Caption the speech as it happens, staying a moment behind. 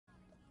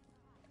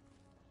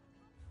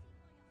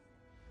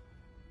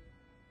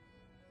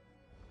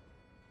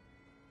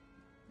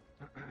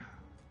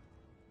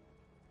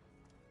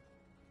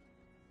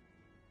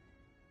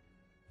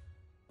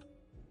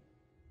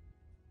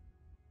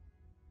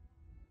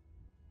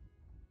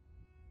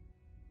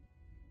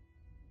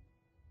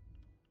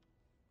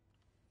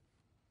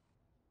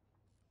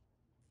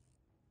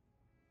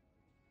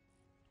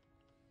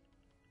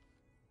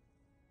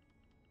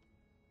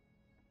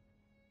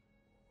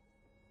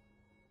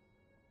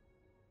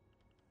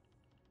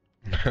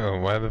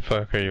Why the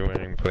fuck are you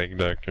wearing Plague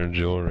Doctor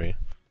jewelry?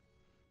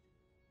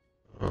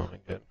 Oh my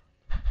god.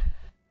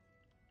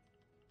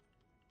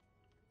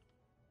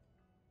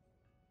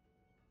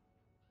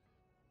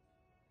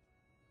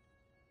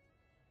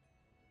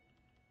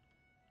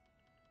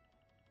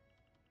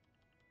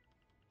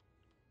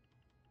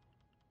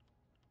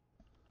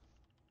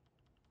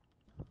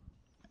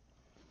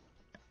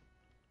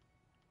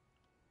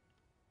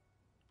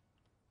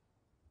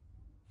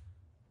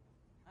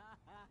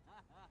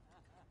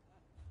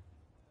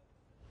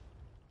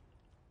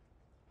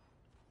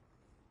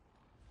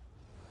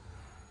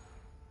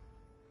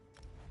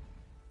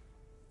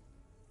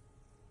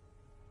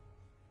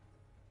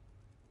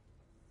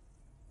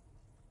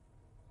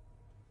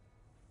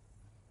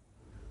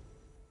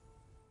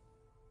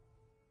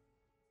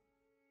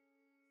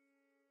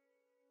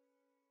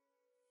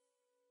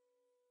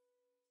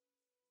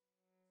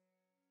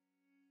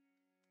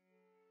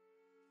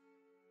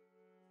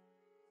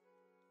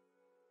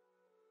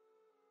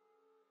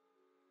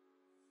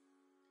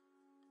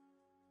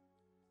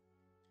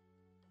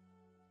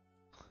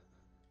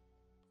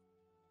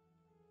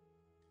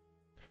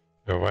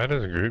 Yo, why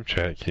does group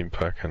chat keep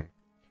fucking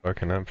up for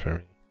me?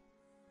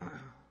 I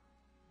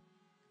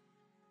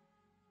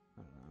don't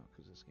know,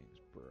 because this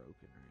game's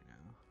broken right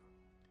now.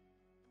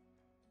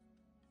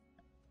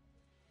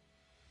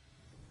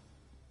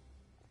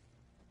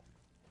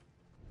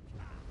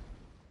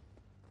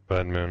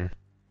 Bud Moon.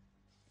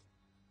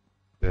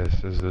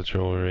 This is the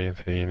jewelry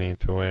that you need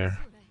to wear.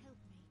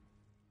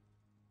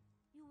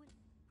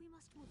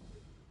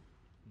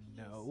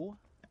 No,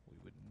 we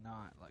would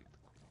not like the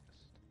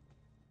quest.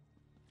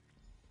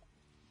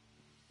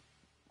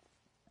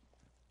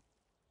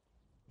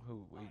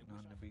 Who, waiting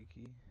on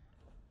Nabiki?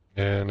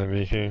 Yeah,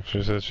 Nabiki.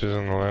 She said she's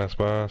on the last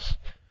boss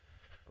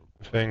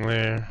thing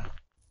there.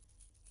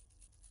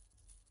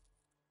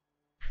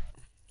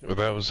 But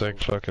that was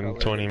like fucking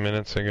 20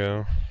 minutes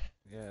ago.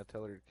 Yeah,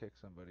 tell her to kick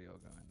somebody, I'll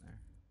go in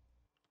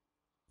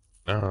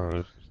there.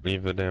 No, just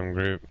leave the damn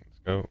group. Let's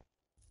go.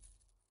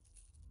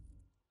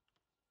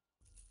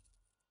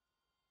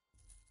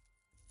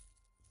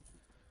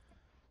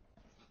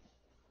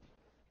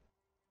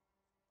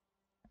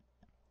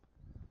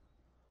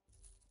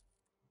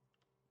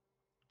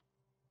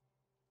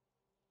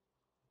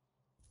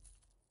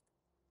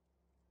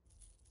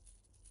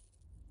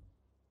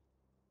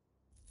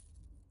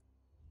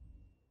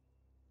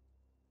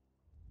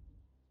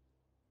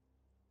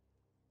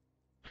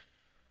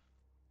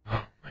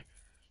 Oh my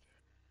goodness, dude.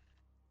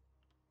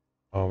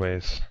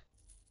 Always.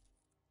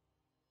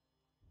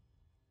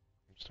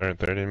 Start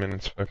 30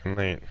 minutes fucking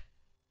late.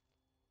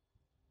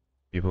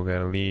 People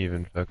gotta leave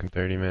in fucking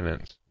 30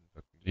 minutes.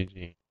 Fucking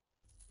GG.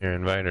 Here,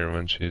 invite her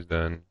when she's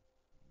done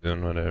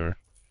doing whatever.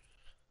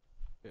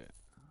 Yeah.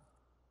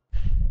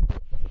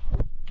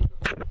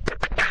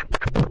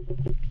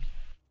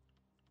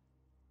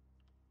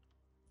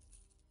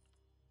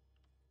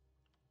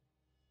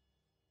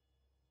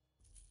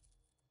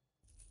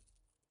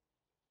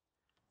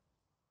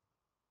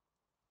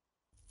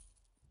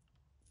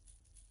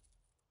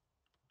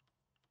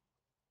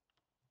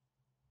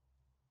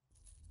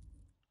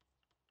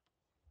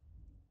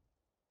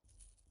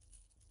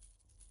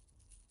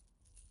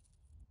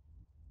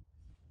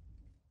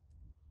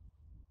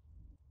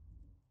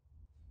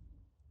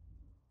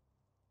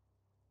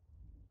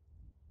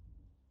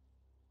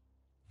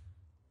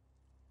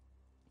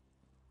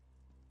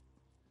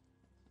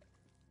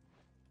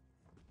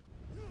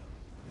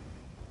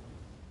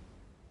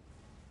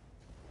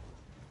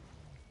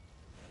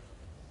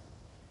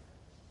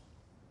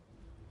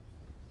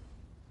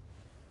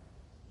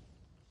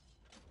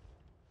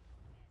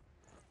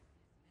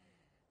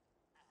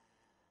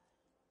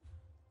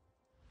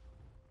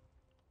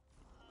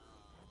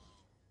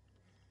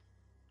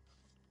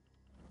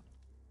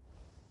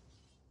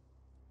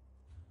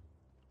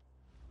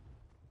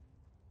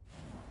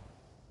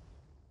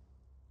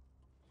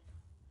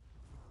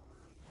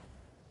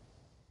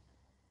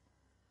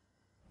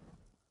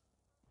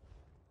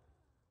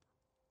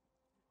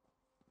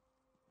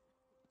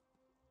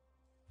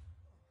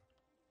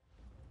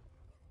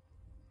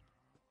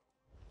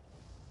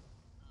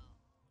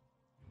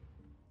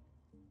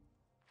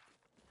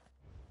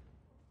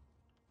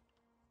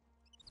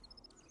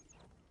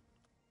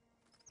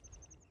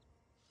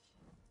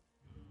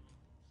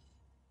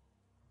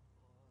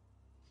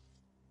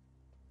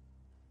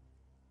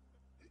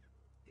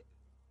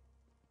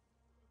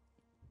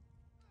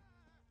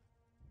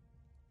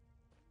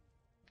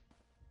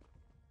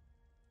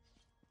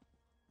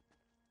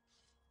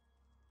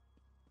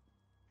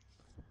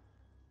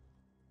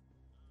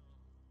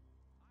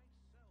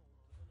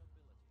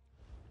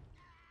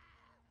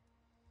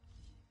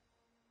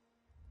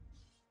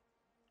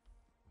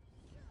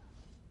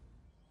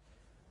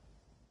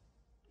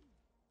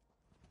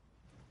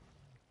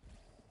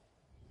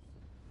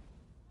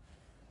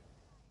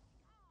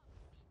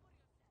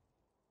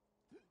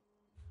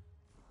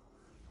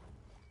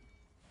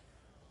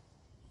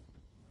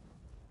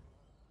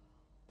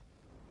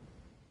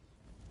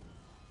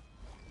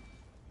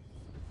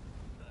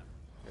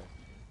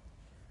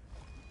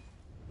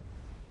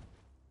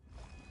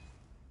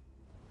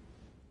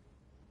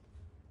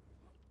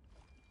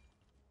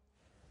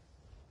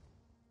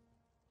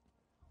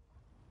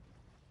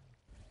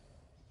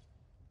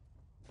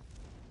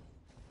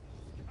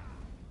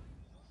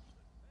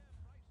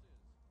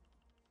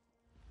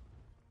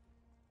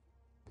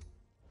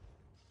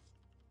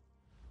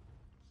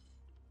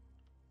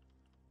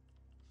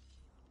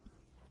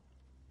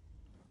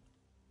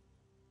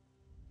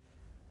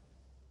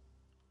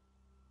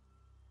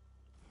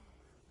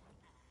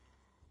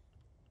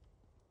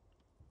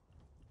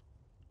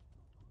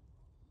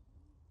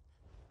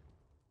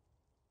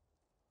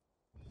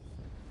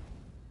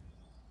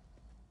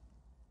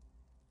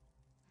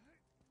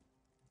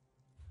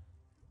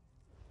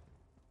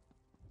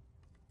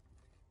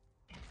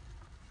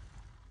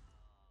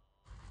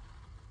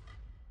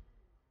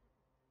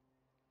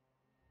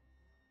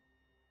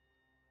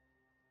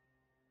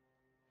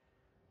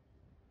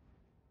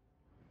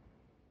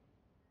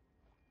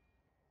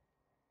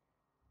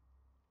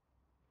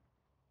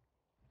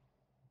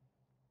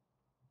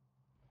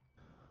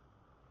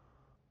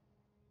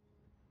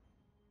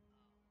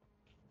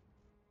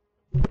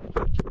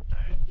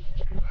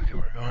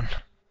 going.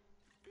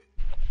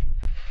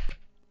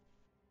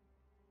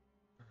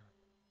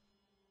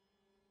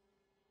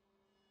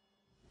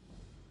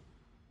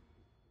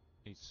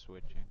 He's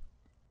switching.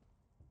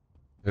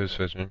 Who's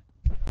switching?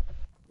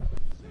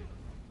 See.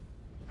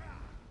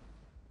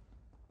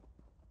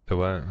 To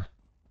what?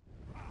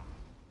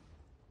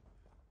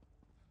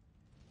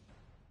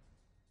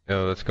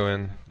 Yo, let's go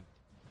in.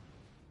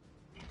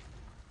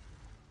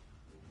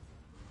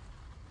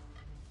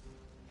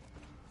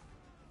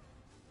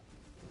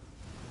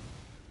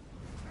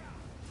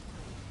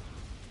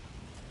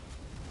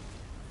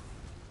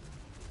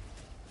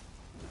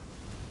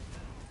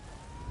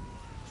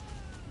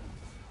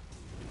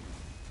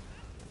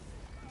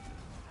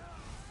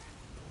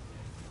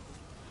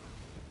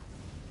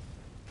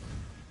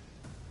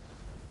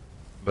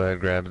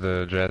 Bud, grab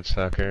the dread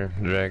sucker,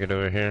 drag it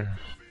over here.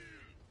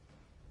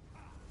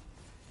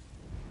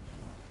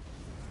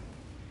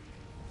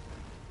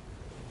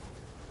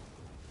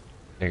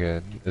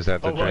 Nigga, is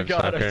that the Oh my dread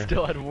god, sucker? I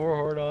still had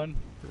Warhorde on.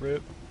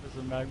 Rip, as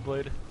a mag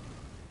blade.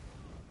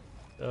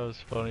 That was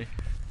funny.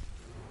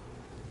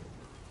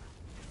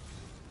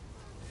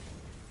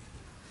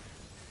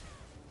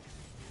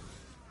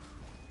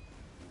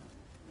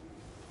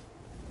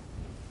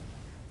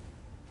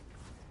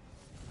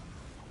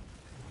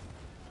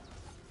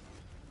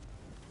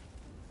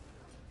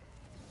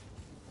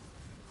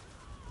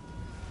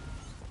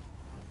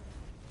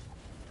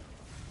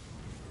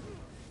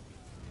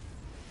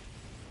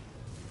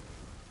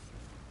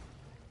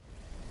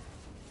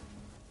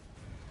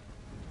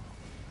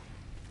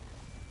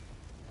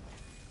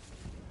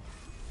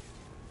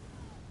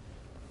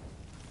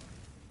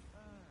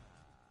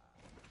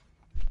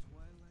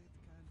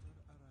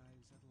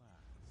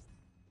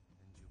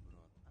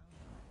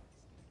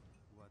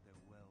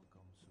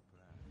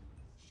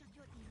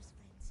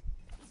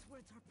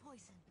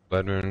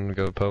 Blood Moon,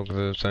 go poke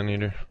the Sun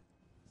Eater.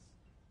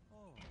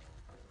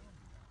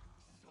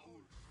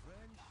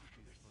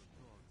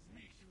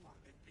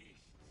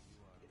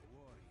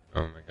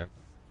 Oh my god.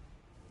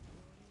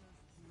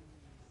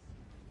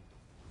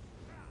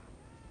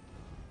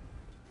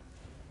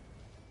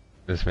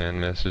 This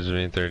man messaged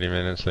me 30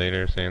 minutes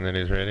later saying that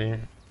he's ready.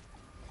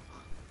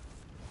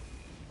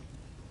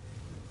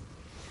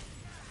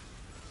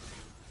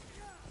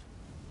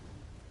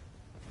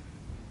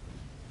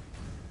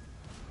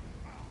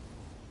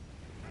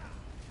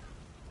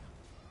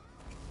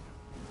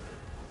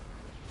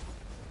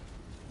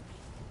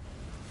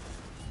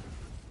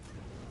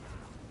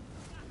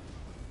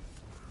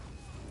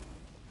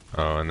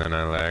 Oh, and then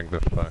I lagged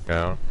the fuck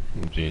out.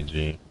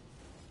 GG.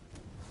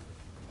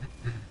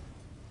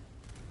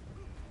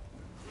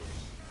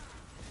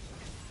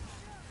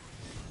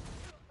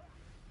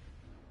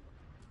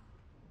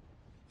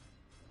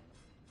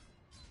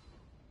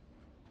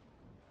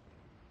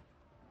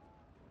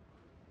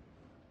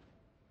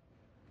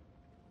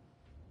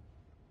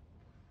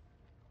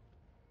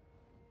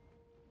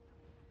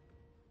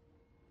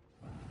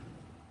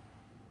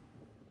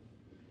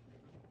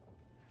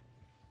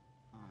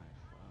 Oh,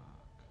 fuck.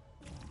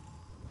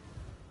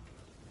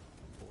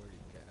 40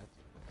 cats.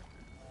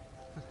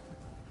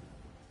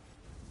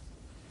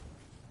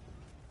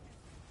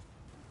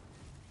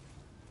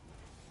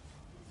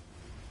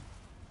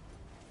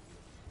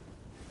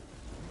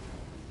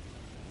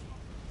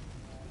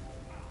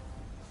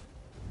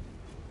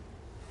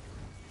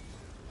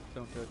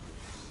 Don't touch it.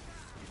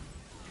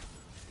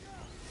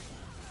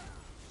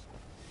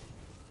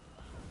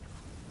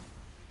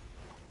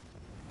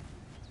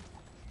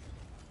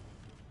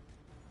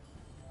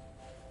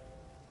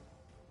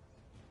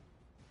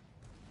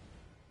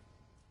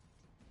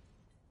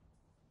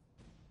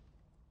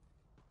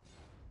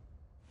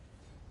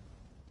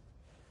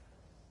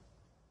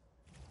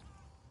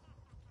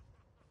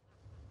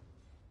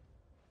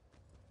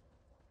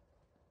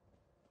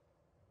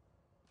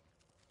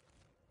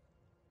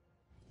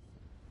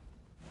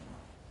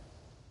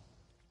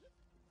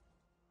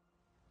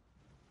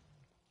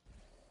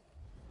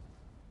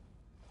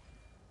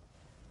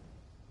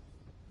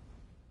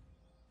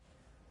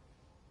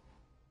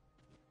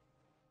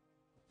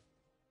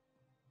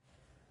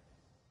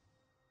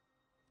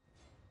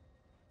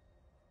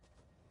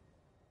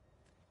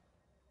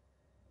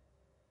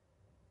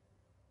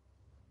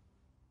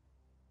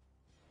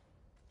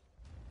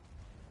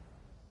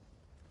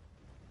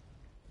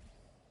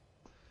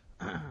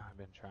 I've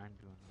been trying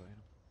to invite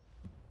him.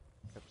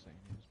 Kept saying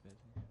he was busy.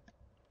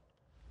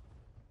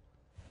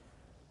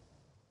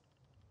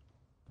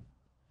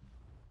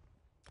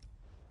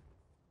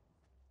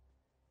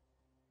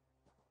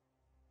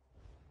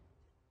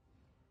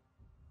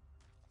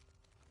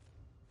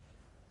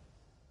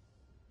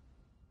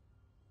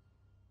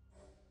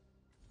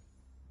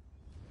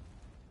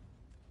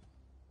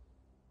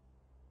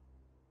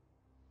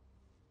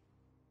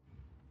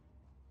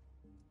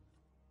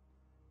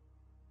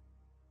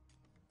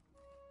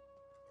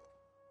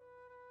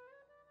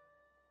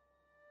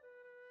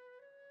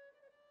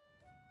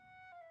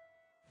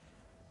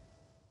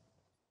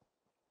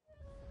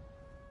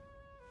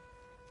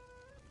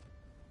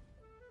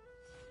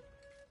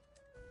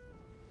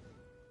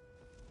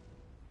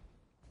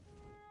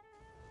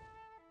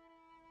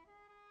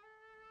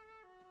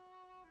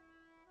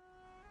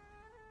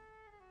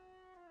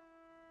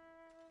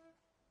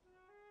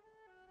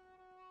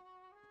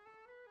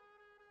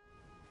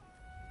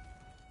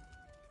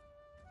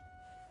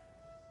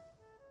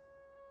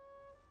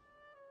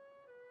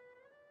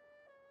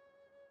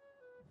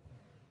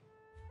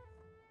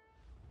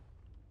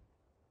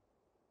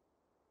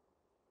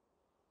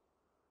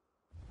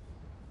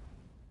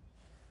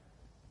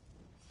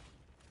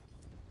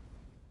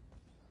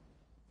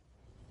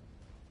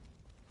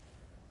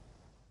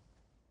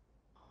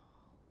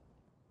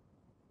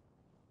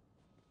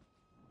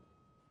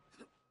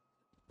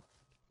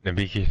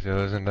 Nabiki still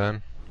isn't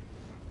done?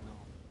 No.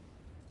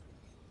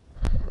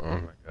 Oh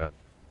my god.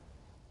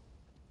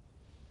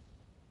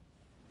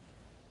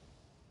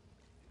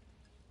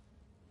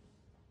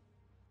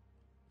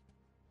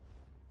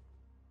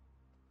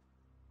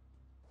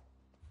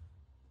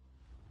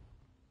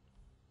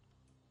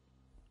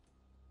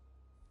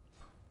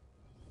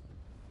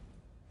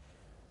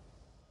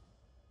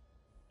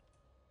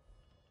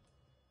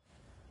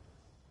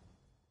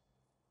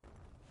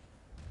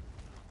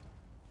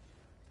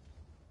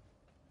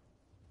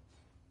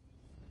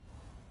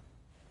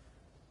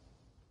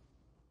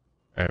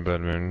 Alright,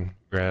 Blood Moon,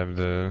 grab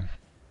the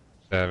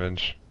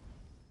Savage.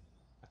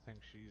 I think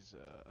she's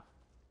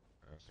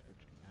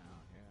switching out,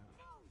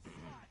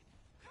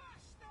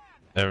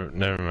 yeah.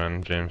 Never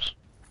mind, James.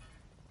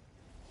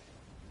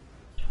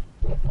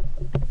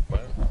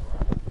 What?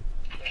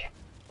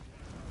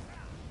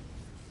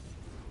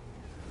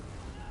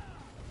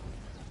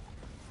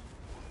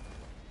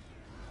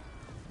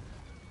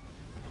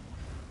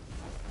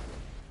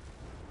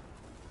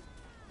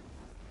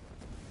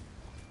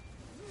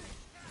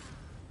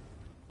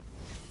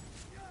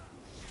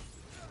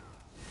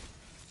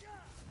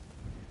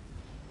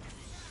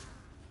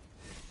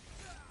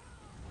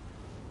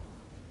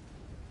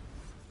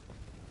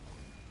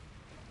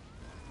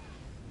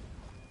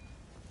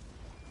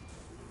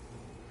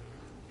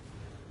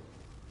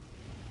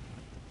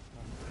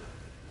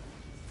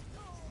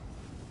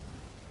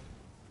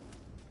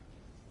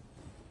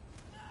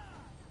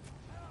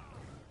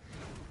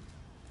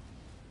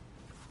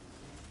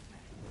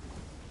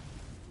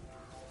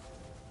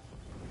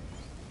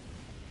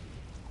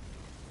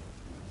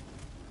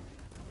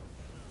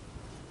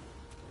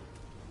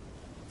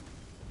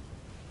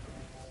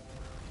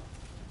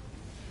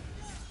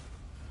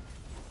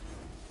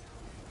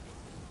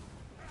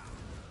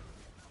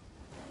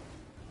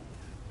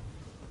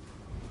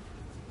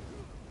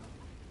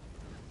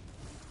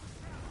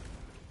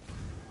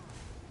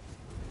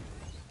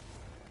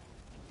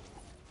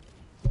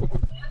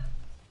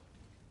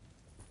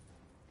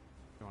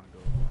 You wanna go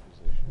with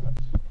positions?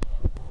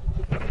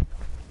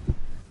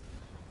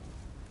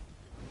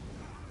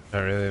 Not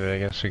really, but I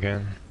guess we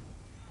can.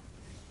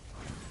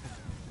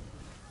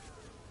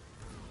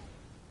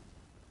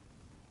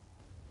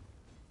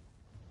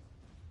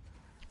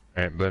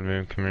 Alright, Blood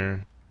Moon, come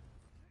here.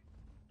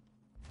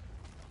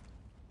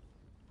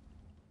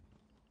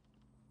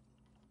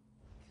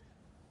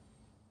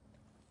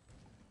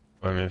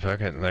 Well, I mean,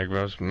 fuck it. Like,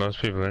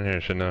 most people in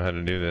here should know how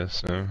to do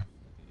this, so...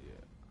 Yeah.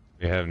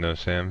 We have no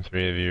Sam.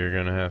 3 of you are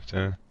gonna have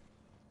to.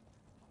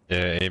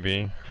 Yeah,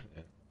 AB.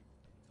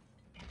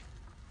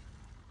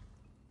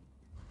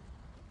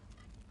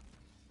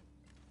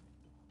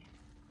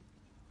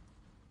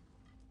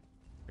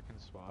 I can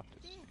swap to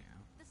There, Sam.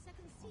 the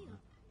second seal.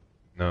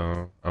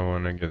 No, I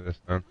wanna get this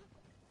done.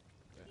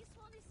 This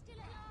one is still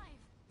alive.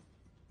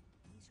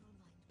 Ease your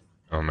mind,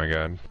 Oh my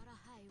god. brother.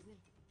 Barahai will.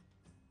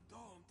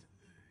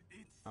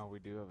 Oh, we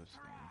do have a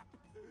Sam.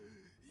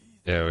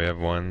 Yeah, we have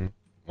one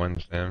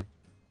Sam.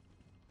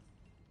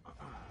 Oh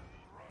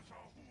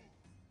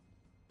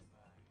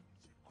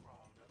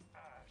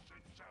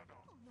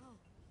no.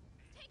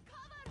 Take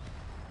cover!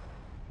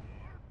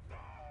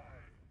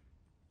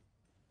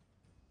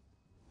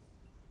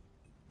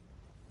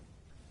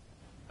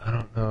 I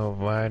don't know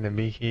why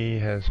Nabiki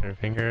has her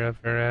finger up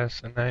her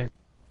ass tonight.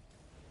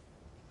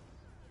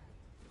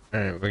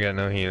 Alright, we got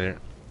no healer.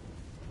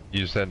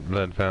 Use that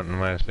blood fountain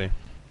wisely.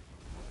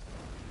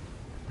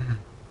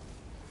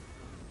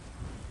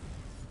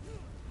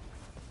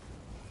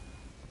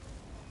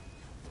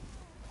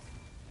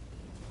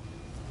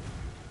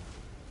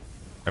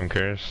 I'm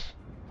cursed.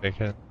 Take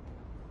it.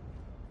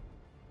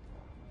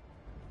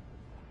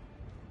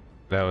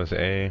 That was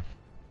A.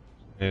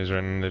 He was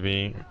running the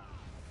B.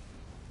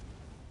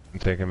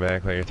 Take him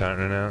back like you're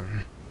taunting out.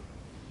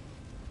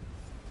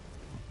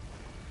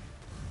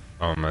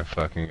 Oh my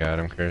fucking god,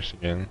 I'm cursed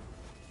again.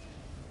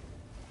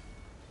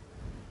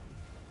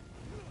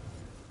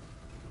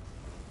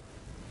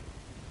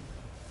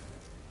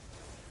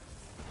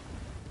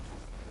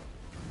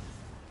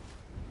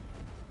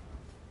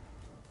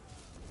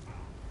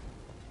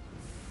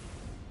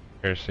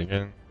 Cursed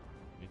again.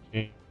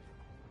 GG.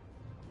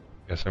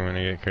 Guess I'm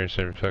gonna get cursed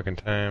every fucking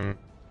time.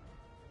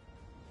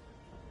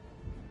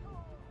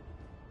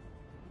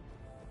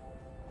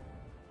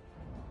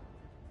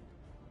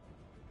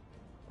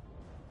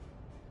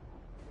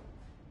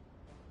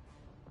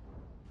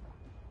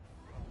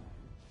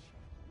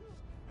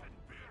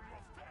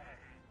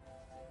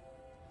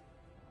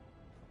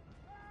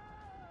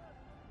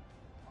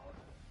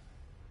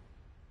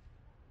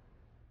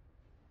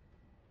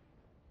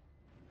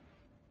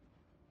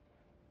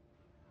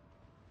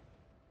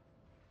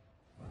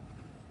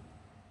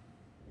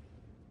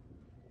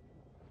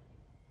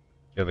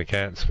 Kill the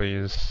cats,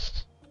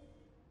 please.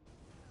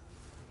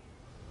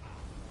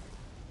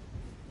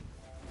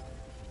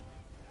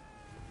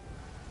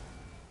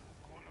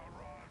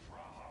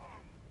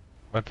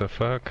 What the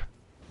fuck?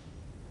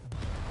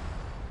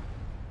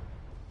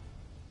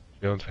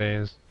 Shield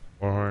phase,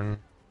 Warhorn.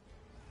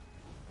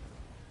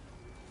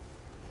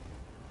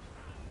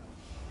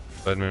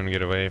 Blood Moon,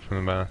 get away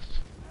from the boss.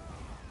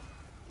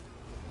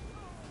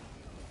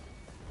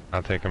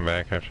 I'll take him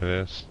back after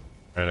this.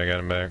 Alright, I got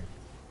him back.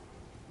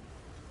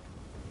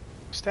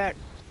 Stack.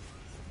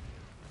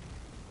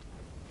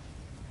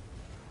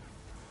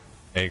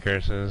 8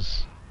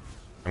 curses.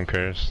 I'm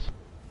cursed.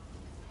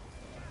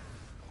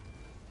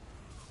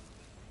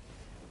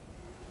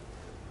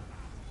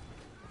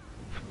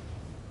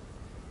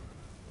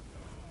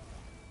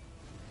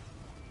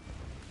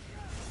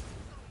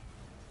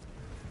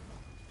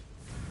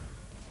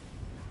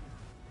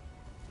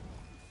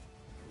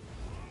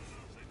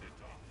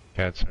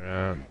 Cats are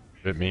out.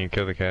 Rip me,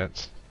 kill the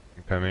cats.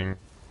 I'm coming.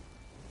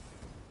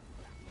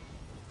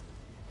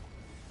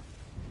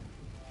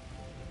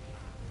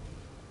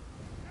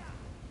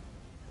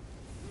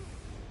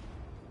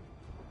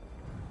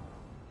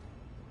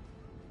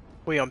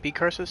 We on B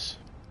curses?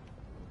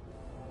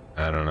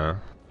 I don't know.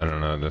 I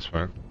don't know at this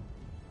point.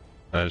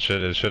 It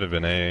should have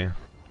been A,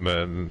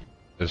 but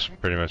it's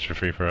pretty much a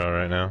free for all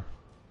right now.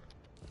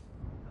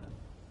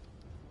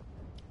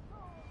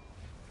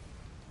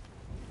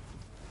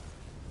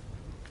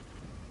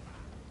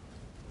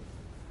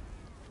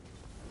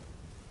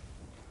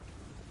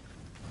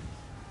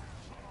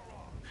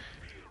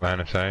 Line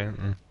of sight.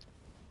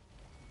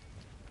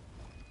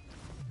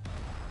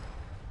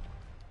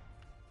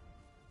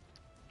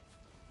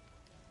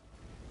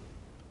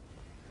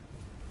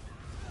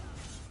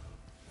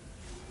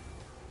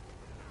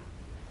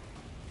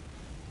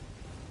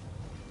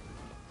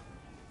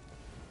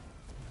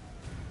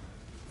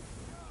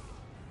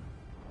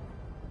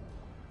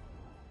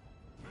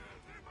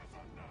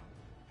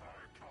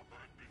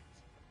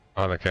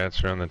 All the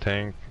cats are on the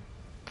tank.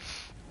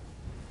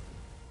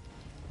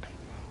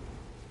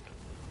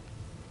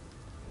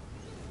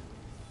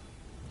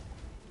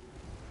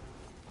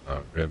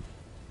 Oh, rip.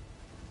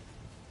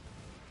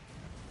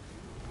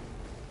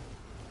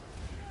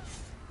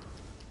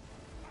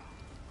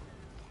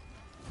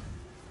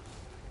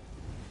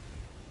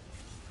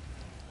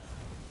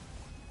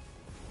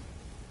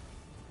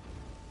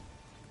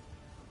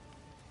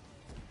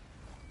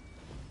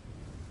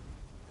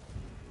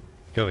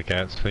 Kill the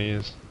cats,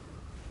 please.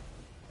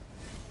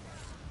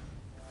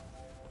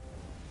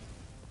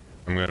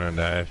 I'm gonna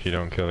die if you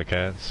don't kill the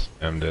cats.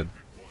 I'm dead.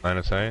 Line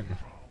of sight.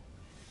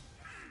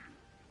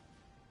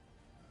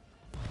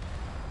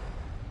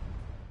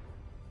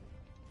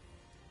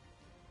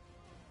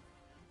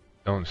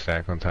 Don't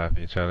stack on top of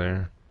each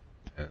other.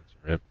 That's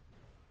rip.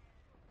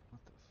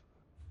 What the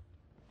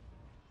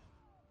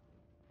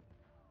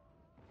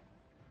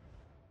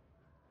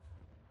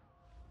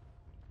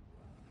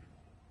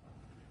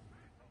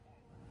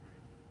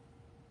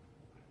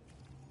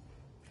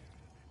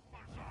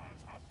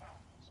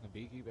Is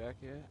Nabiki back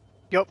yet?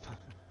 Yup.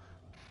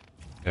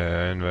 Yeah,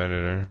 I invited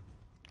her.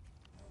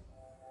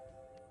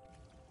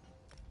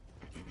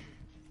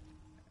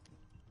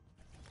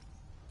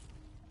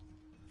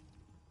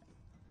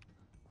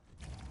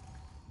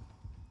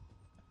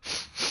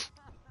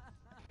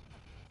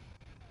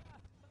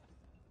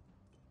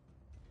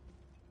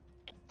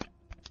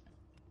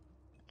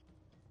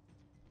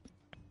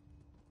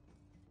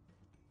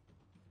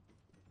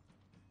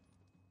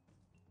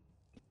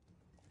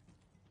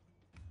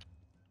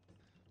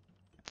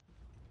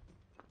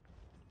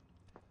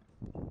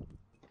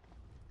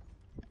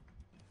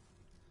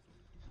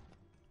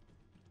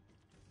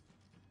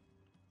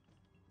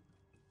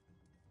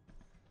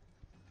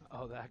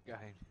 Oh, that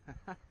guy.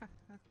 That's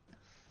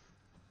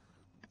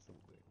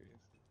hilarious.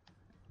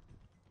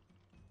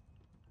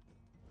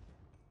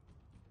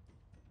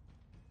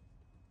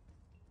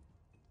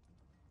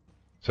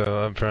 So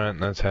up front,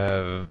 let's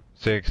have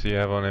 6. Do you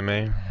have on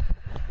MA?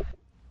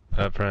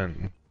 Up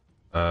front,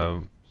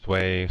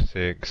 Sway,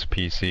 6,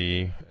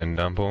 PC, and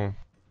Dumple.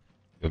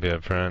 You'll be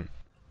up front,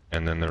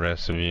 and then the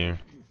rest of you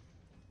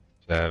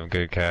should have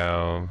Good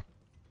Cow,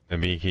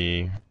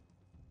 Nabiki,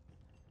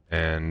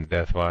 and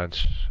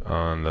Deathwatch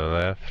on the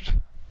left,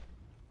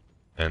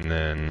 and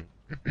then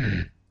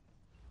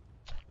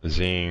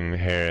Zing,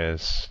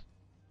 Harris,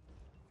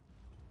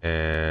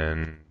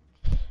 and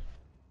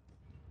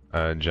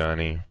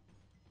Johnny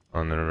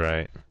on the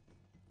right.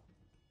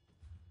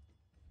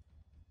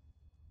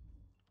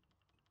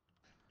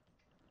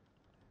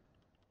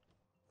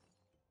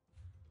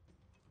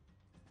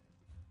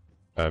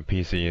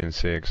 PC and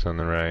 6 on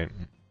the right.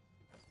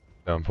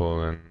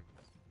 Dumple and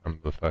I'm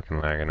fucking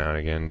lagging out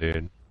again,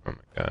 dude. Oh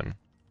my god.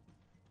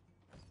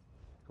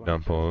 Go into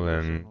the fields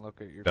Dumple look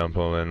at your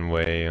Dumple and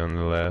Way on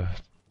the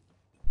left,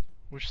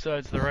 Which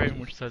side's the right and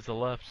which side's the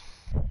left?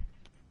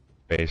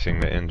 facing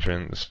the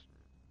entrance,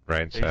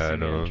 right Facing side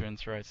the of.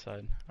 entrance, right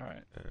side.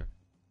 Alright. Yeah.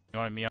 You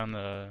want me on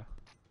the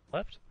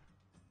left?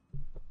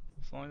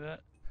 Something like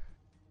that?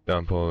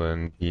 Dumple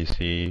and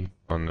PC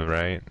on the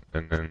right,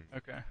 and then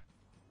Okay.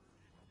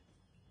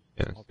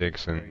 yeah, I'll take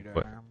 6 the and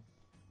right arm.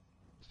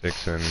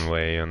 6 and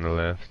Way on the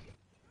left.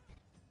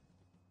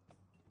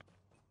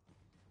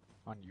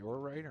 On your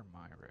right or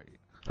my right?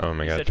 Oh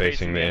my You god, said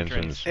facing the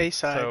entrance. A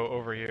side. So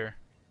over here.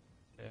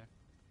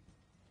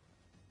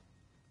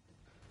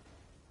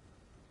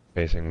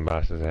 Facing the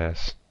boss's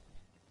ass.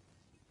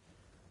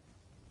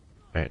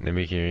 Alright,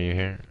 Nabiki, are you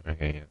here?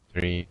 Okay, yeah.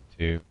 3,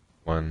 2,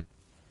 1.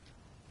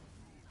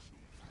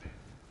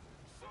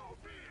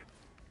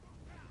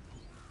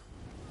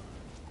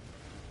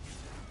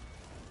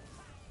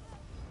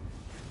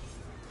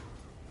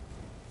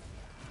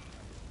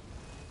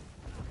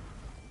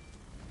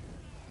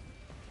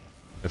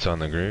 It's on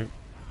the group.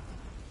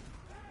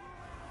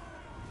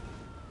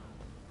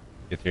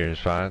 Get to your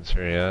spots,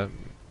 hurry up.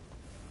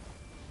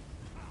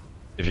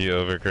 If you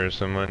overcurse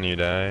someone, you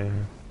die.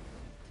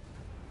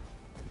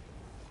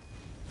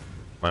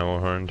 My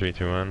warhorn, 3,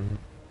 2, 1.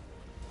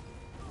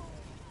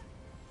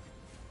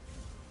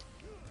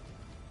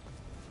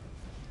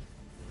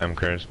 I'm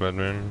cursed,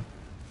 Bloodmoon.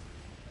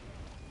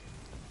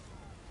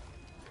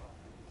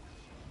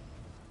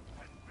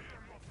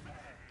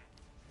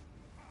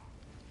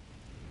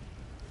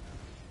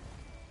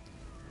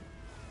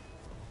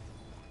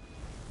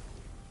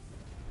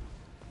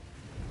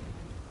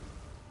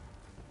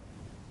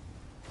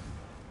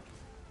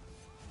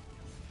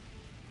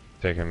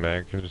 Take him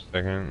back for a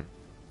second.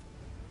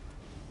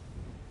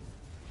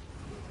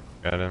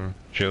 Got him.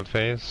 Shield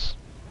face.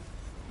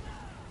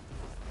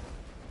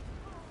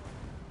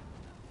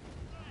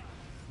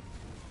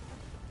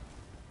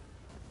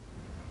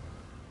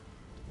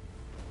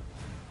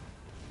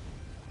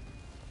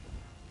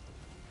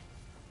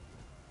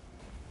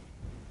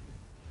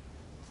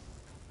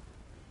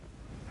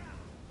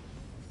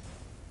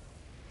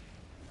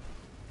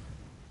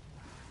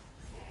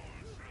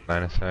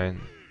 Line of sight.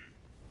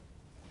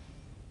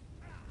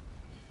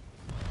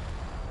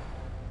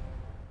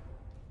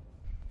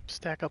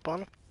 Stack up on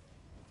him.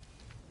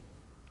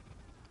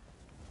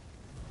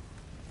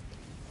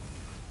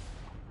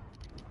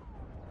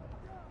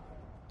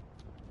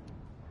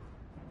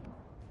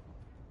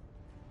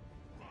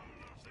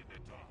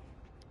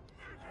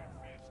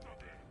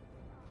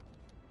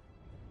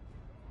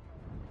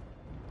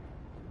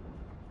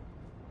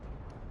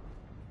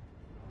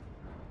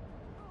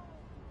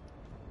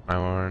 My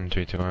warhorn,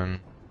 3, 2, 1.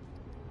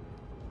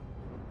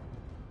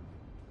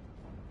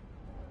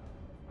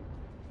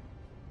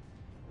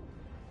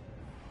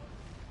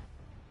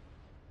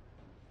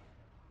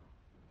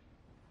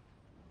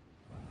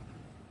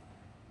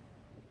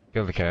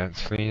 Kill the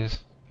cats, please.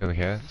 Kill the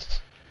cats.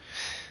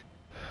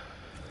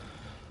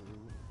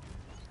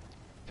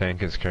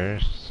 Tank is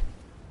cursed.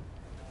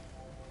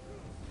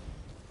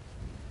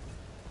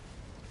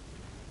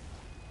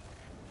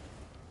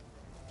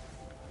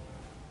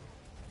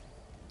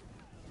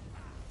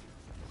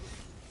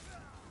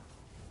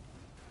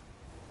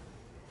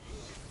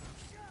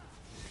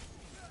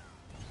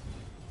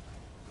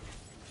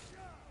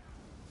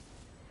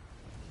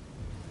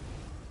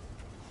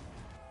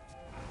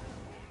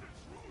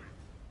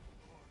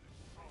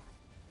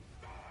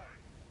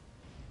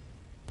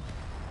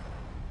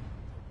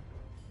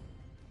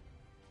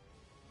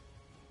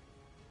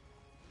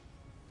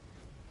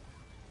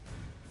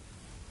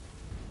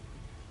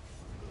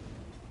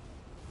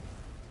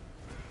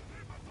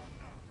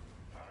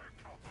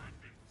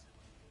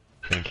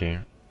 Thank you.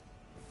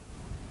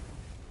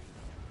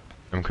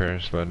 I'm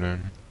cursed,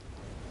 Bloodmoon.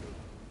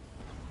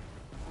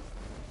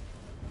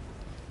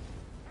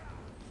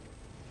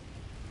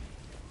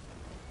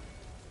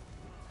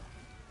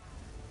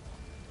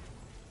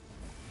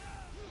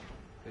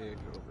 Big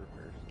overburst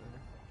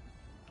there.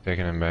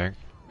 Taking him back.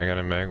 I got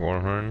him back,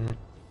 warhorn.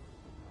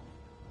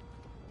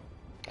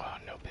 Oh,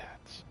 no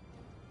pads.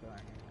 Dying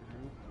in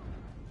group.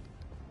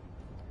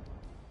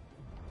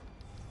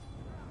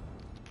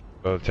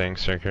 Both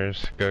tanks are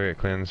cursed. Go get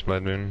cleansed,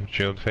 Bloodmoon.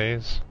 Shield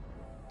phase.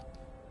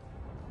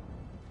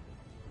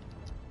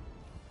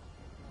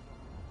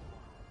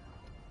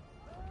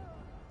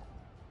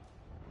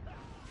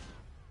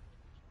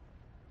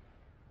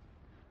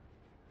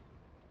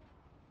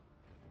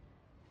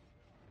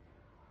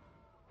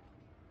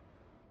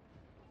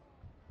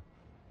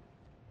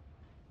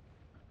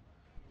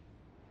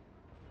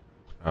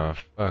 Oh,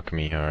 fuck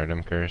me hard.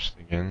 I'm cursed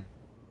again.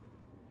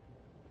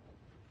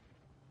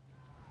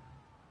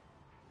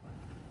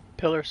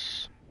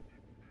 Pillars.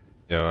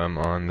 Yo, I'm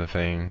on the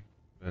thing,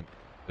 but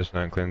it's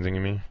not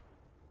cleansing me.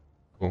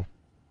 Cool.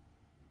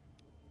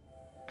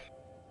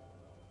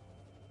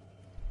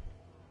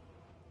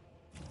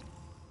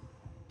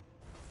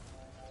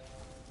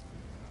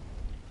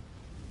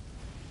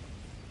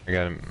 I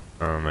got him.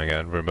 Oh my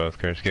god, we're both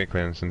cursed. Get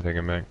cleansed and take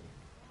him back.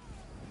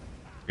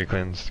 Get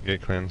cleansed,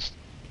 get cleansed.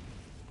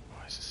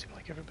 Why does it seem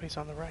like everybody's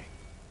on the right?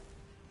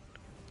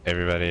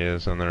 Everybody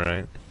is on the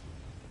right.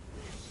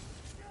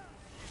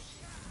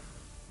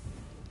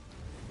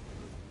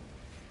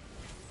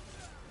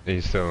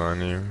 He's still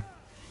on you.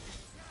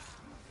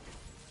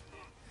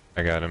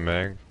 I got him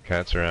back.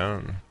 Cats are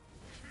out.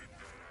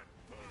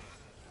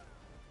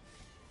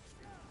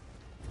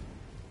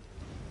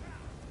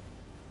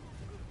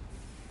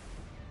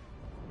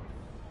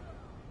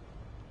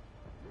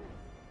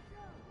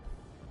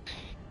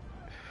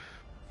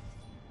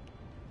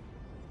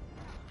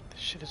 This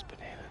shit is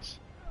bananas.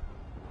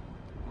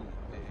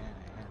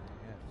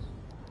 Yes.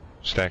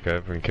 Stack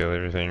up and kill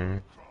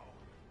everything.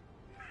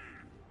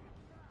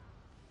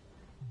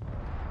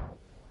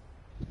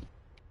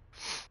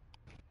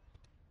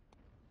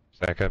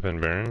 Stack up and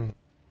burn.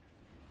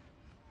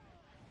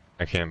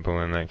 I can't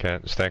pull in that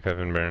cat. Stack up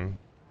and burn.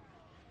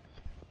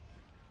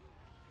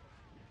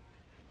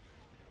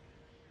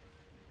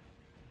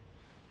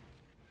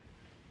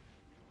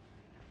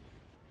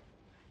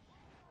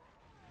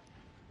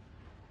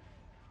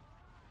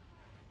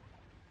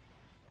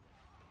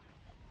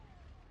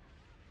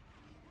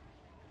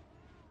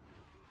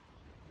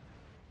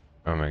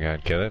 Oh my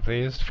god, kill it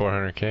please?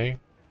 400k?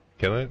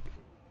 Kill it?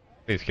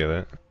 Please kill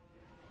it.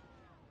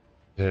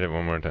 Hit it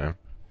one more time.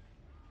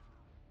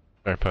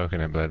 Start poking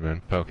it, Bloodmoon.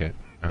 Poke it.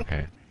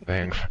 Okay.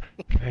 Thank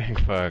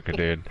fuck,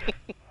 dude.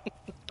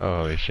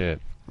 Holy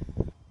shit.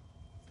 He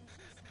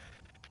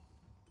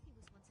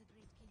was once a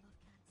great king of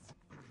cats.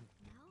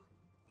 Now,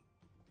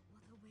 what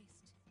a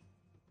waste.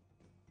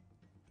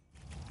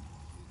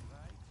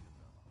 Right,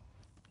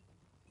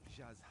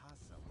 Jaz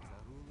Hassan was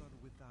a ruler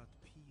without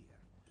peer,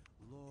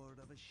 lord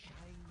of a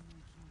shining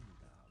kingdom.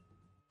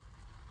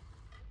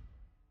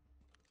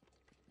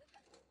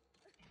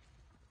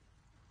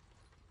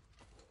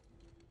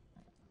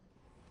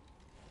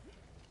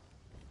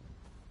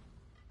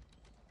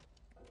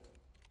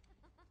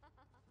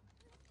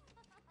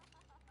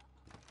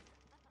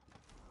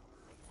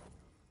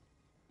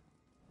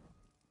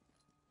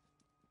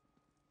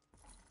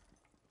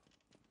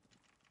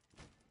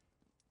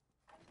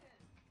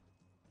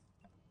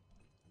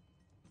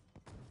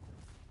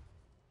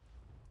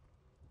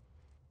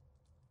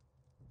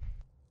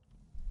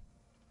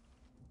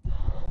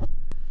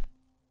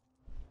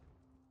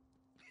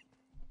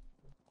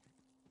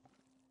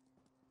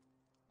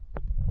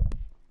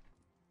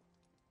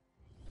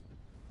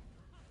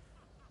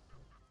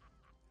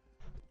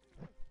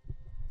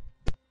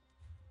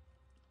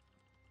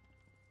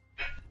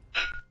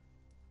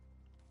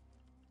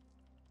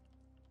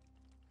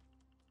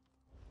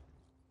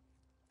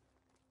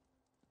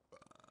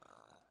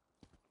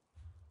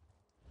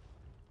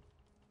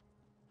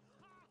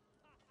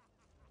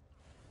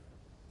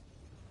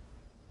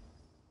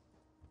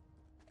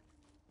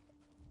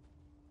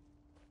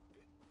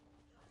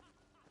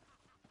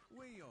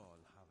 We all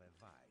have a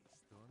vice,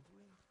 don't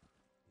we?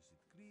 Is it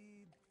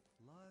greed?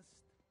 Lust?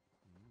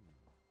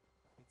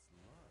 It's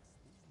lust,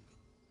 isn't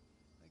it?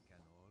 I can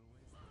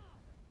always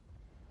tell.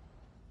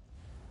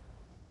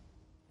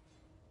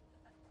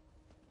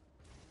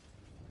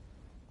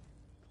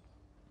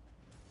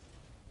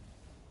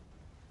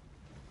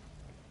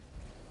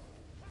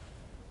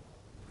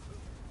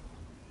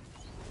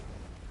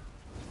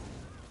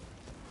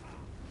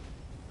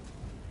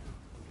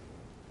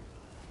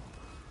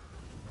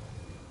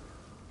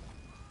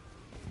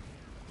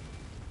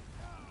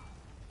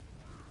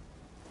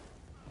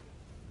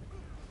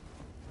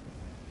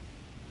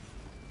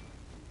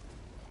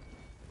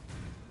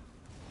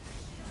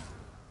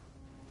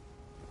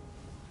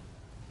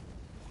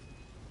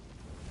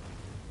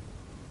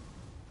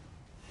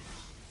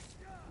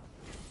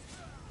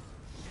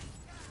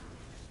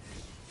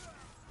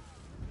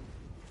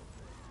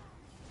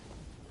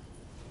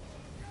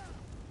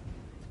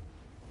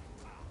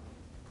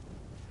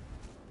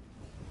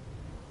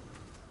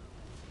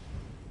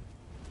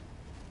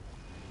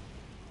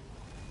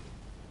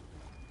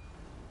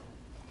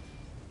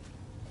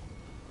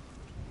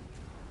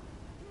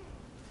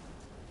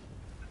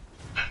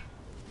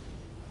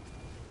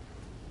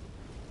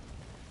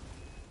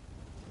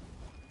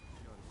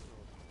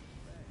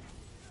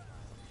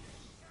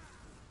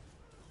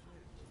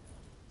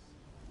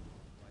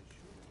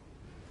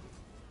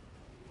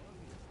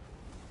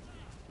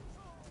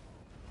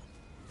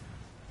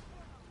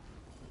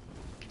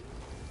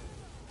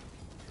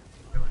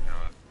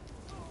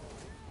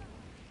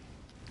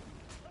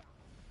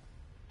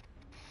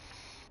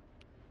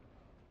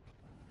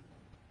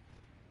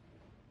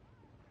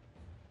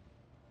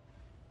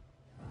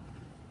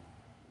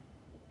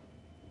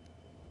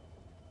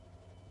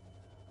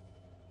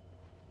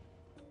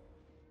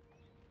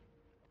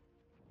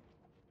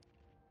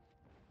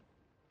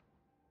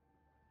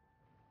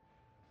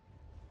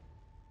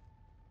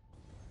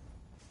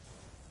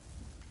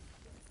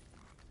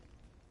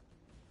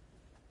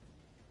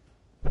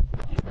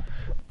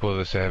 Pull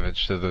the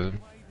savage to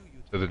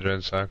the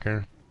dread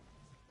stalker.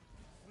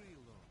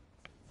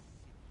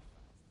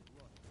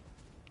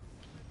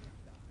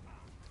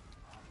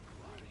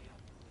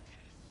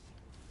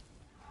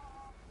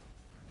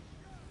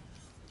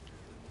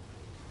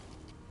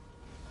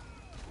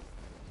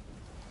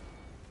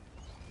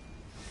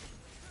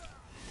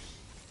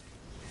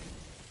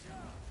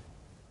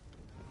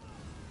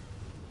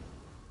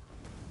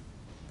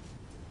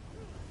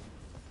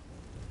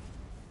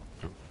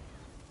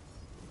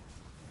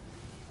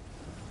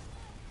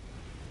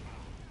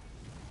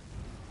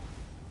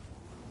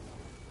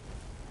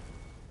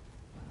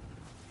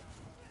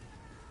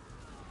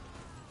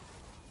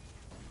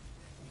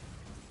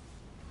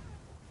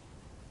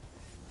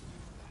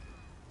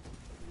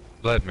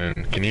 Blood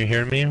Moon, can you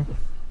hear me? I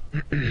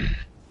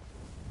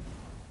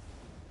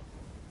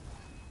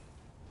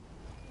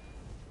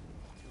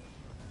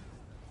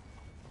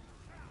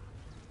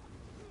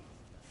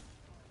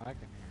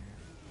can hear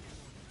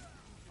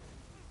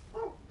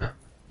you.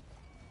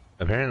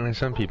 Apparently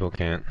some people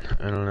can't.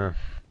 I don't know.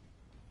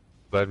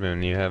 Blood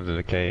Moon, you have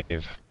the cave.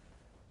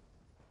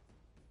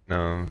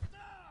 No. You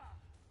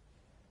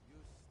still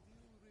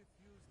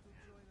refuse to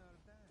join our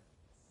dance.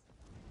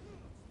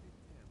 What's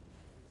the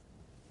temple?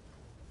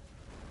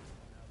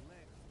 Now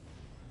let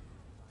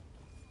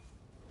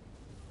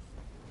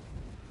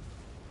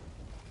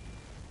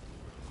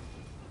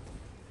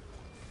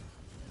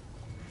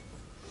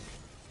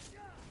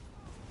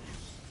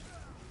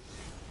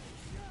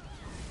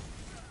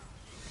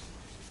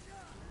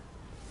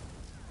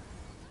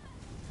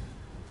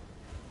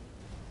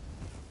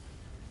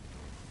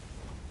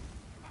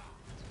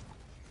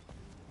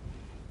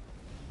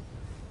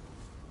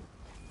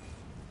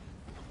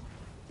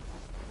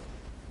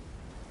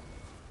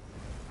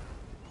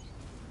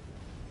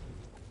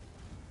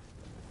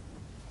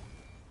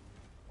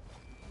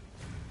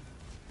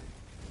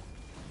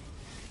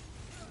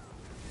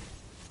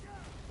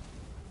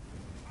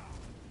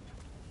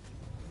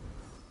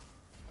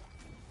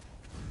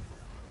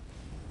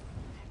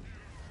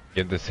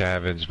Get the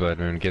savage, Blood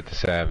Moon. Get the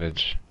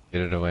savage.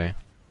 Get it away.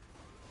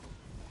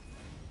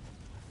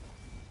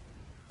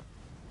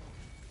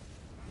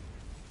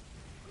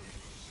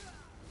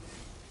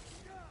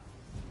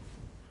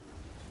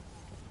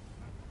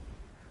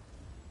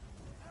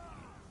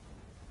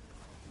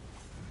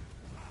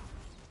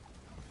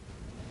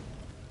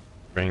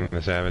 Bring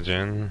the savage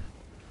in.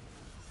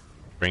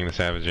 Bring the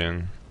savage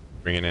in.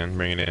 Bring it in,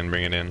 bring it in,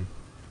 bring it in.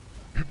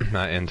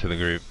 Not into the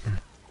group.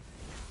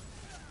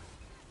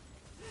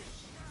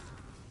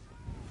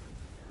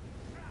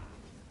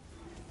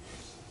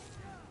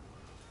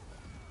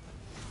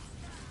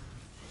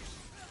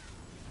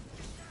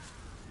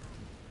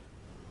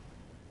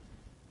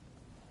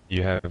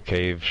 You have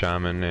Cave,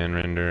 Shaman, and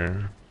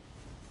Render.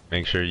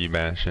 Make sure you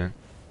bash it.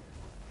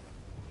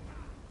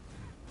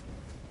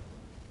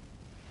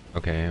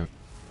 Okay.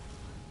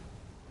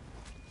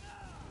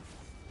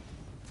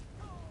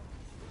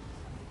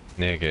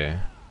 Nigga.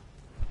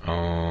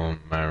 Oh,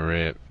 my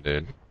rip,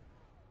 dude.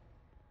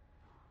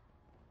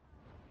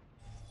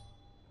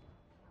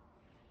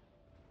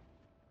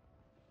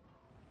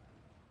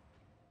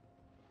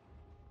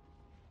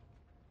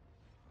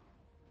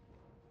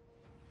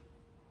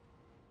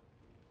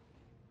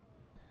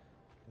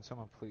 Can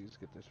someone please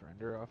get this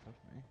render off of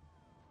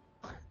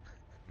me?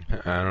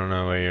 I don't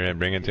know where you're at.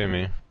 Bring it to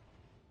me.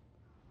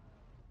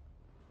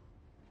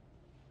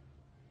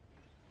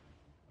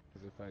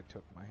 Because if I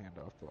took my hand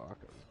off block,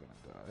 I was gonna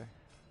die.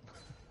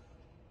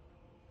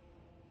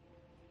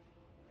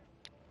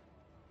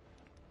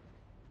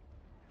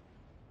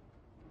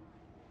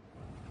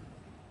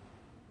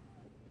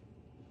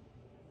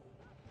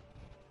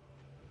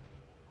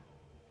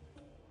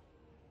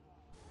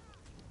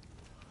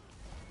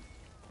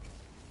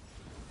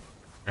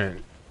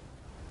 Alright.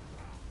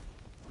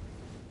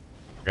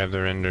 Grab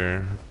the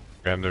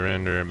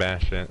render,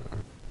 bash it.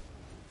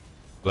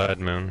 Blood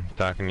Moon,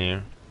 talking to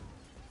you.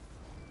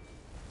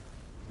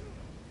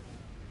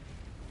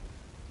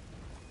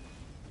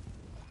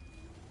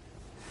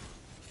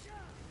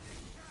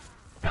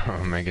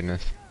 Oh my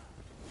goodness.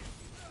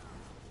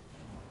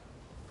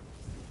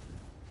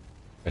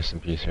 Rest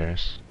in peace,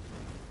 Harris.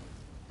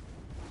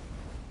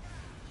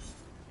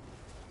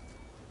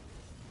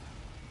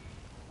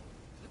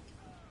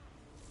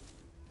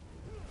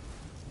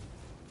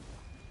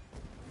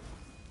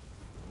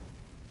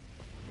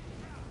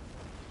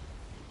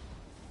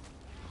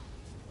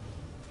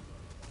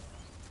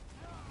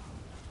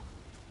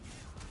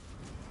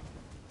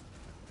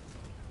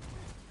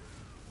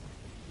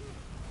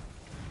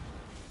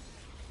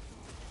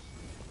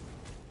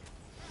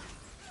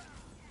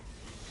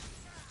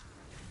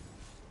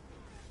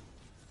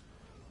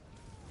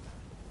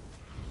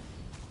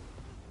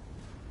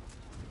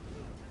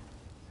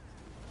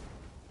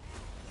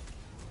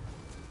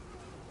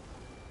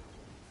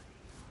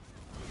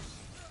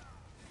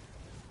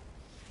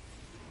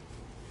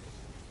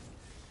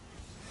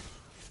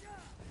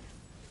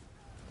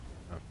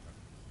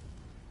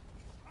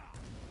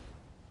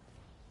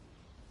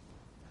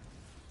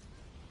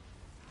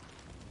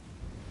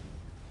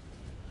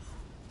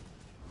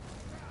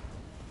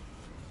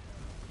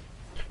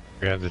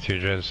 Grab the two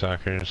dread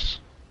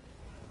stalkers.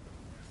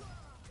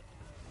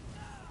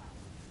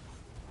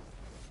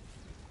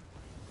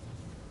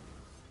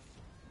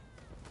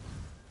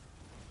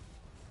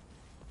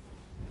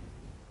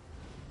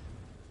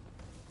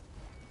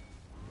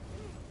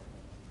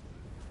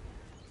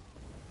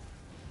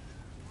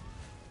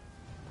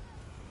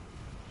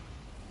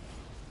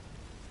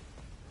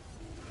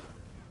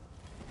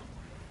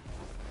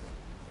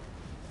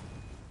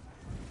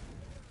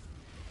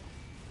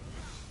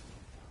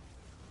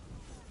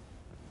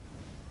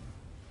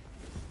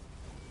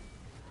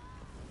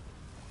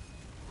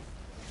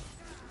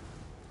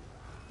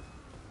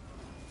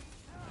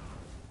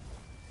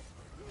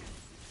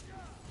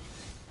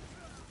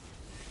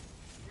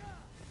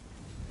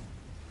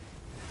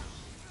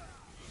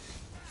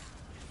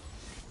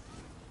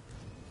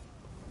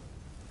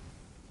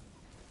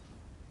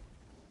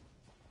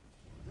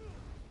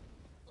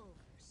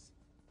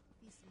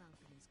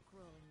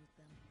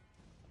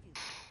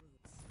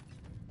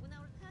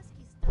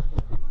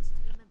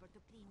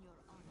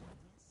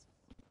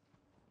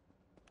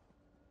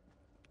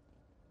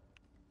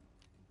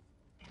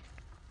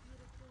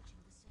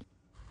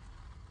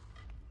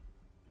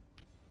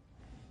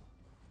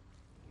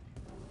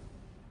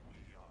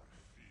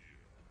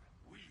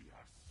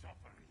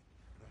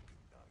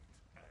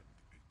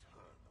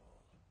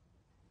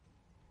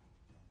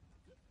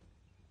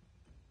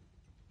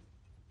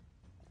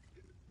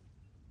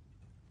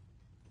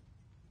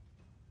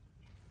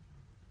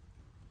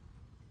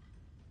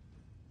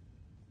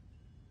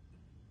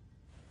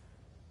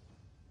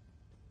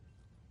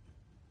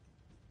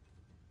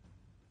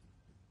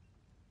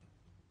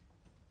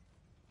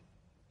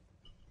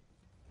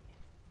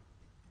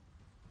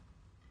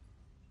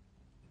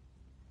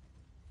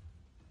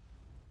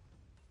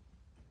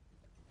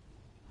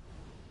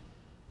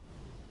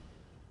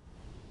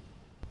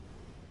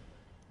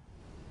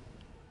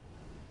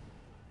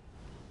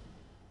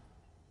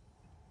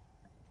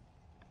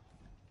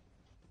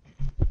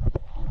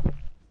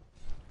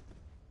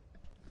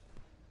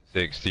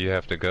 6, do you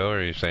have to go or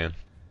are you saying?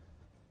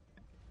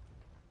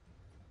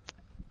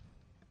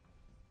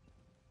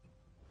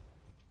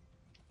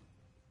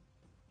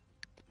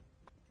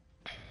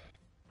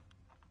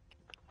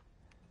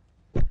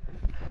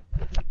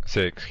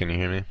 Six, can you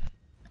hear me?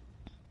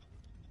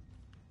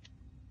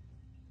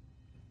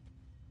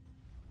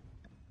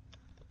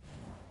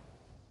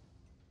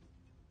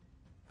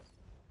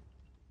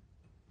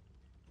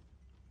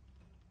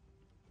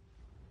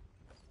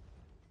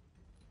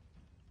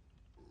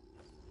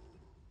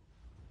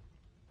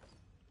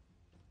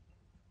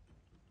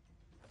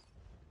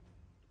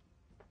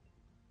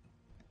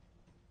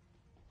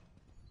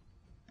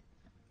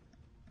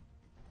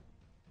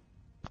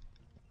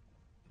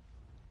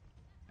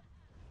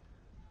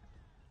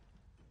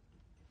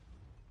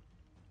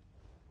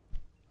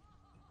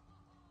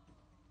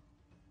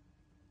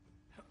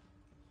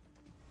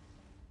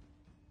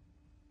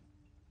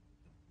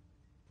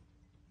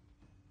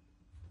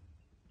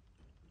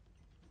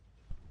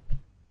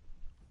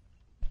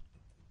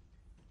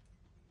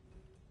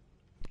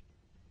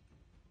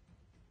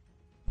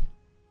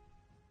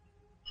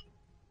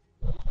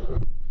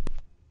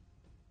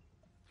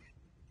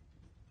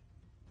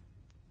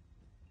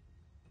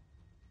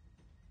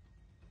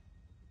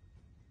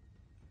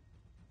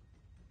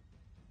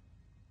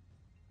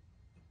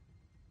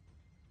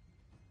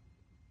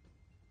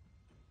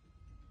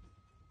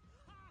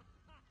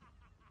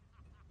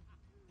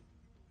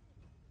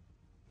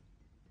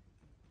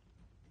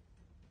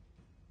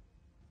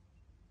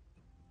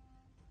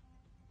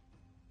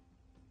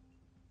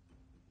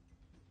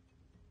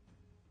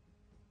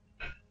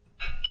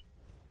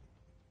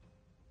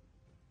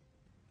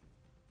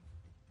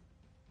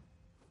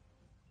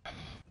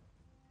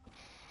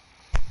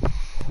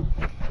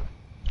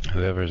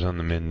 Whoever's on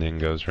the mending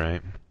goes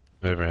right.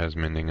 Whoever has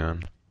mending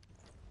on.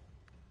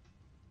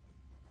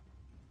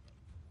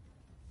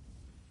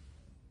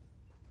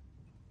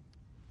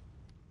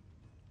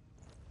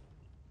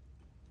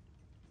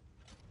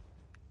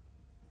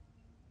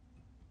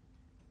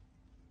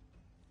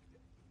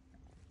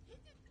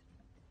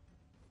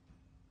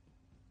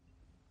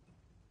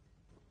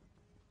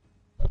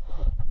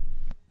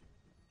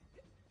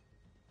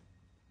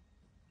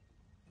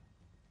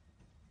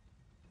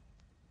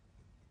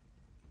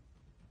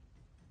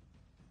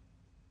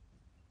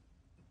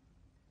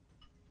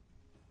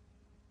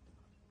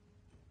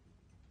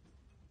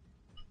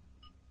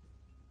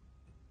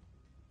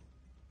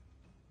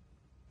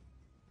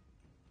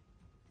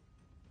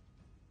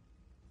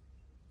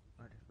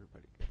 Where'd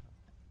everybody go?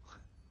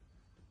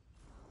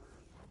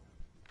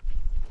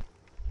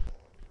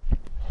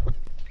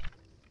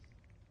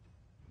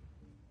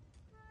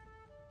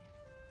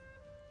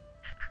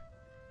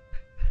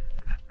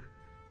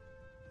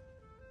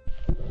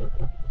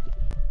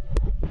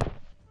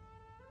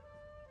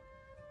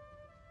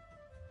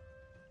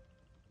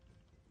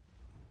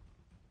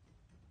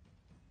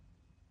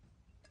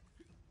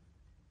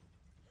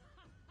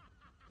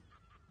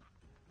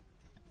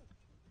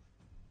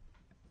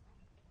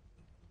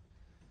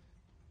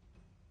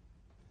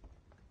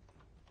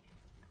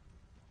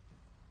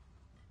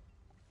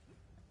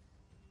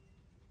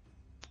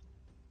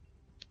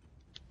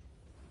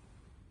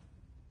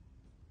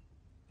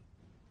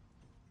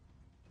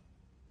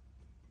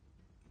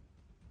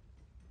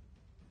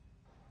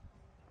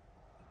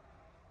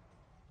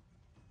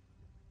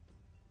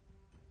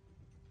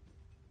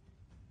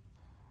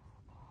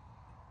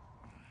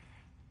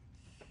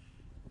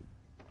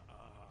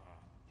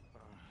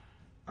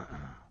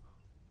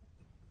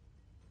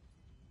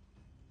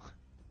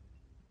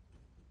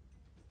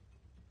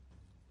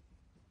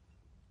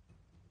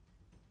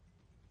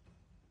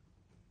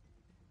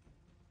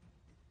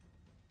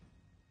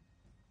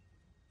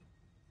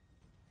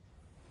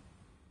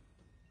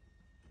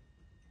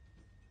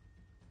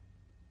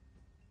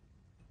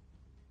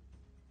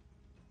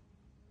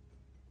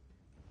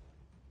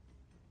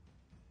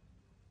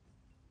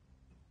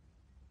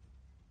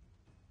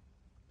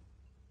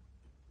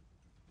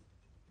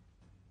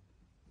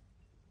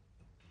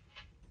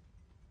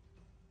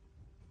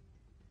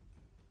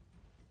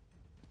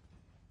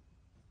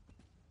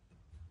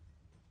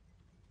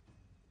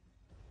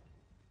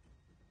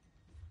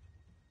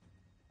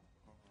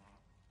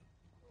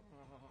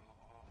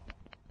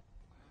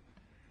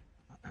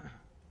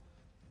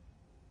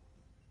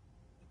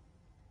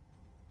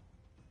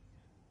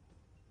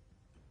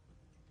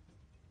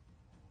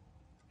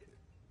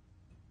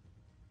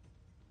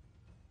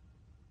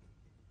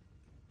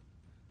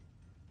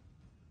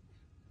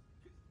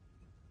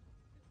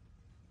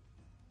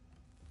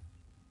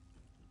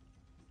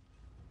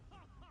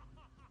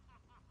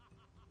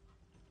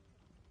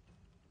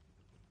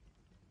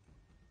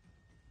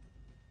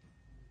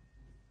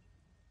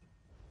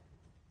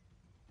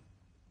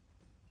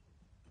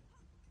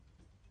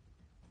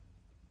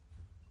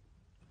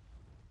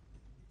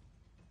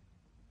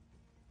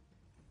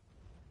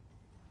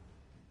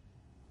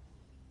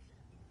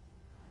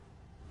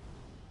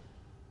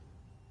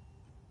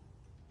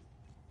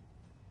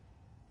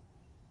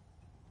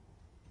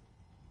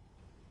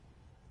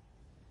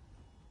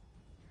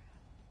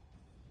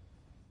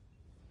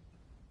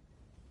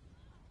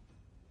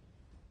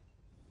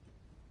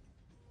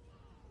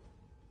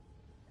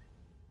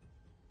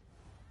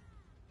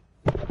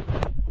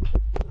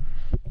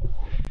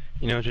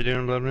 You know what you're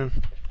doing, Blood Moon?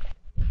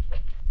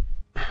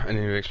 I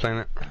need to explain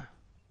it.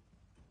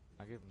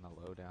 I gave him the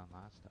lowdown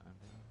last time.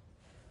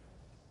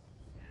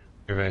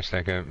 Everybody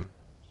stack up.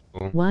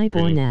 Cool. Why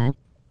 3, Borna?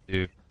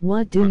 2,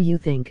 What do 1. you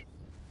think?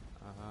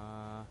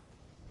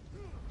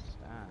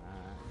 Stack.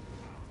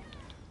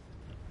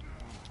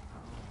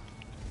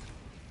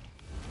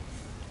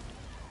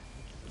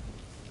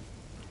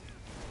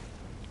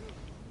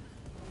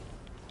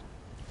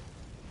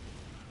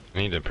 I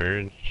need to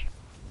purge.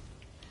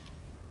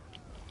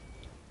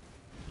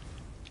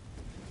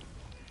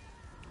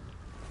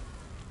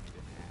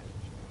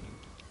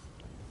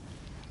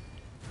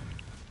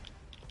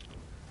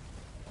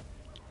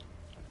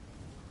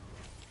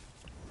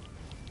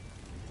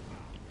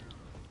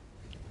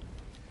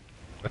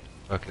 What the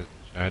fuck is the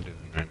Chad doing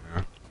right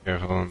now?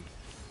 Careful.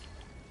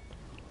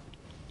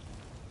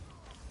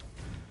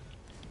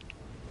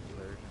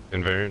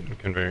 Convert,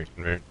 convert,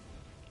 convert.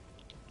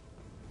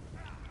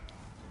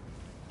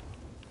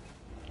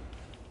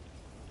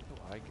 How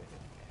do I get it?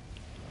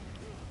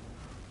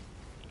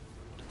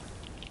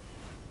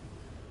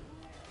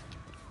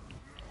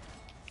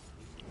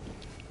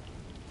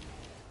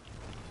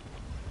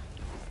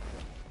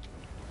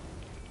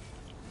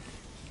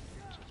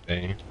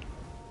 Stay.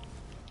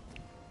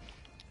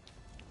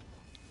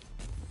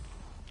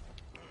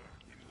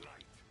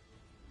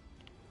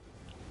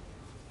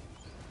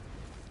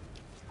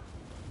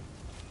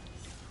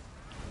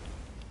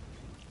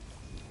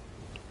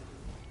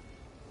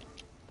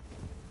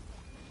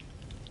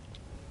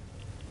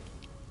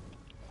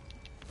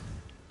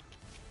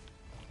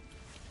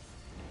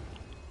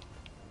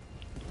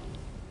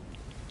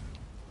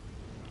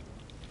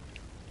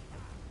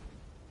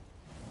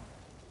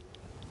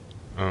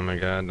 Oh my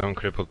god, don't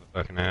cripple the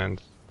fucking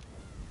ads.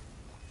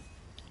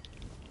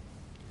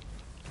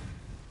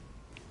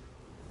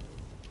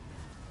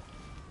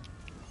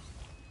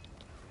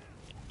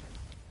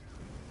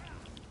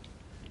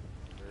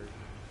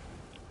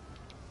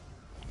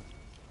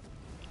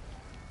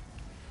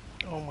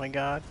 Oh my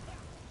god.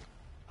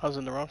 I was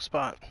in the wrong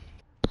spot.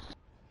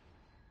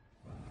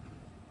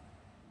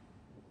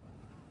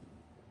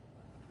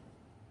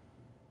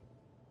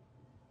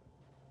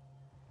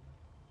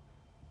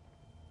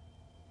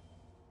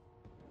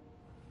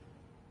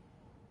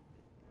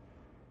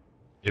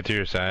 Get to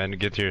your side,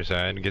 get to your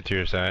side, get to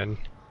your side.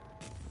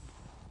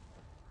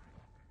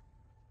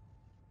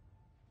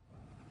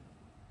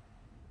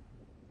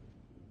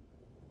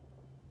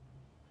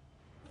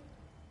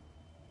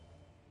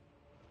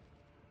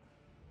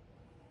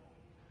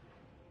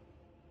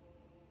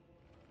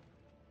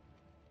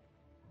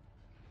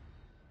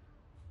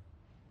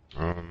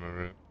 Oh, I'm a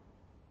rip.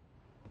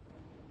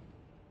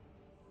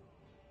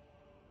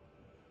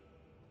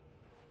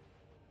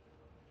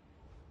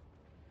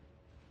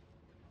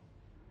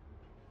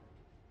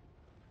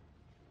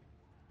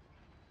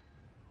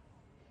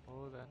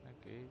 Oh, that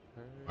negate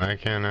her. Why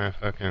can't I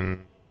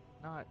fucking...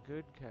 Not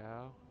good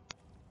cow.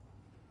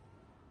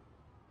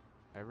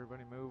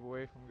 Everybody move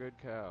away from good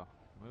cow.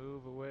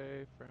 Move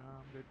away from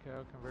good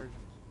cow conversions.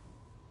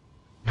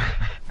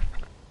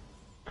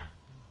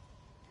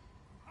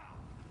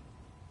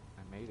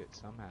 I made it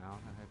somehow.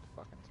 I had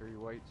fucking 3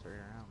 whites right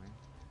around me.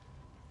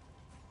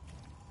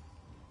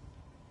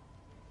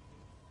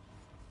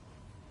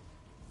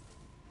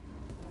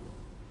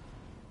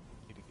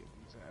 Need to get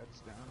these ads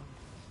down.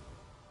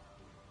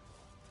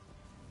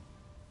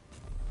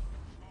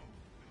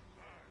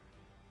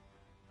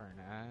 Burn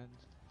ads.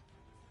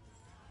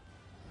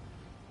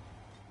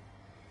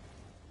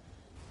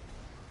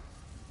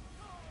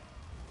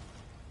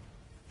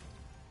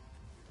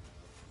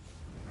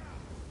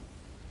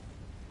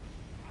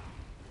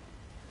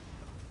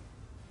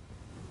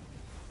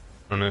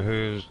 I don't know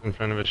who's in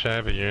front of a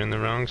chat, but you're in the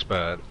wrong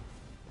spot. Is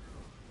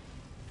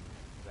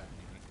that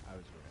me? I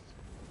was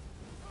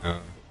right.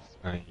 No, it's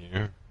not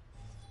you.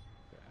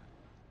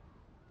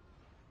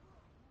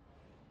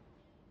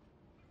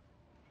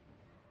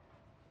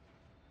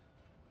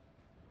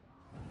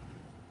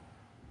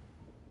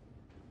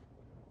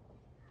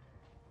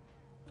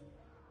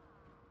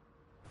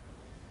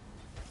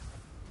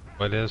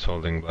 What is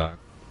holding block?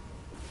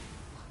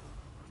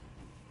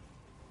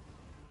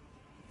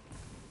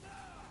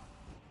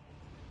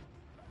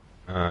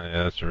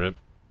 Yeah, that's a rip.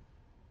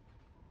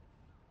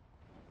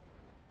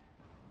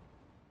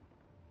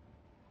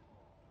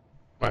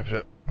 Wipe it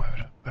up, wipe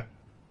it up, wipe it up.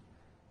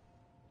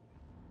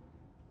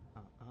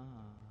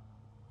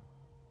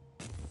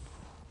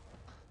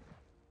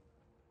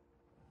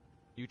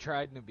 You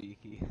tried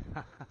Nabiki.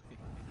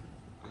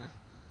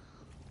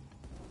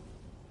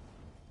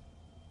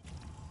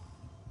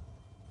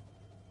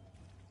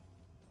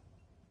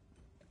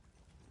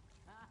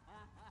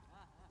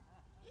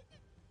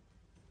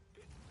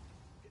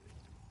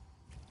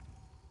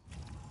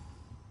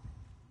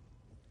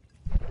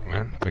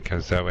 What?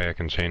 Because that way I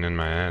can chain in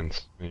my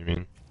ads. What do you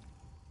mean?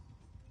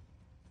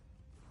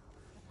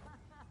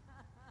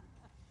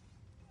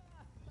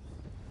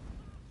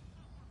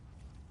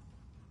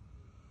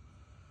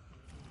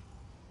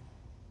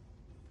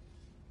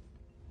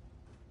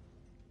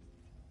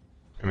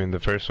 I mean, the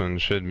first one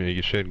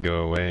should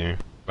go away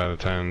by the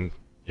time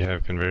you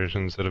have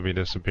conversions. It'll be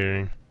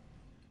disappearing.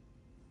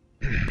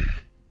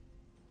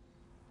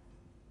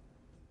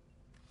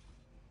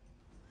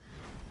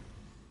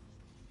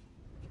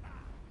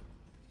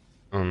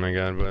 Oh my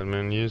god,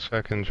 Bloodman, use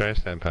fucking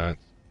trash that pots.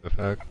 The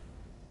fuck?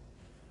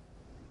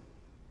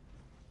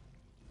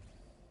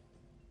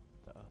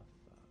 The fuck?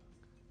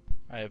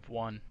 I have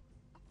one.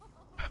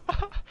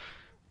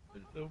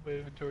 There's no my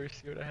inventory.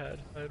 See what I had.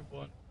 I had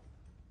one.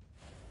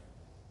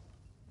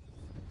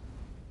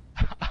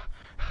 Please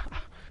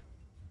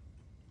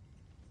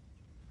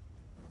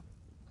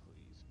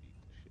beat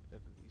the shit out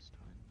of these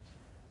times.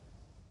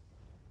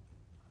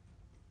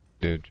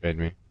 Dude, trade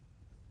me.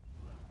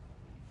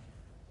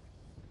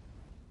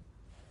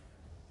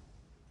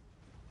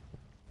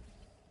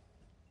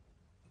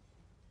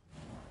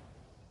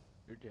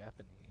 You're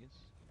Japanese.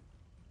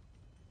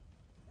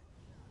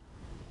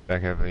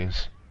 Back up,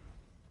 please.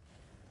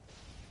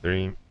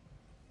 3,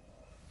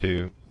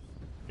 2,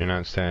 you're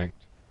not stacked.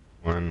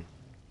 1.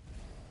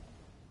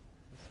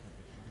 That's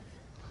gonna be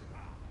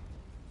fun.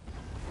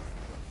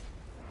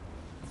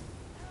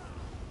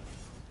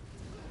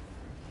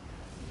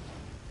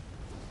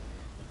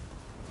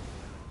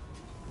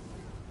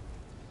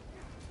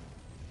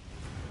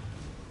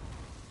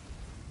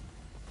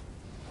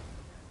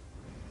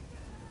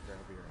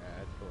 Grab your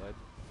ad, blood.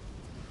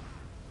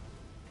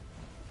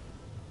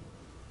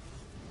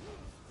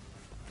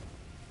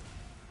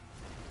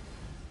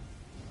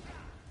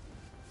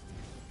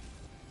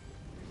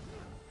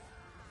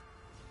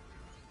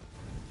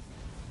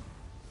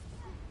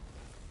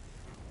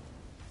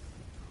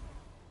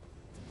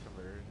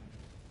 Conversion.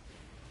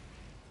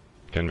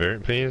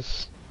 Convert,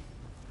 please.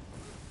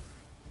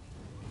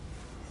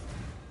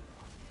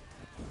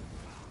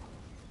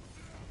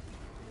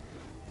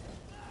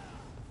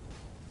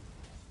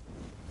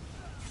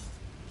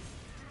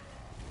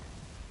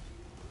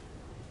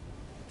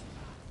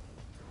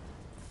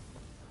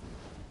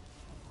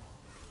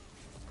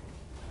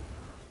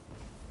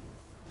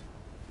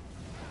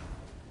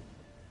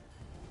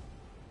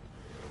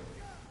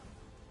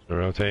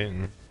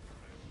 Rotating.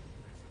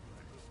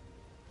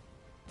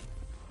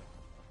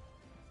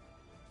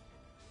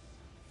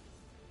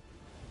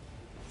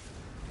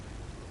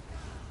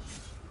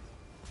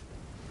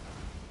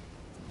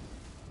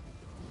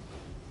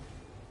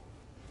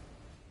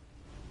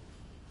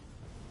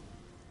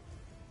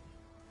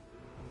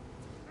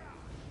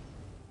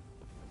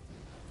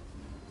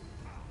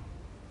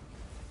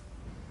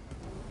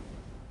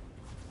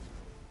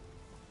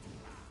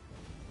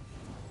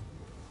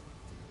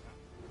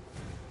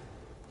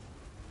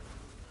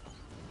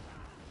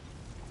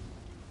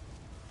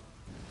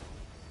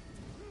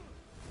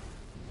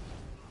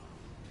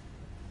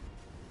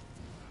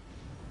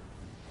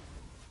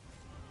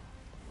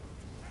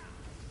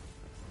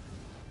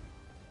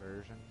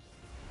 Conversions.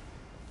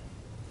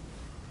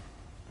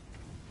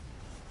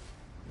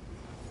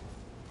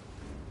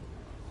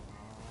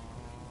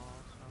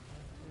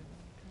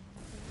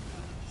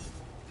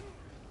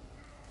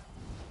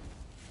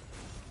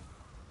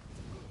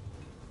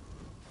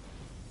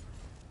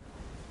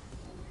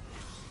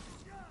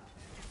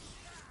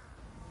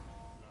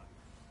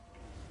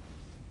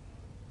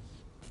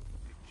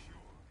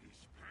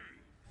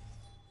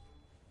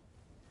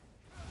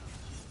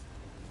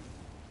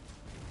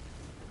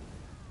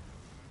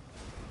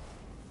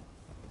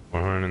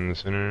 Warhorn in the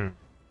center.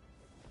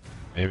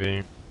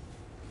 Maybe.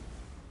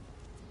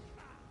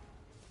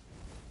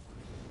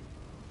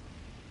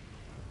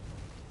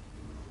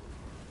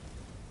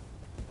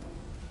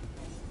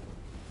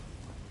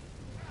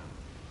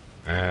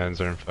 Ads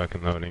are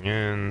fucking loading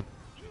in.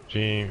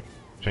 GG.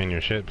 Chain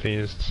your shit,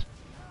 please.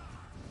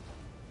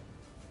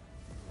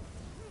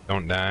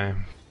 Don't die.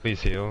 Please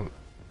heal.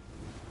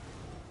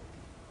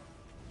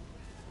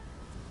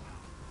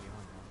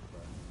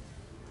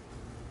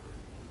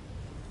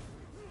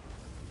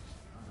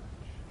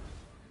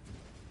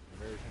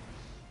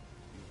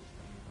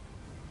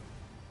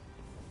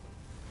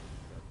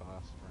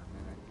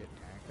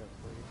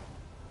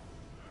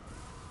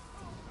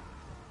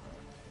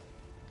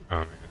 Oh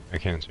man, I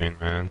can't chain,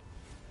 man.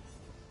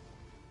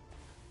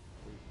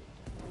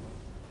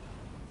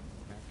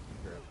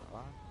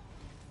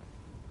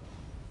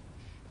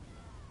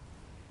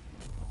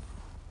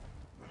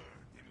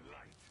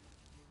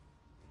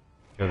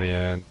 Kill the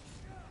ad.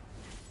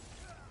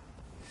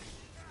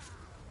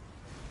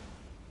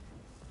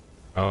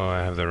 Oh, I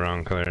have the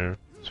wrong color.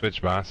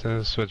 Switch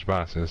bosses? Switch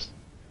bosses.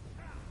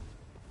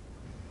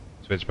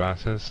 Switch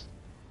bosses.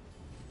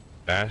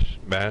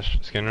 Bash,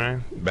 skin ray?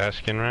 Bash,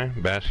 skin ray?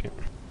 Bash, skin...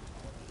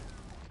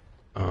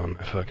 Oh,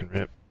 my fucking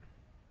rip.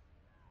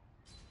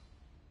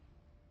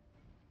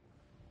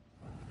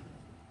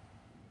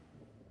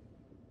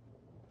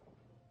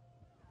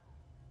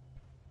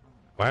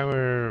 Why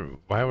were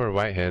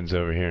whiteheads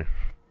over here?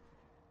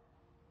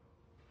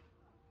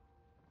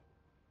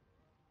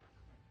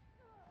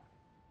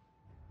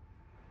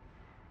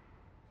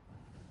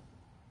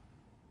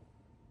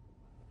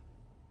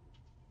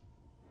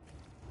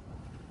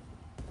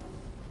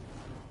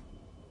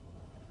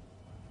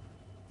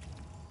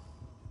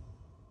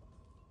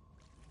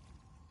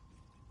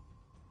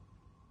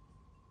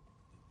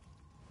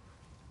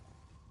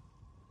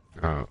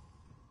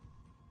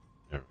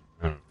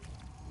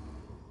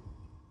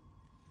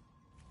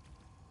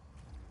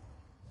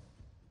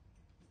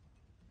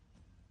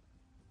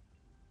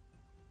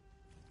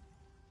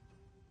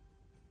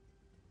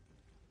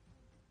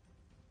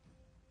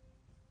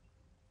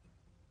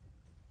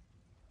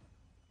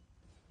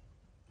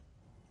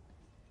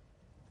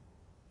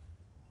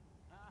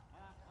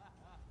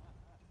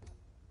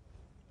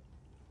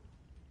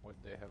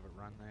 they have a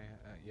run?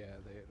 Yeah,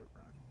 they had a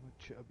run with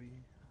Chubby.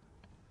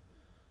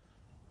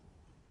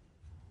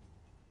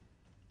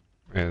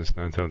 Yeah, it's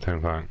not until 10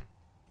 o'clock.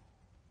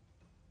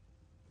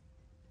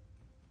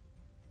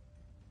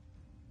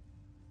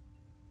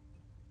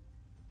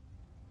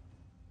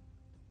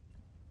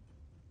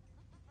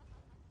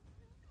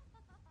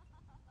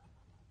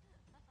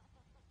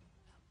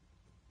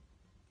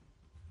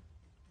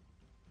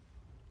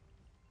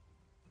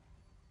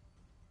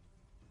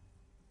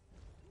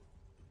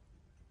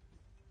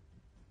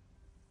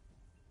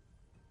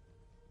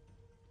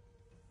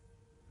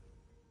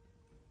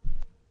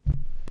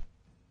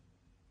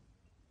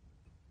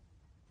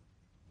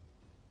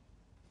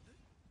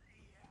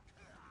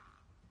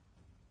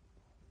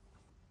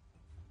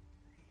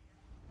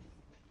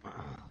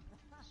 Sweet.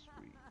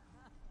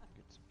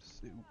 Get some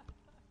soup.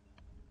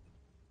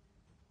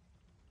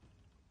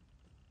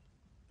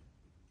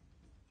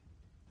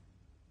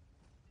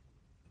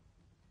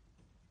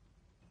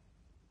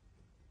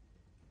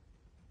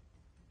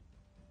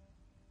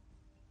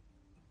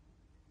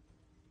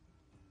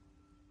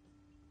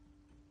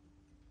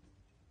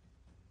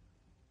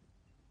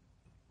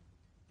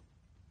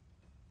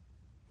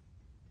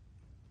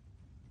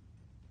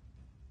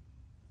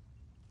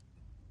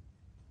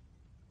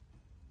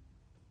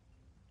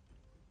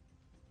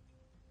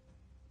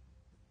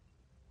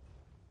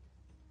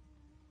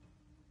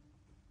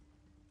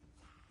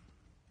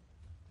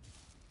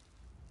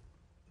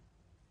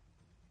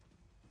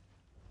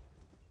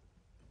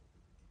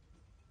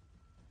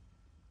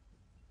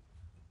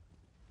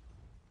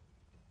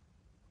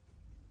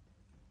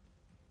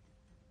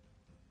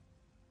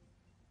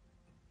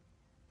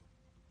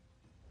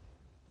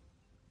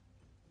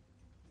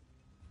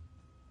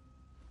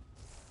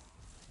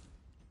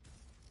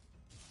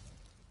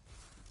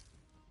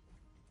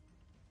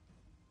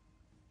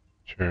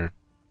 Sure.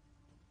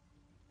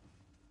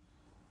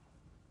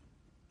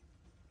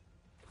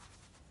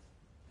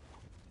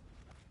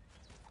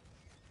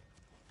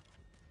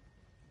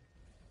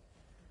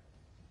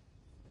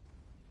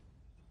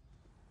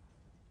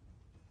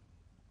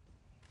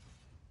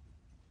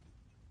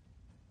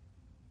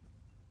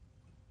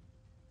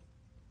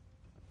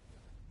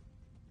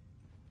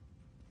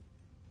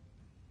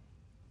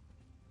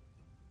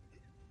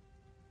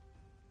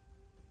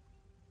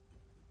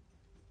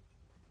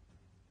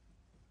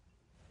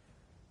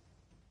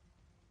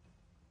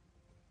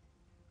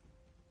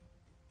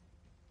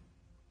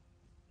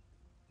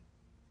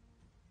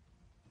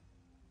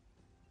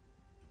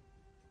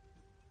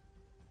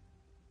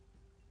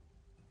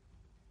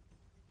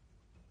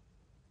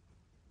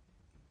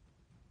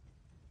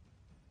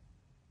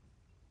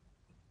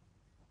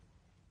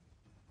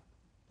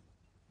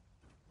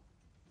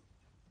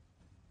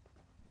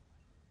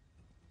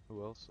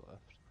 Who else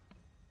left?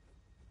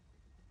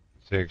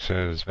 6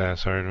 says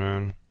fast hard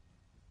mode.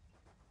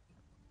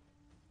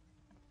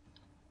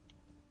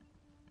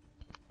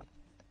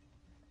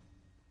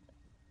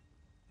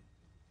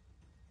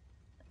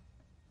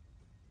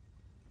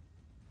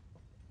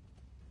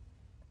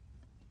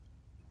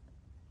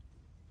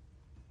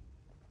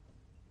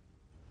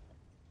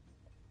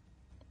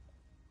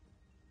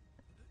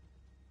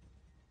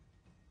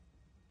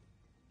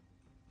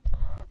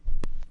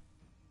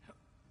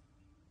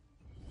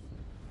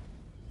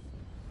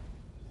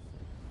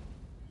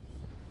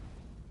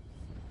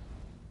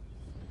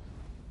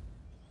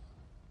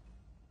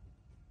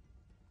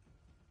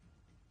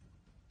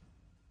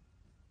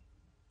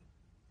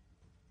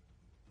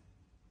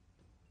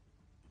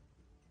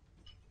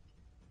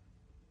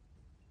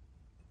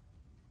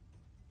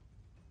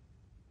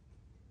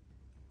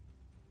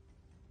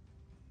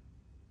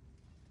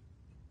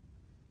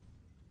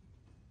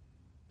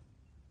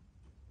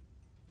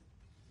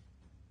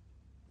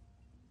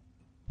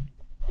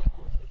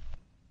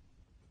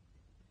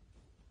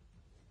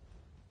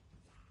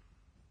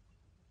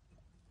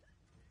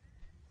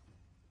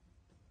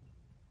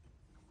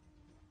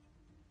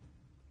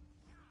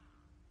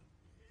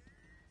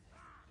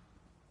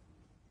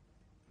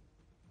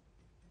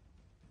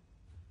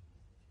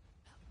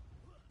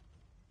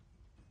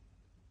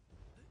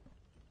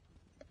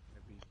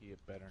 Maybe he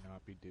better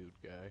not be dude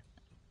guy.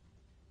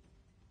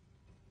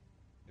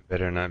 It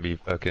better not be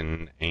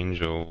fucking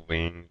angel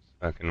wings,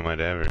 fucking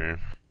whatever.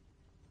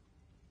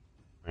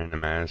 Wearing a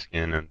mask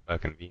and a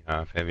fucking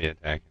V-Hoff heavy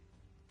attacking.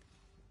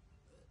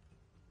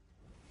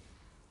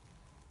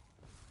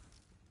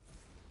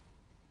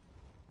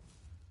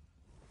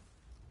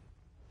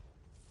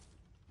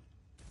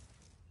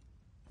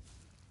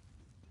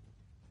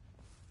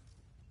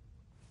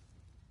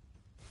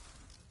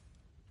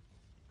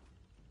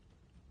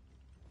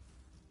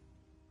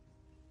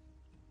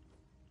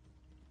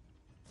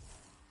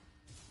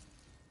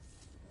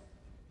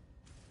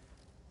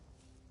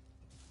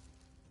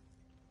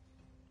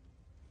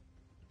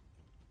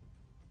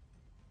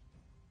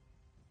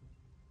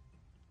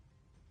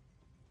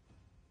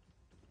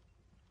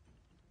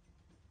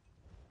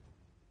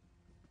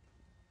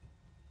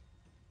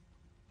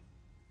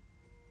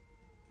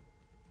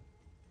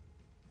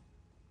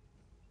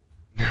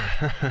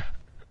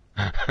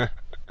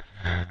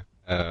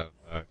 Fuck.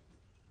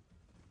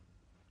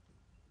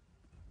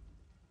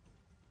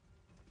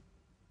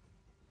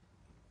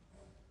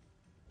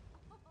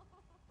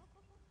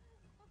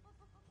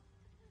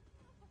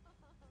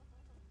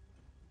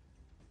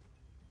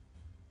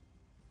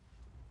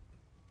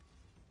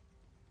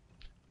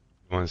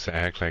 He wants to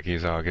act like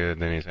he's all good,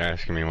 then he's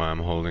asking me why I'm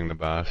holding the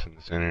boss in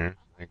the center.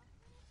 Like,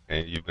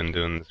 hey, you've been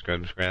doing the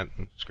scrub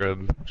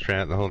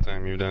strat the whole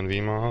time you've done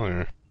VMOL,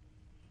 or?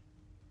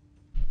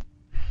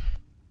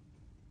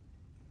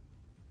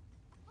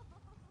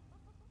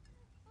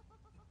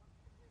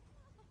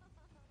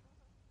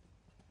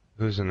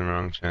 Who's in the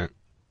wrong chat?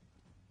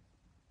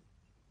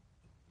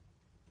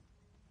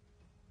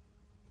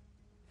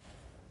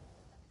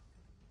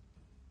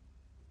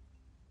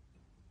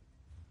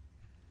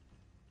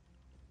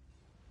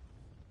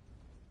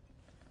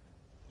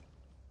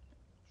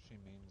 She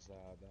means that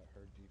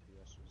her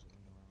DPS was in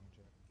the wrong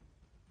check.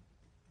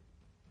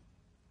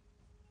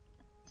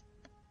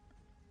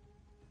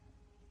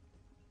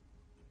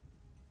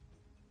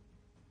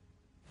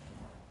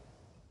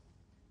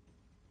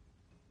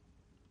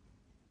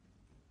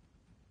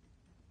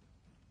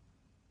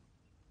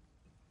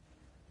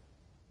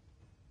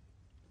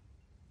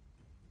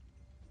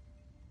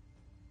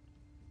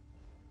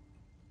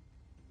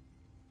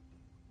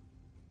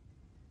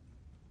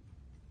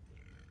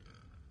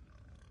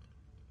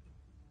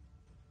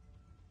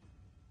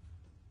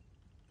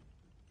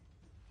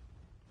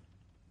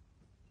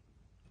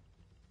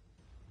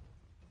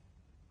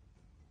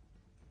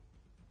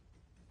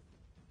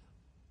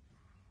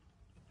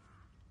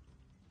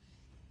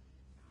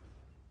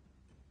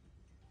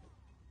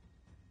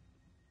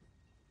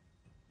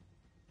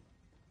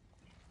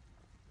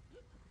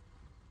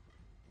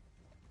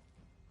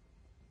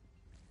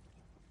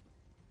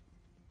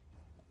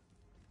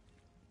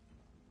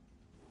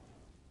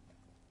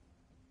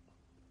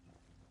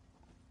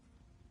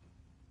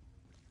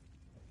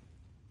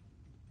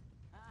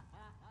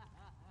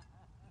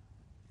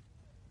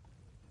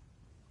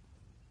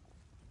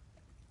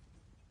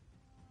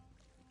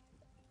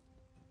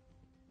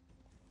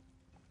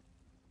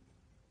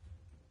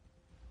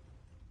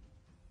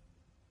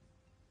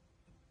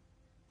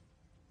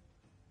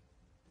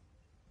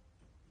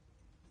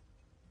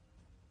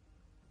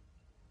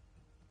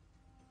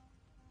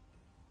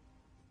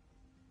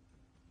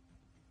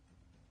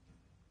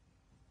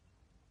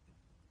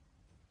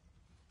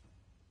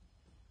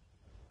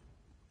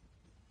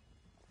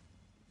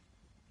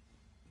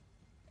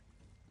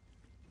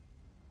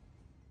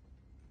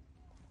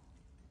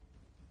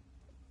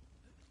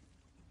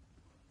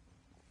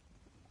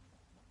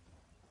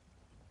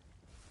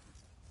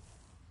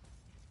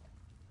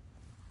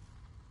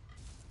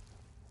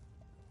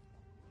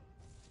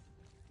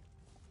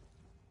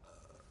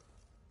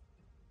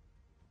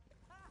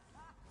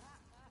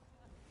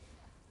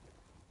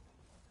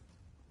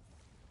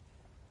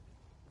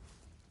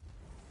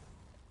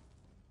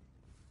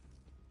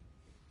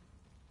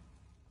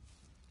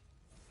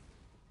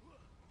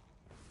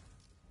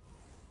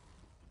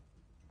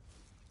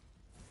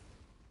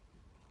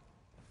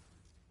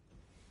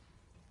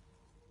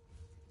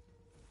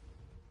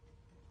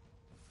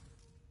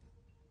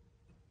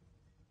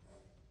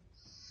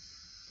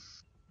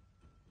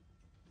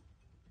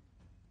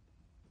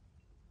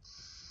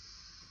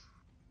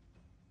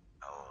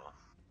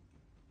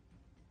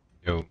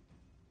 Yo.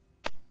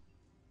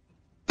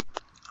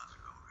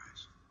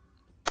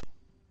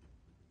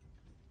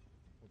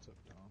 What's up,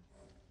 Tom?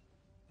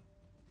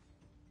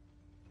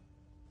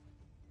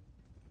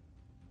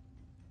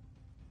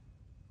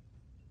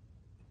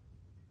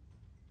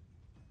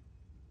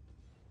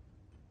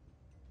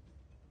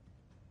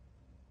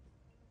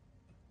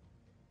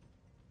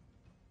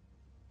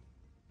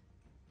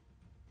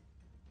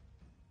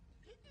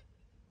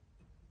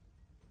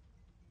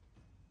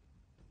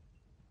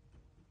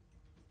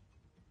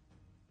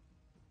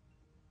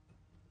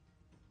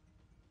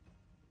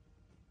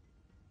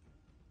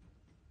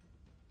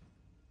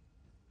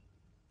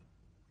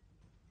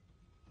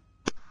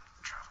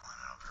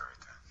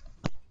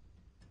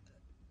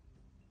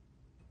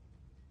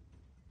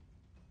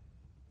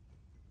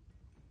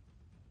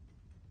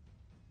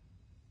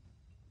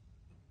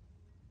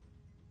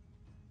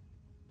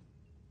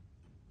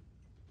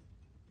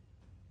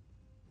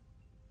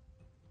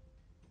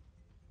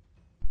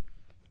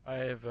 I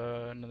have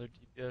another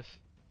DPS.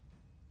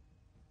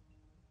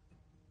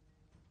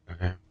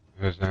 Okay.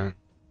 Who's that?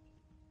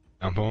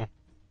 Dumple?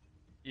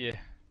 Yeah.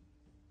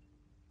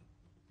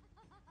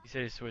 He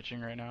said he's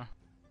switching right now.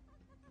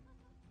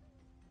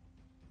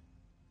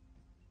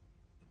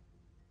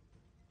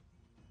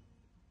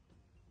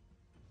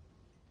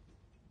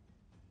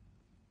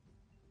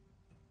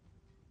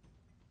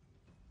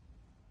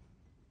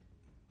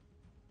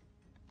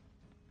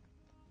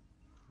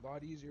 A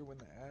lot easier when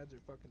the ads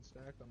are fucking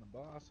stacked on the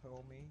boss,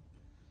 homie.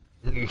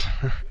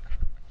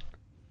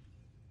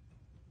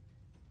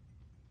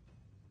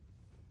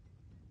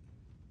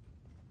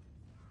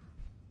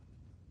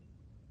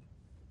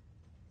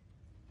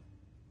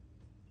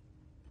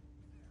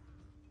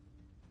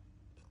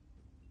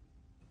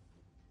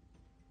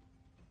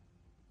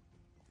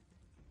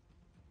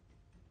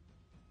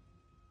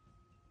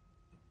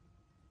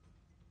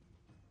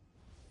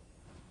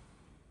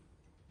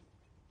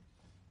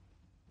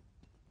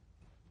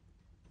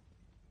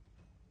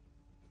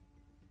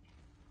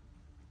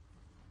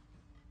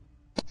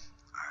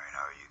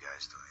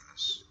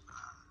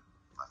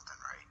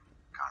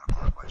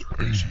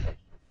 direction,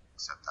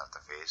 except not the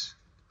face.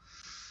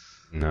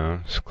 No,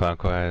 it's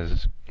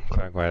clockwise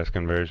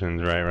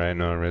conversions, right,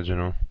 no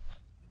original.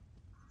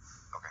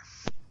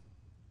 Okay.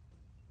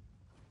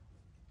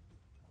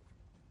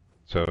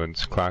 So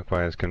it's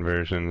clockwise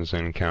conversions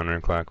and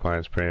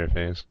counterclockwise prayer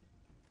phase.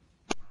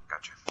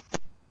 Gotcha.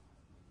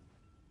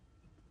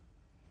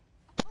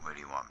 Where do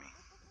you want me?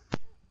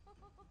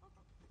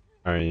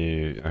 Are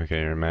you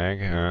okay? You're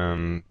mag.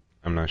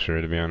 I'm not sure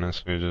to be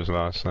honest. We just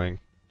lost like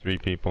 3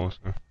 people.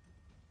 So.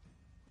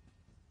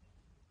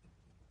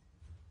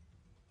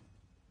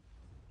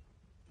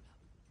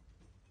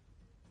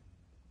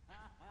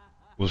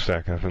 We'll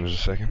stack up in just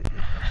a second.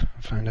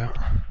 Find out.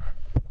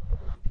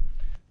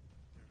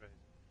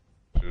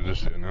 We'll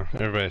just do it now.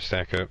 Everybody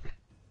stack up.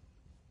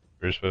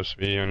 Where you're supposed to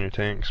be on your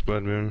tanks,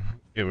 Blood Moon.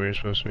 Get where you're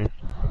supposed to be. Alright,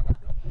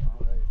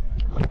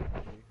 and I'm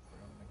ready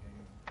from the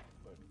game,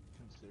 but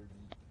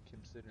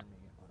consider me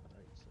on the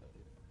right side.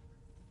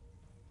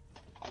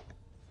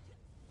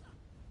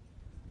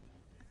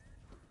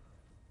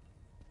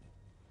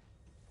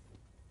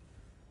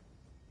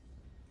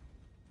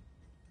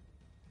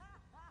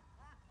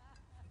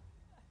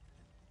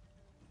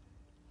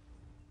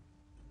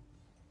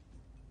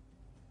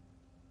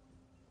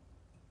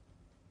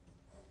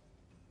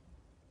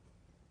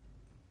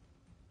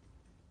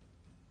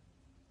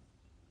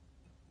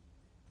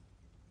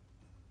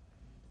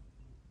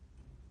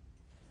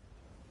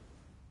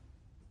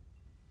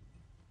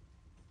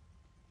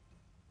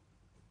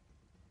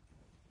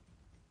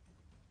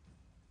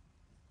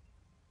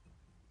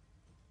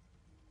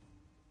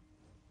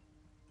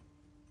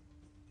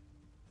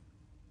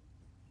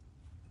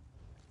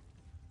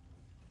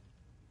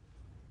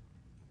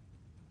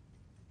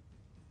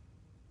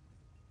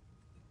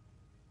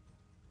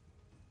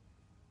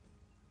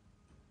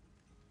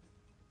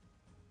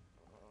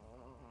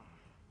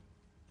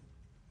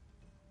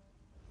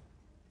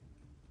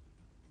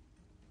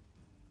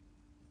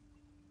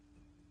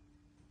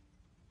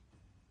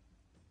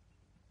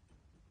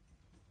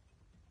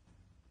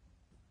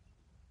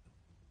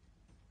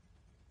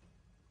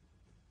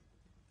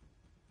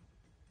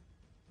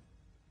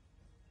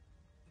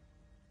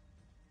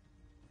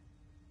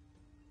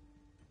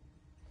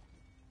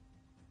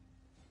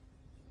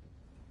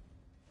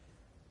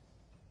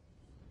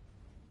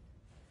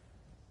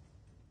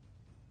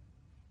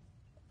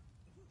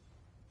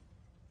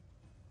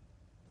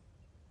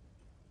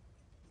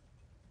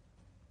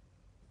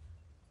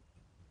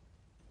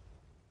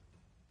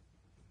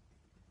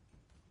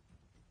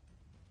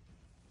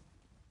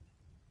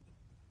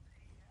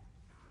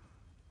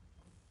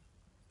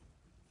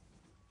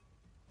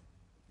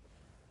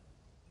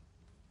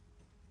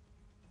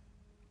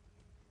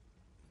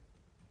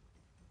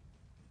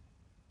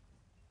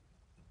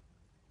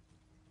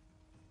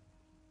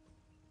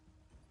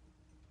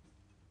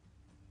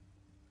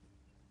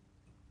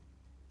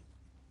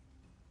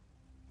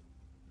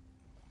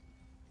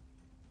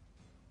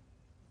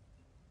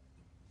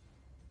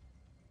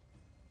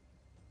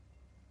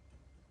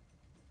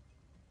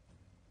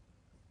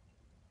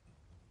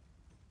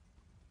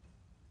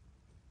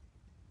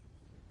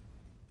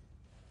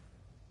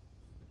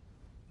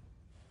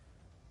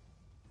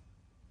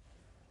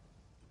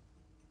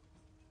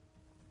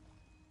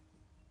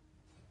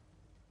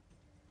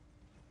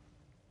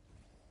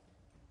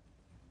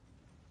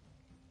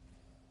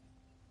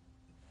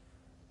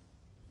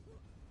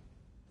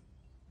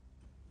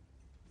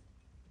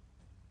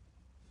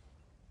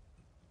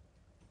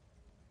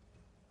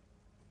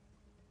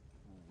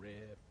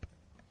 Rip.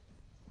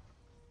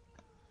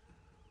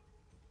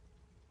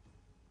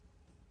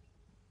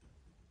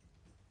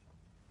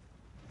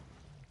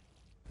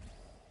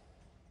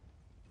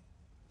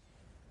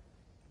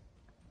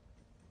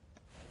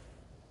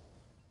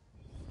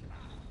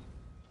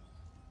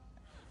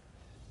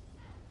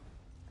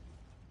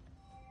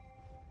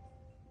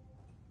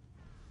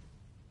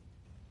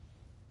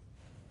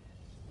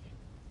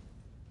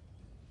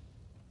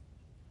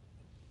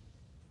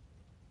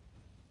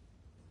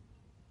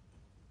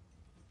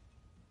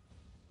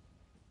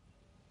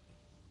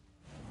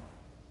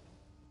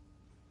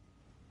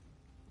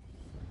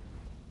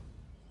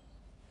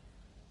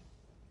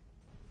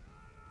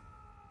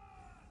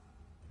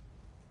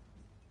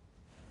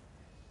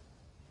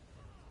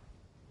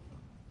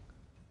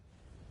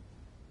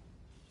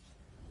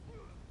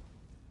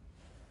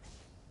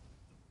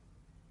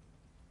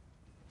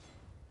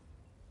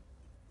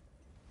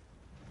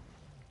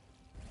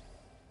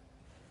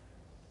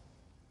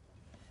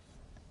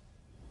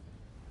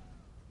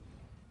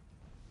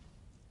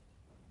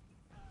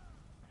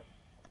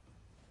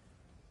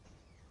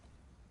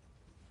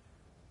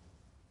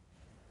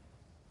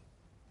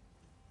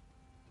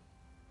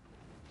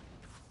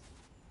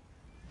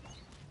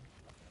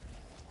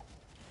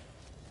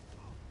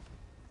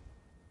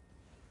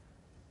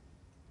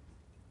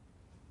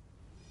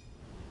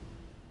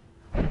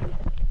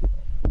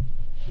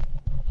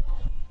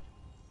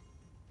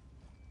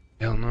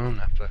 Hell no, I'm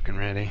not fucking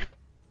ready.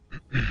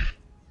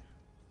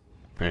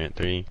 Alright,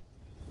 3,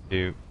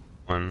 2,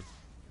 1.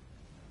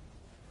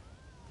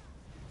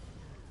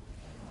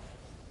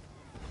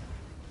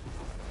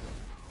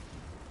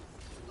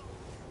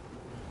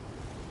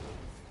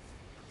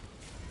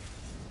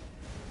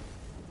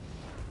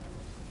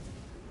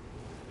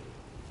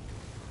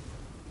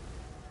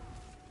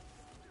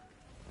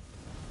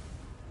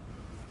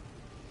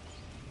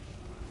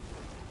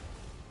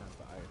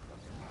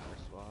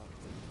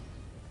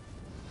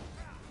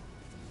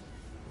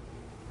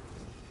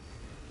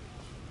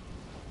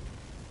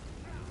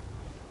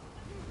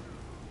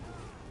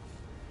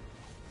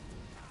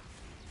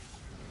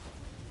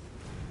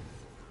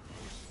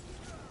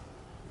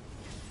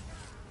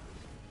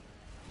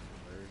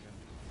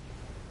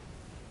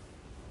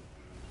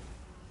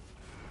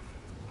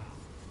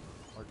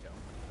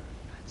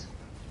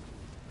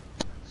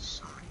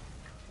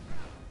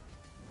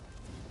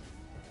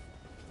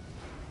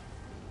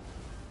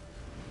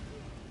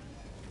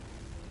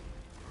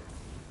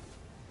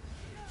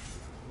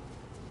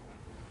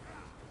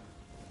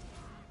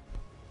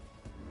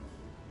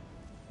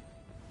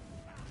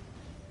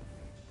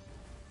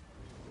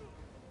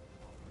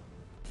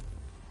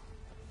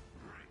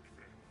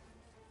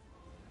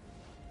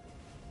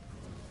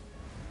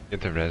 Get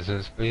the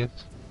reses, please.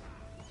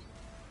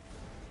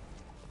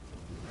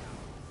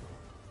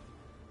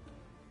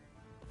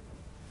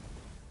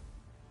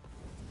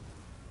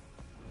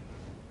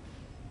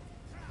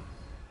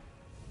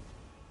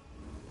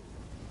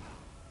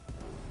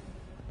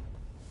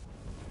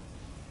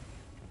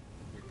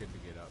 You're good to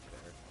get up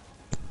there.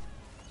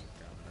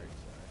 Down the right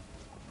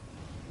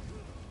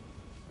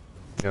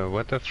side. Yo,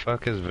 what the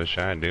fuck is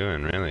Vashai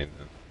doing, really?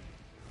 Though?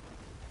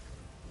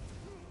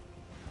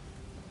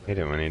 Hate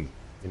it when he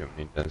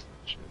does that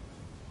shit.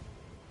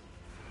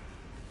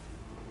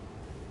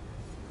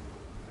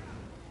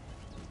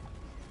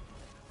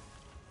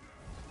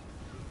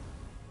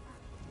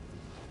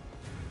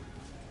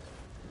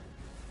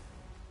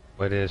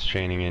 What is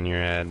training in your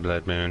ad,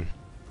 Blood Moon?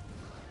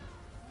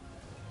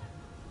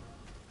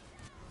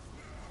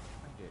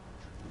 I did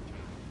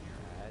training in your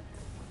ad.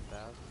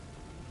 1,000.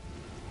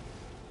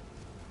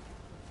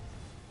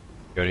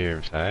 Go to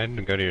your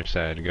side, go to your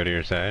side, go to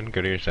your side,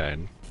 go to your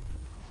side.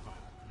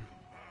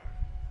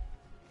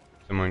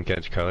 Someone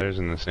catch colors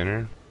in the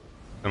center.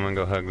 Someone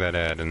go hug that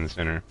ad in the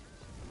center.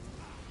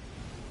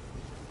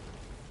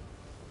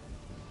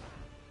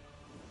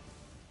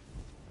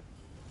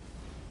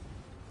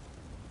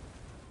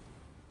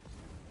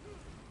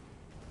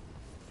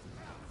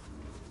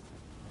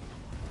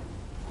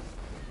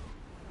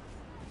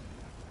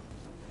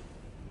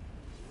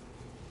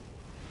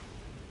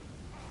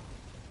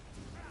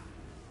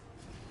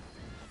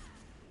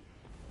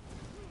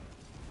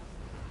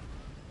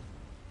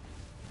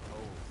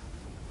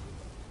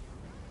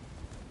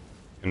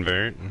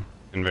 Convert,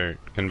 convert,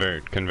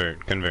 convert,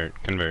 convert,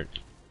 convert, convert.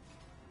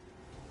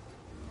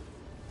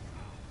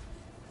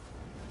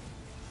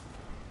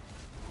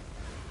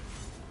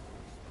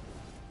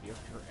 You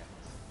have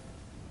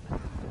turrets.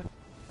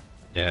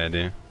 Yeah, I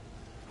do.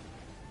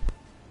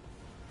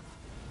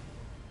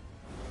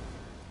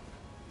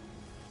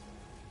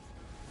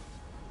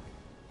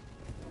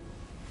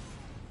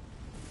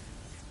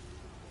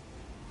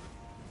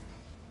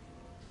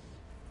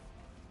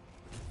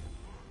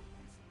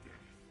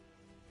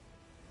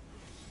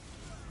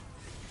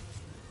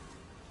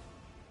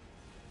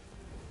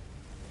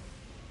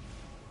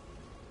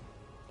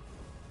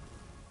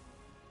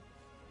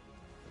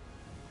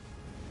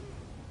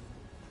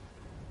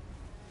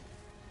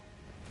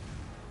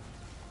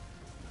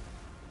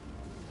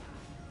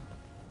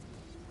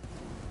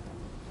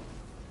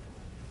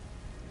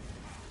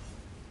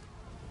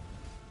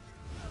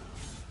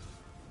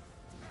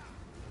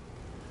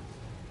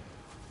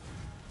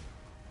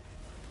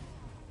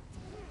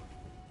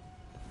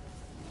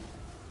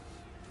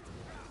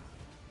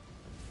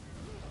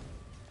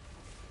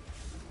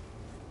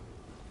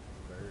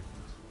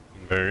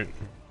 Convert.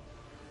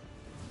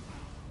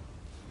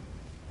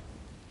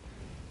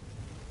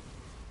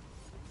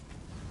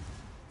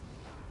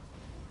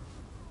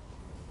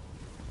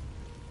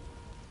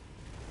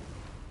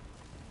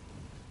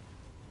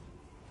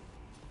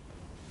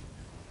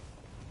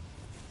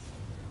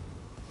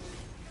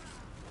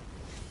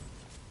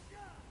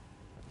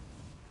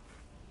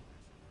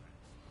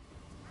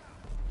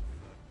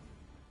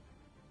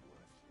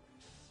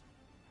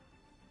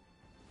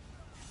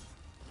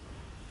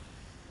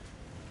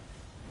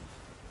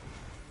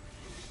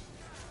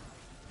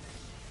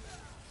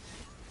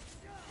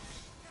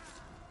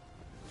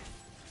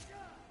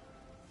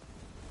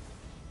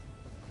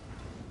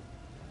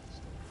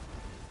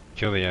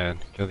 Kill the ad,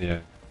 kill the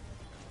ad.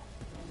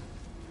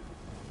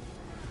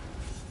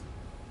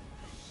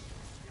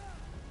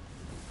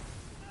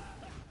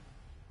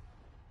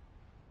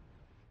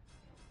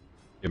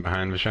 Get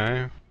behind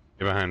Vashai.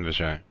 Get behind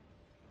Vashai.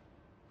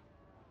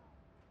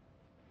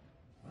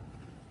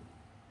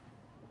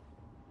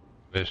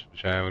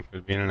 Vashai would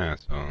quit being an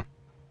asshole.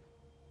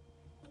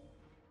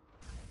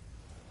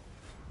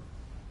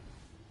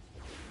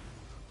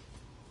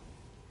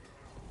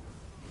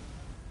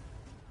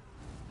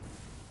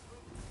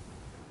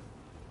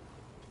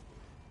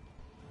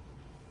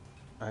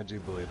 I do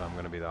believe I'm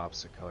going to be the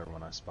opposite color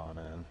when I spawn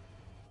in.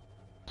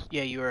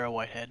 Yeah, you are a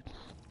whitehead.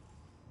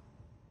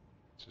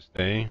 So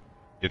stay.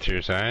 Get to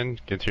your side.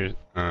 Get to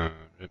your.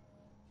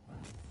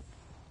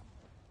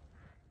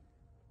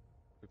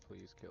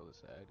 Please kill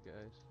this ad,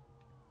 guys.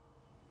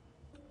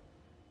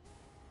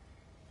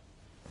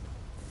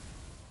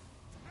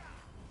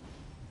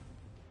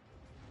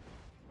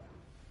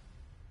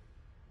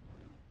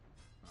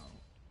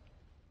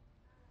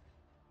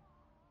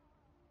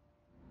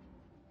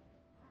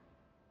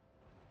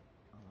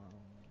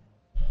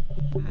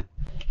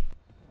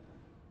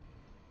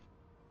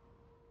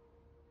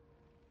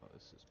 Oh,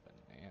 this is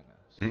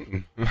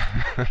bananas.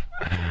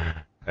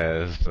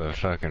 That's a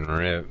fucking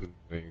rip.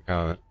 What you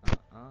call it?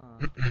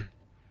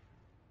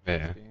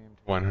 Yeah,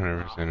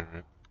 100% a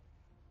rip.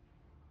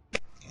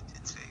 You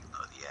did say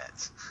ignore the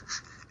ads.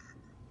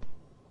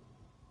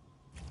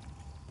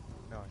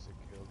 No, I said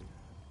kill the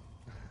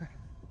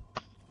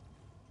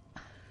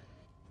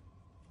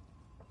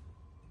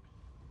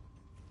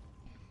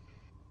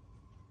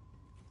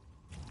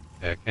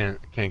ad. Yeah,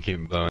 can't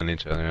keep blowing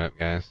each other up,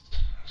 guys.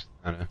 Just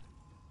gotta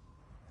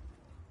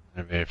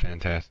A very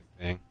fantastic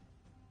thing.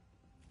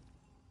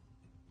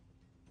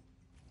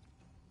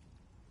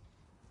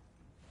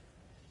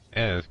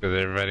 Yeah, it's because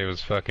everybody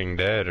was fucking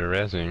dead or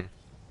resing.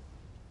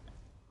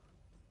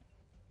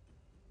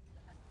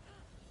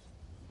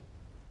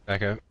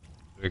 Back up.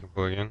 So we can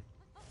pull again.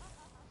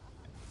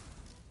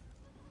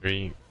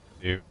 3,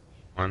 2,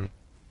 1.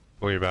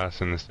 Pull your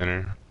boss in the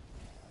center.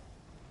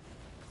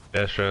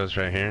 Destro's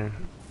right here.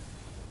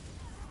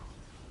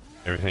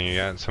 Everything you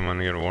got, someone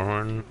to get a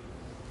warhorn.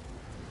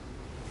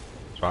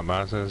 Swap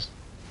bosses.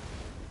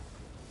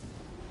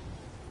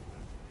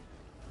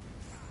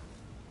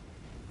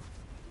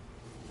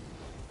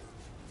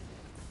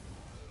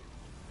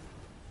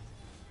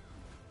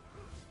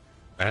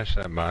 Bash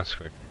that boss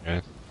quicker,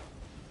 guys.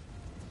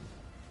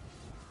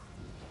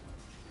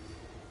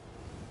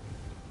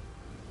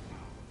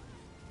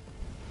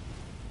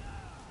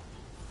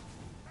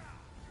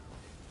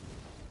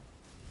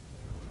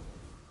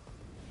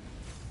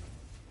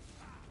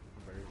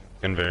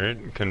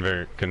 Convert,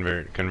 convert,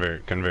 convert,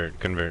 convert, convert,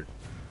 convert.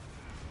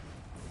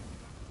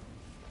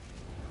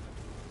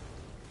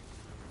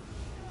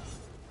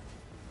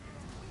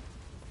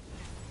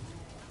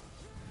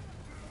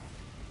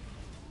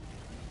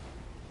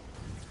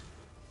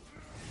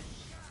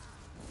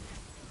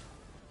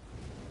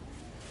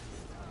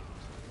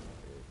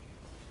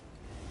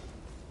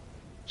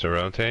 So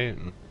rotate.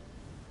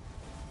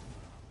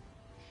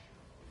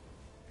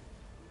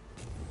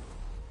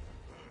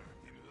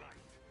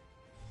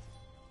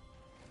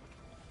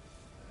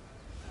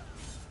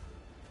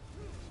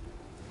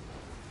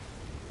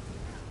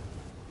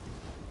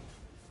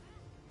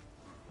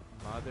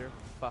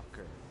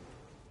 Motherfucker.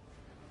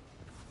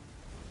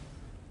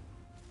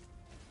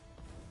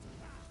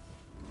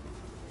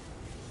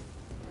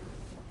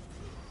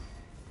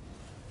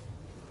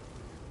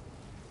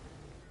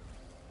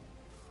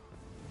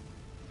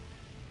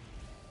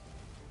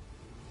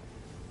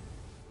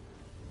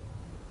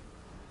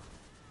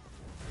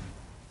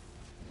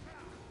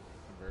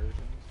 Conversions.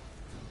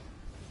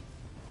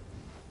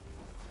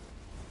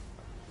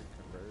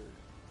 Convert.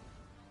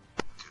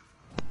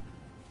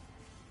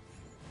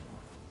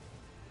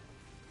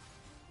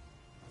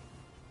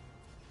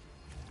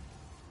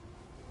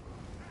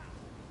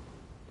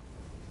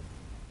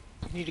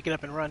 You need to get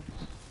up and run.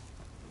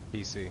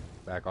 PC,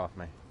 back off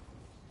me.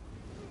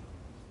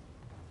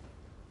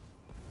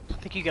 I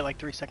think you get like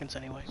 3 seconds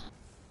anyway.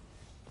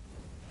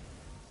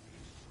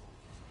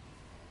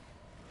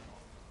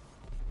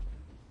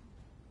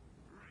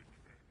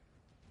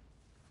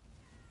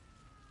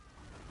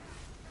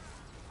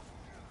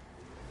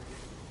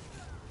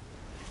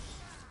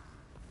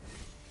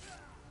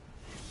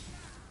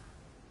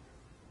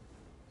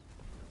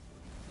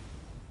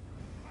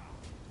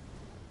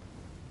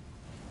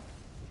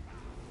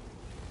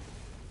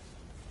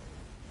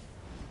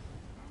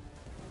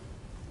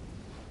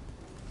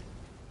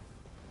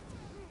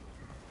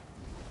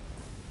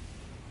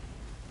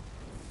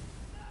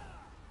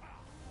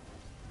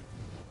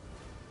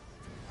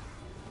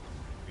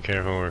 Be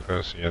careful, we're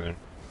close together.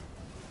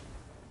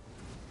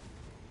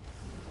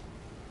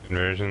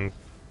 Conversions.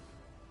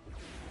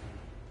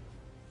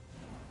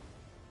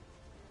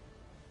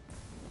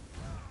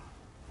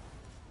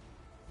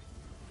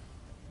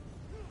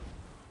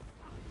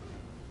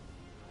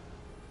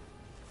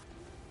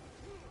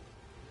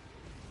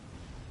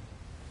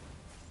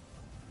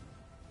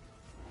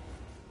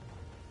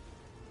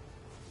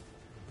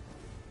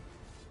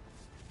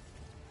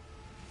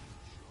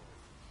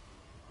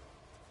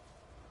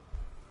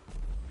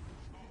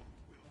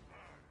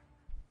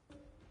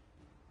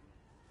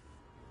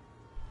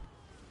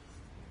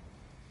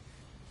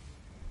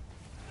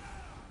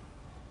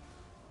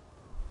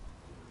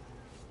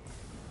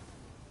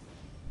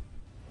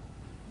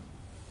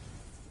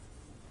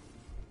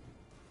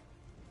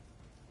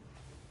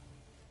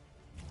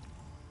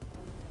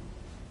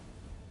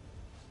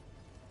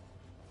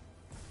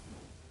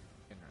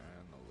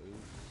 Around the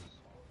loose.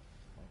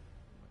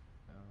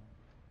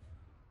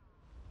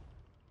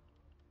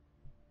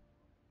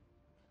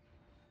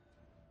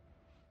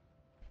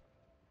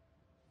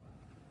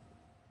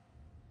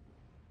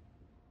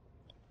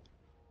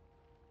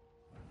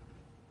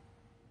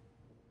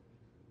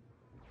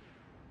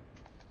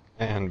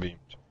 No. And beamed.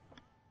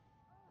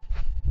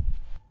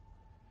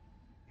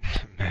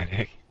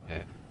 Medic.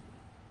 Yeah.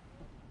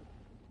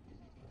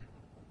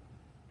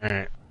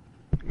 Alright.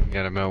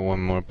 Got about one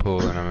more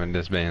pull and I'm gonna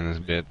disband this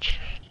bitch.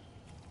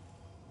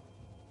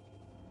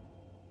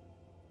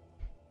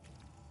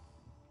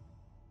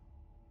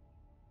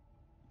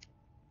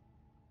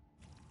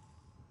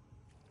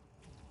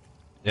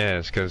 Yeah,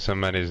 it's cause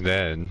somebody's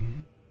dead.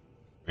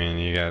 I mean,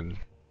 you got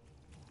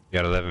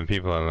 11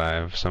 people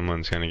alive,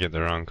 someone's gonna get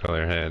the wrong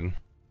color head.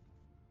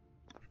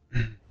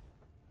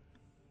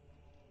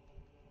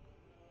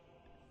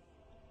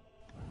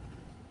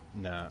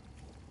 Nah.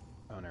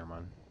 Oh, never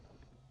mind.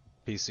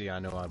 PC, I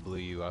know I blew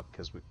you up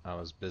because I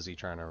was busy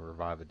trying to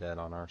revive a dead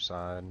on our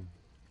side.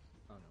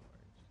 Oh, no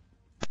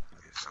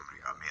worries. Somebody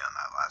got me on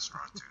that last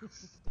run too.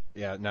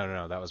 Yeah,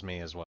 no, that was me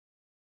as well.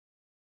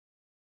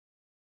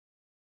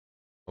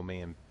 Well,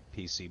 me and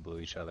PC blew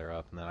each other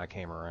up, and then I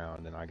came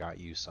around and I got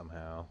you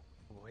somehow.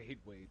 Wait.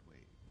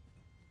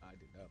 I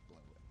did not blow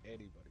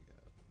anybody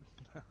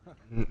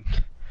up.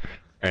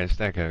 Alright,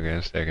 stack up,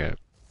 guys, stack up.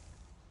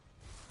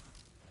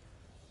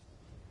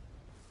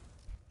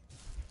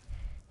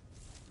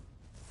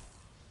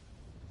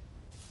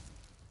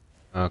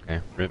 Okay,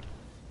 rip.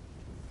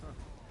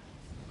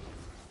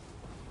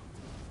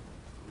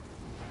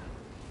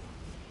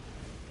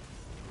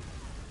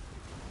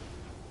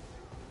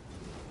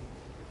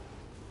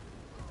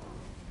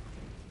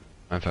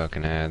 My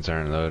fucking ads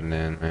aren't loading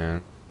in,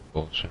 man.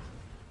 Bullshit.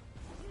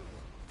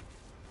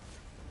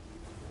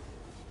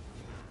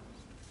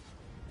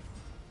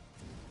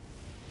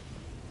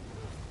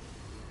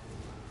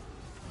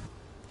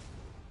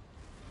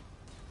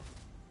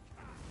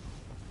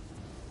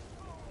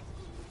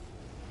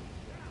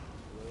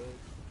 Wood.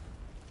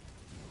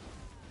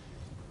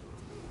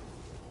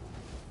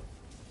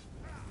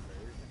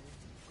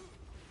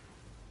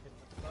 Hit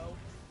with the bow.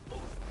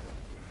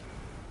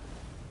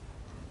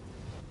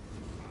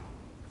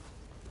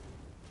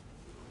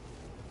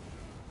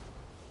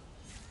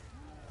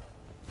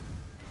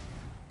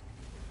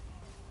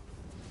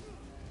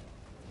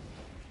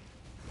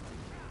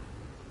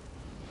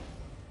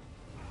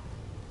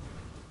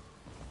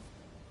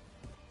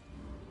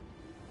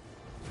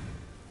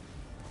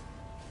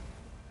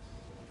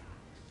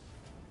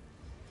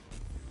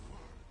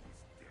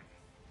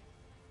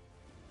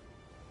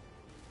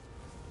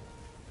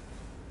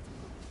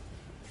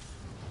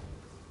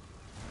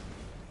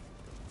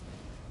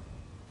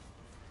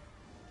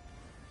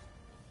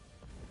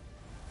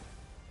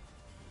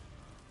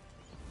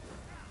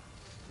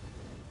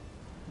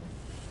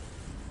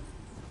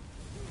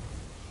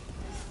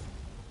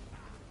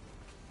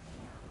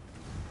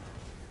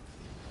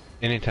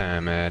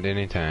 Anytime, ad,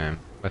 anytime.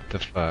 What the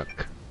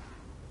fuck?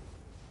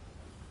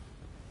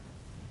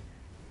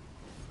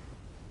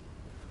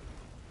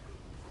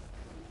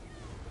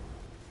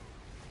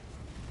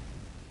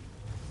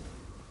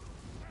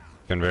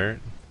 Convert?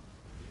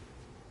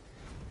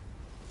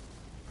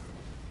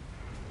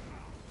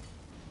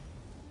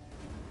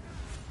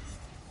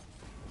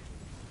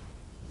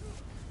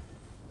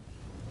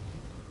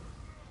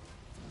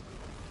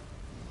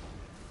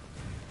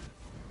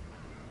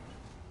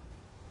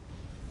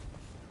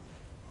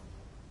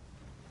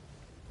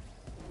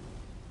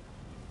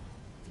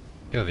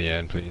 Kill the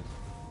ad, please.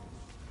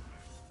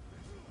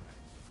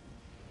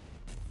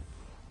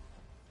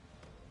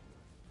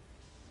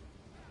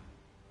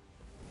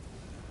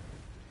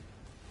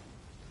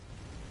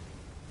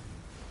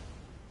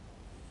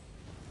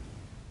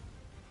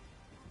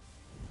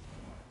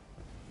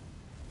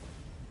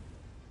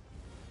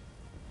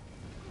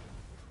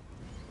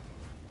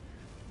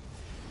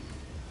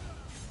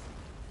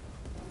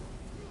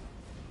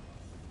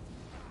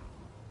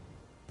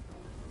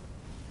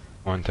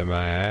 Want to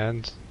buy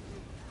ads?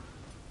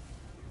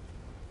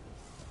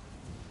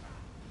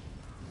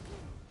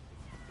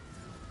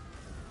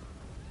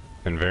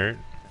 Convert?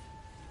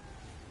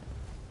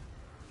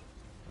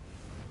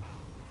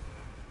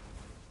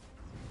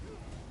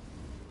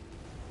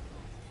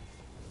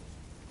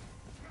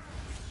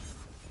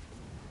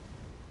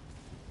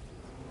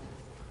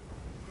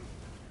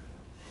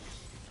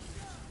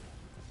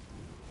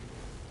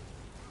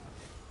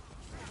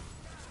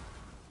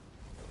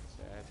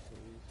 Sad,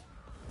 please.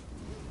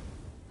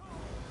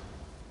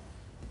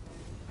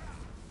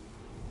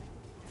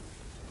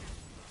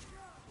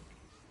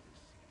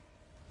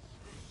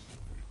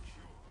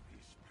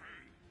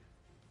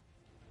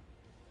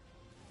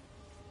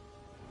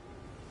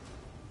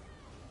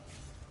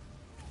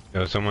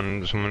 Yo,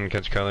 someone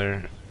catch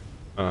color.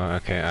 Oh,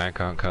 okay, I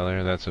caught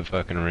color. That's a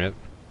fucking rip.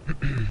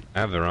 I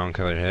have the wrong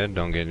color head.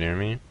 Don't get near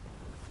me.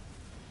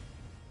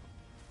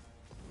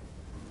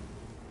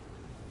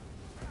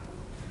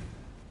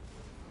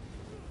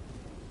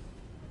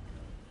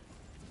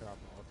 Drop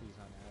ultis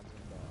on ads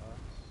and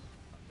buffs.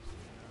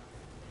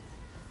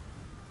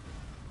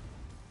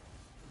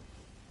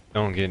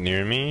 Don't get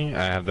near me.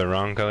 I have the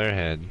wrong color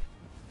head.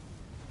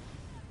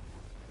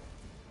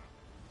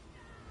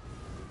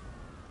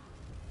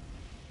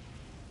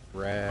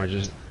 Wrecked. Or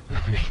just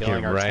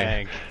Killing our right,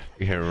 tank.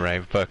 you're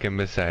right fucking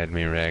beside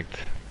me, wrecked.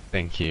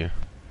 Thank you.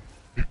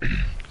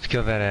 Just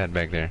kill that ad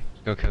back there.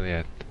 Just go kill the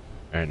ad.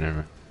 Alright, never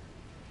mind.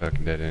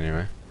 Fucking dead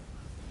anyway.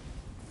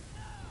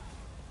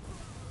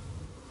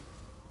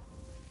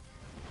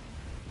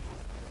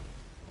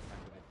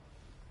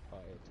 Buy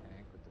a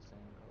tank with the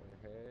same color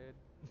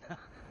head.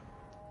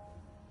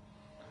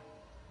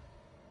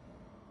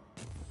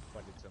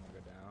 But did someone go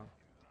down?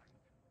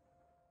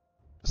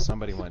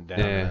 Somebody went down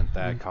Yeah. and then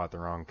Thad caught the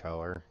wrong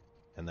color.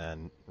 And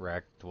then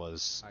Wrecked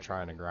was I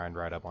trying to got it. grind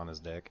right up on his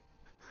dick.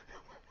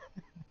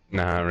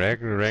 Nah, Reg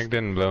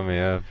didn't blow me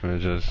up. It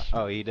just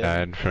Oh, he did?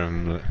 died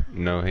from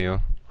no heal.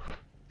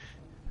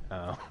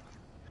 Oh.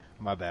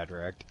 My bad,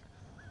 Wrecked.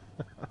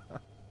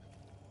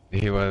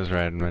 He was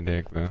riding my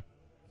dick though.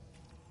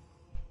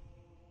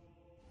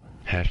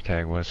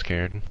 Hashtag was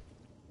scared.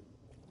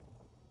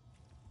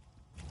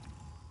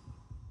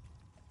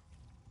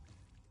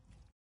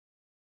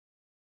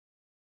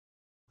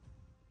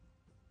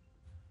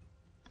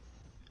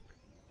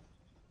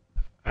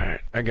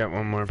 I got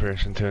one more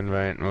person to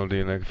invite, and we'll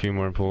do like a few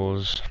more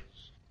pulls,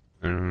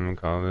 and we'll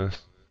call this.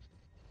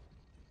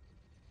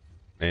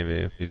 Maybe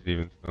if he's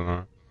even still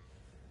on.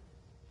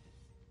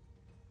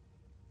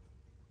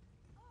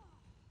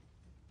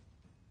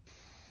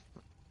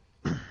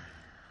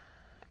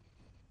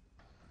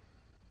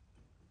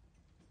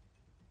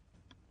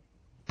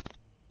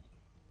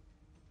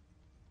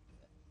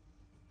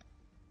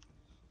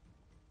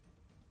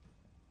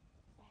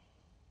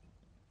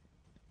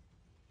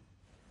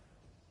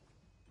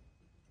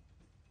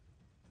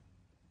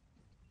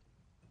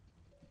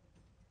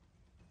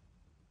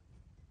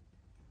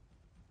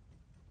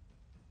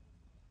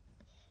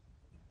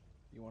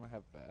 You want to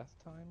have bath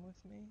time with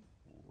me?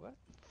 What?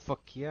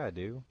 Fuck yeah, I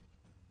do.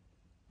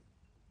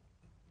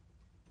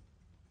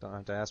 Don't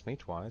have to ask me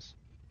twice.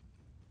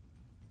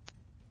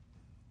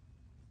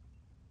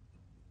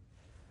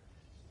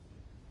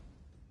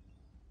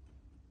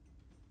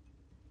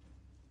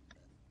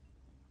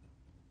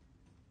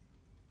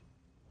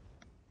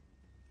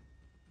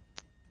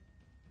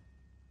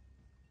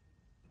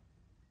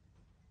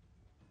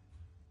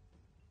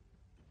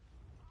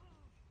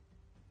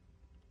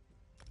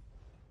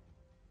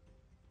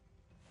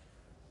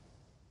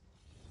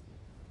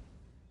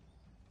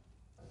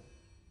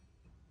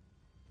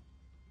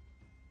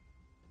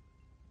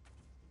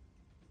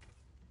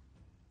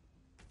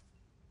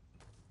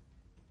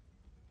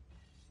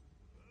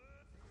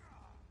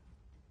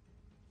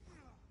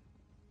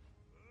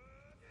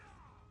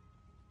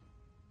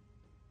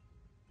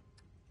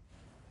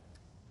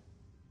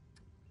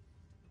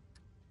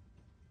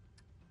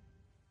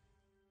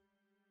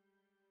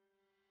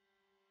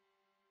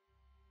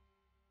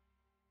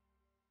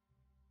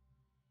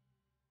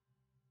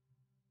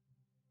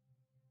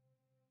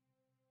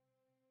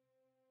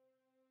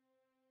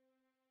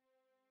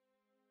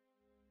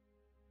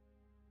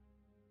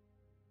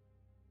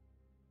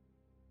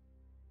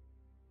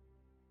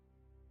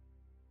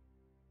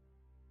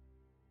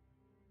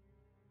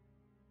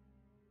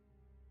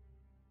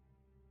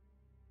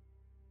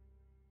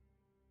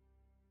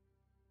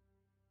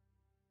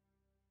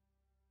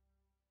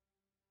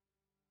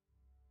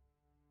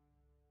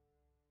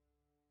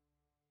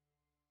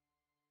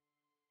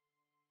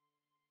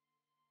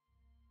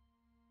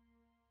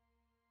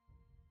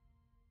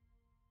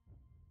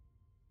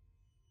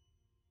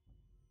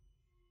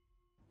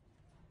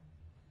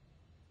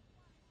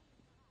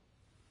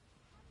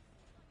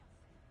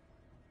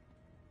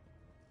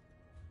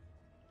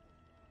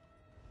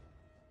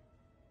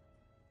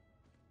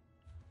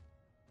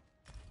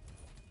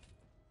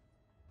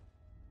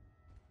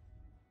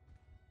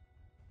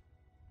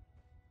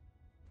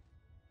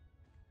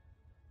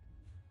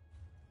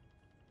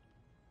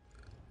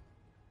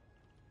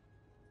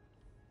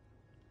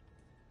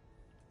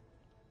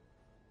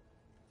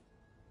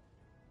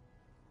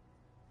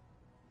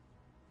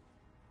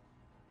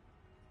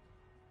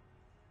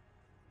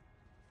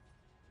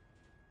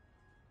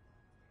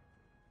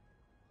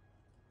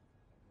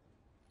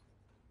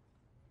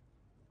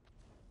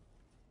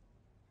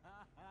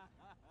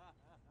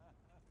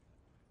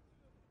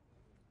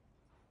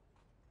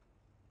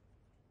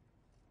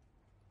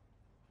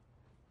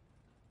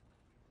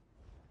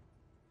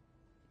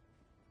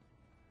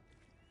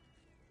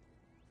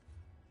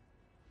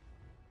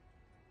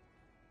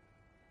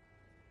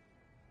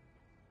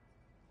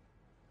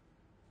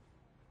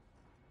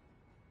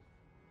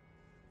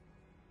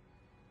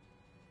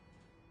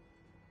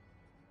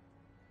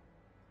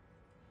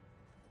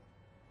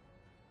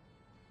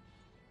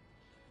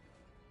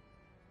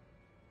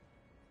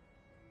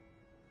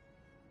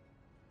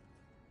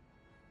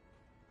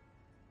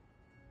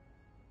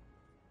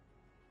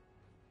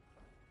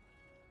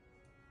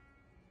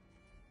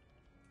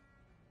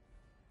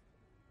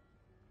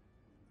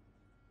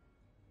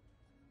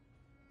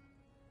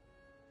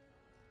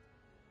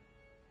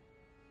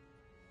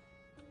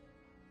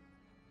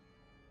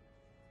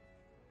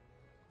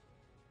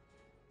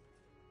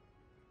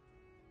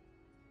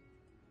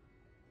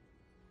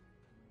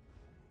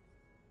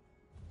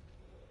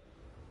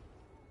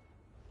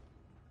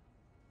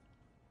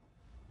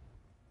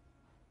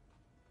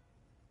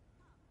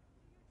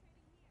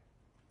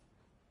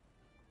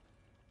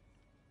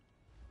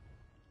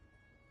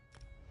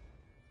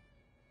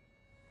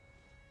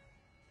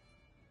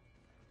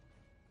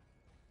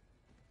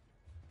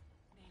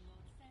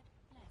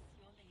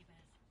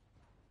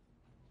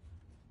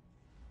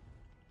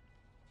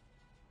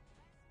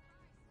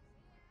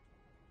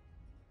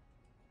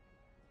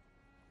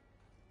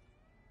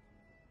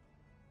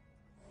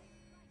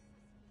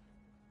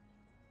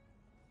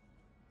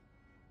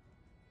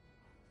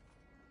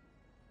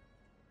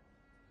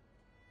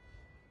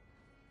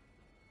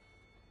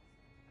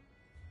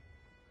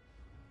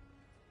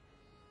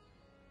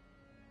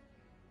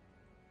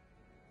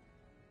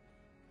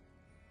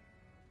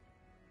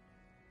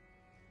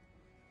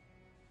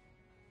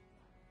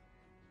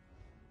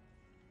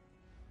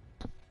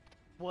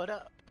 What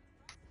up?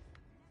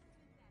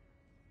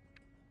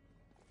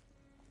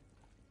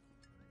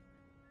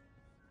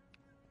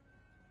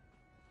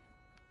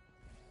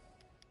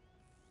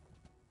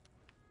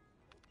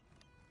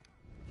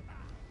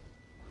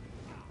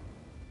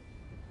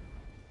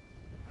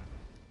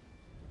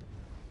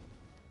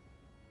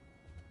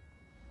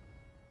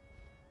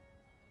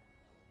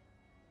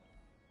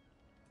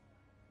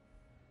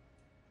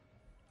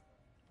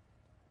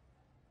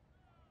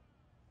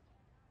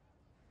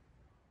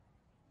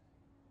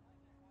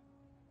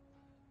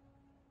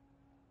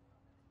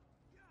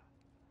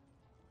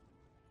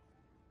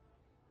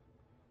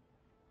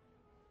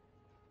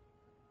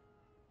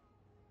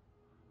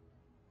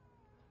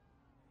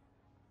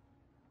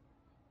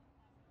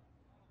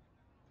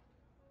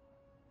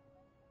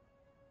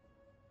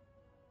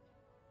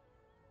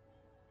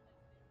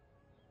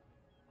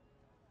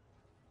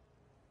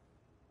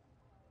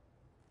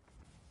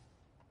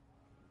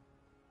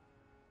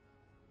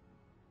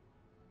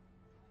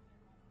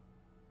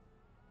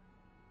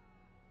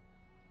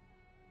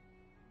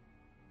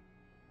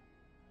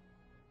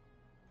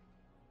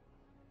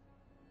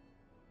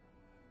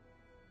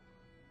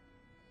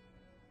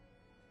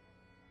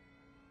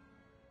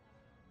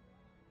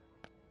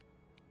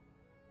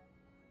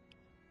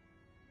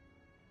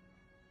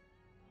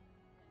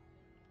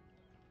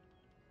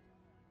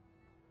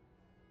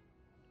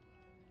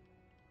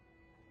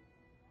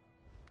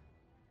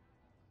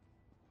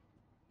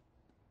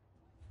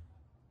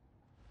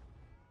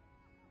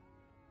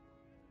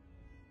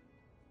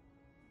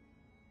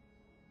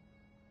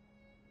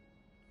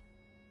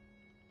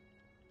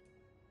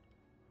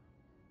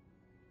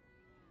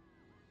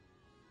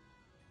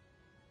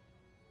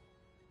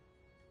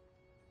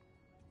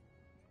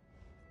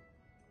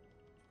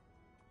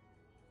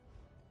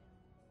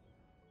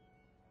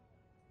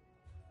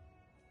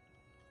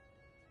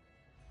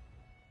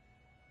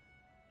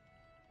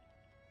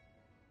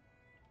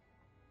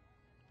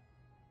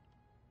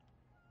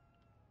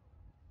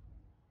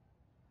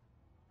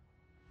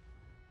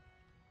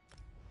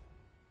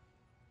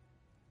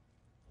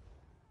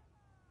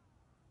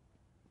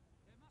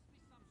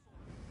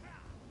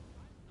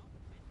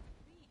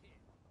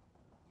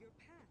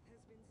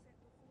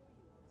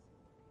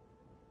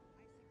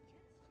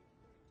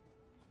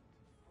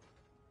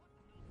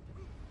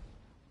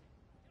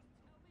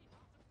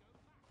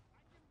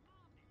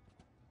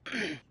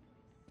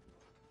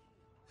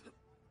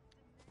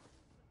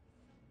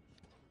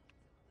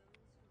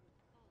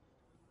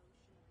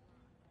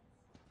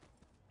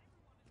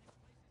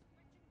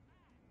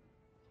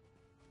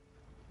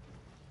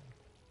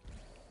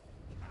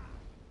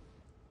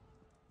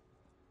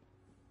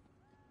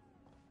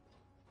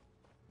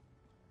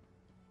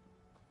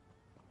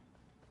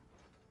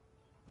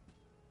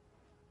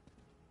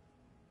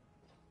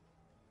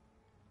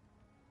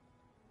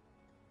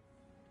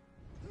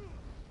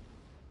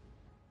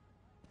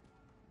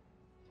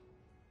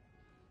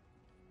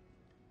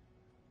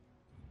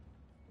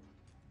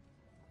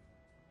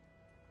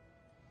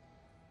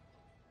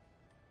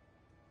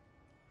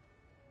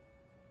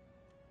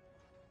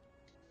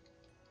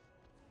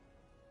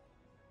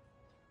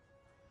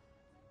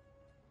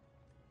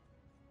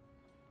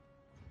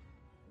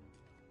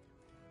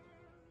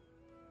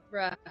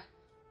 Bruh.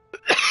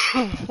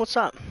 What's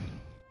up?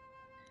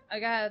 I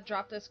gotta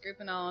drop this group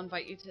and I'll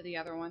invite you to the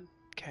other one.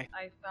 Okay.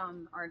 I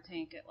found our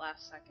tank at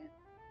last second.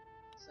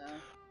 So.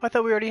 I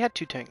thought we already had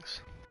 2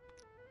 tanks.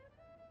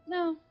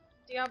 No.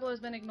 Diablo's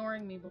been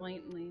ignoring me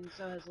blatantly, and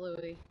so has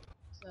Louis.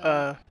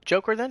 So.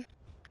 Joker then?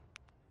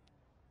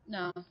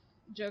 No.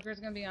 Joker's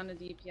gonna be on the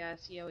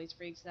DPS. He always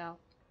freaks out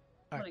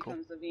when it Cool.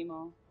 comes to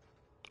VMOL.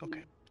 Okay.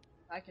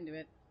 If I can do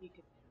it, he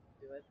could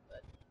do it,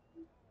 but.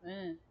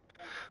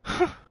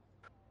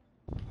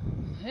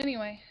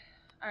 Anyway.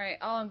 Alright,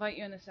 I'll invite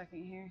you in a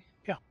second here.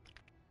 Yeah.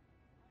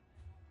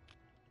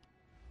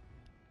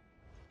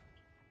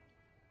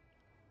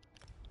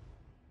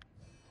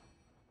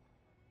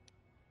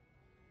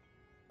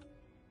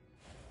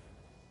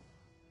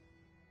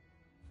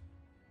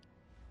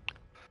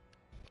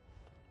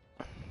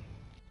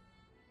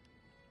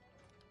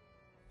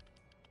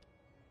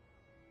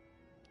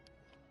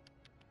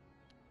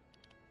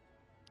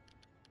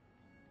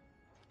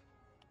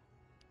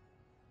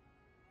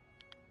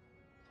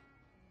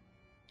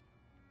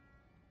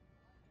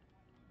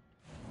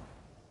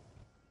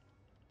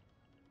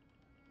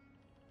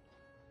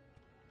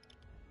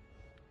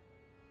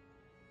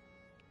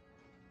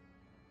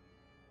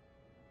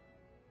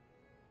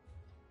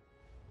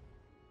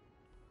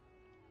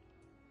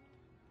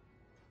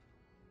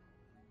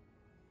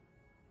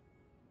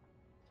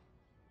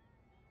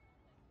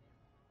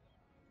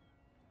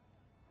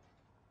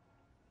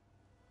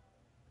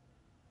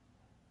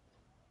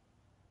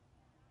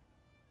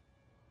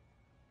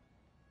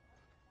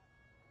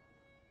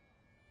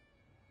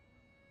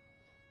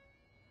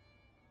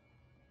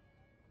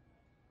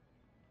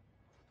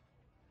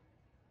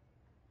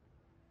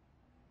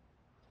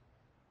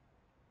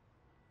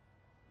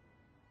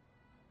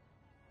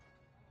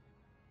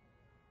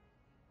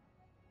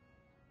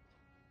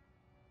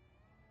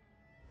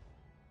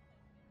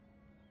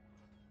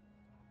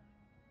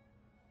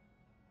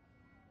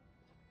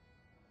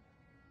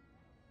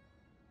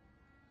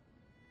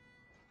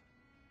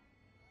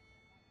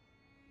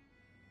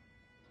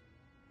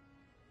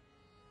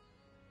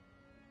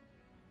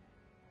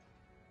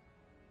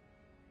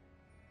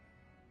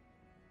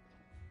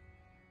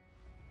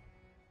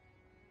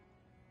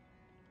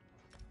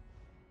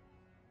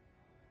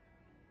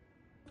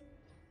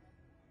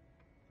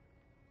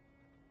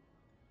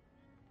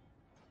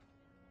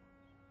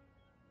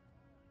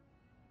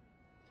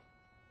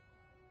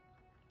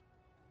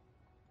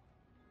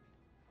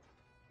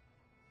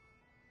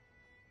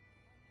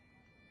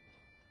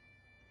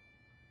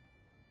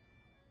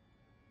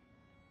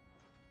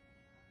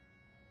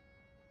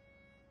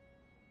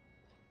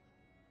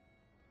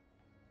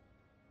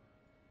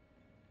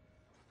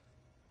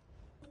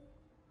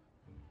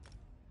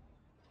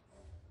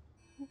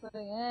 But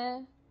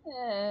yeah.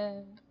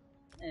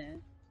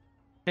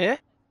 Yeah?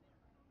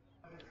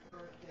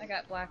 I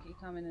got Blackie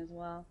coming as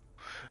well.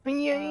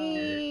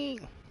 Yay!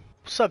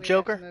 What's up, We got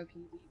Joker?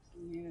 Smokey Deeps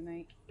in here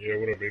tonight. Yeah,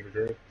 what up, baby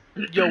girl?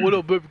 Yo, what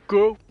up, baby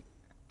girl?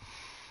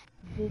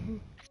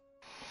 Alright.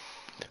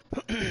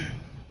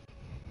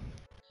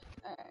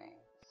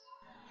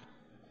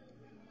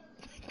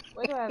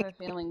 Why do I have a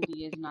feeling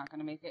D is not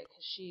gonna make it?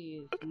 Because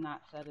she has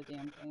not said a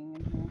damn thing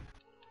in here.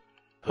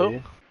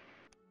 Who?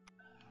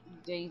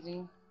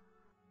 Daisy.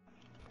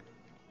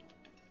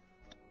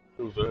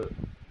 Who's that?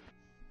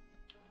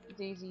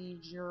 Daisy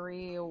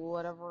Jury or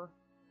whatever.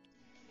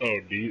 Oh,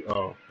 D.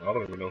 Oh, I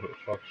don't even know who the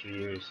fuck she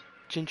is.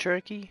 Gin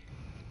Cherokee?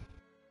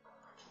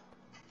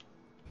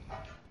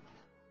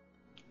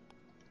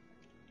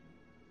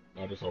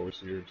 I just always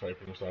see her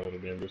typing inside of the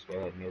damn disc, but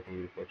I have no clue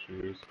who the fuck she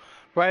is.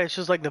 Right, it's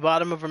just like the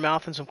bottom of her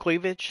mouth and some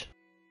cleavage.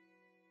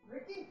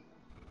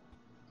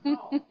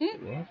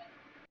 What?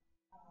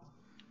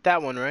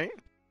 That one, right?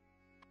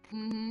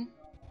 Mm-hmm.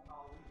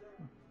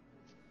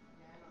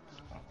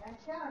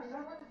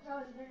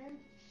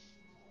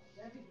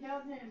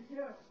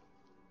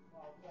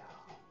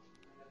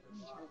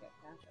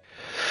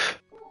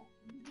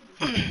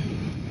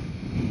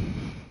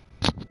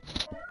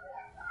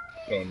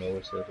 Oh,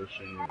 Noah said that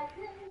she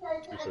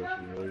said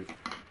she'd be late.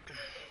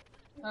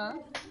 Huh?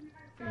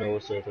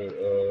 Noah said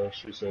that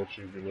she said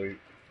she'd be late.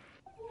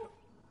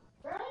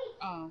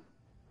 Oh.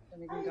 Then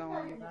we can go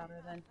on without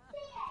her then.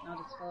 I'll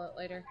just fill it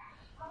later.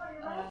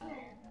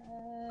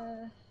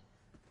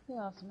 Who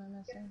else am I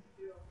missing?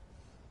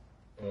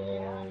 I don't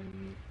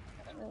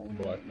really need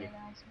Blackie. any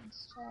announcements,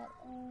 chat.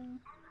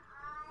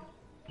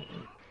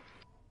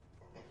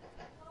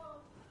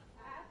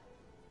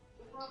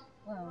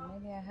 Well,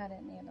 maybe I had it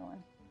in the other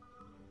one.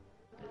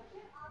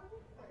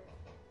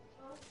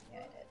 Yeah,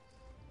 I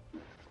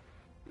did.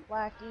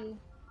 Blackie.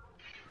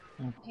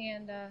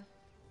 Panda.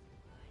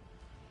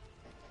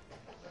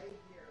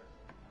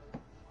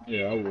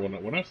 Yeah,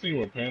 when I seen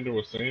what Panda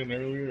was saying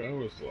earlier, I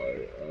was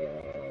like,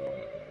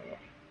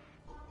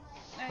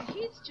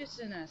 He's just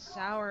in a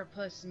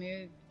sourpuss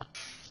mood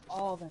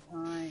all the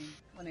time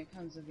when it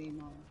comes to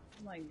VMOL.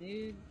 I'm like,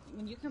 dude,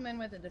 when you come in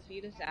with a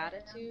defeatist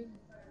attitude,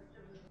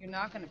 you're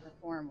not going to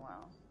perform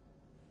well.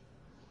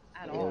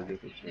 At all.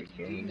 If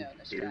you do know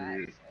the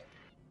strats.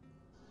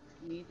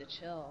 need to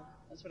chill.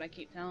 That's what I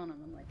keep telling them.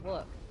 I'm like,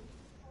 look,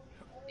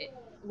 it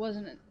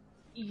wasn't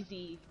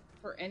easy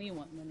for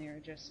anyone when they were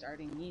just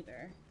starting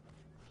either.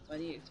 What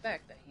do you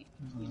expect? That you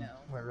know,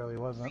 It really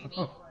wasn't.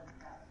 all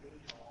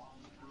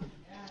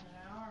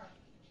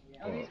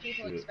these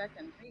people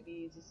expecting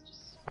freebies, it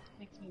just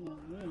makes me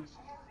move.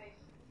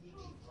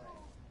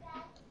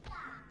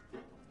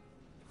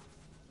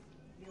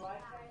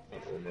 I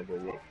don't remember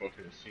what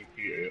fucking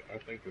CPA. I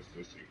think it's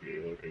the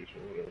CPA location,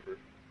 whatever.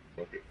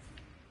 Fuck it.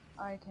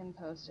 I can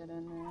post it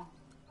in there.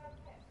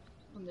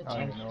 From the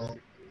I chat. know.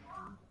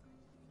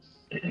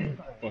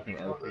 Fucking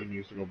RP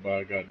needs to go buy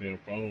a goddamn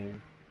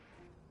phone.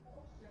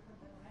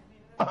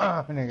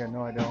 Nigga,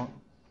 no I don't.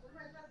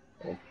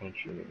 I'll punch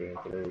you in the damn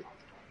throat.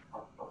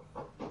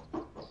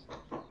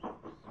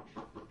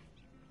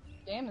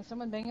 Damn, is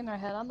someone banging their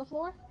head on the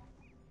floor?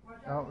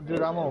 Oh,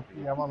 dude, I'm OP.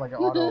 I'm on like an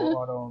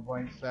auto and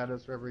blank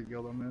status for every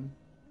guild I'm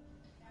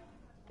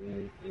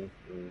in.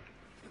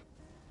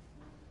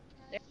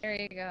 There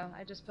you go.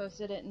 I just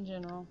posted it in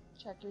general.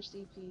 Check your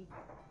CP.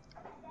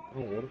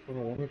 Oh, what if I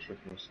don't want to check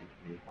my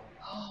CP?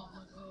 Oh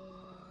my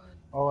god.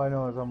 All I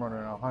know is I'm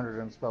running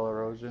 100 in spell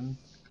erosion.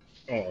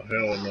 Oh,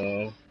 hell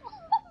no.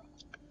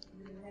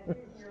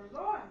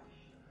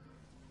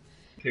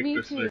 Kick Me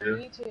this too, nigga.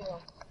 me too.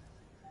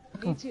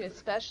 Me too,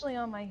 especially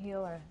on my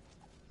healer.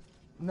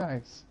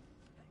 Nice.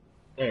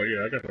 Oh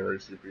yeah, I got the right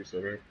CP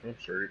set up. I'm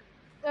straight.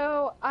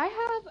 So, I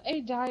have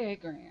a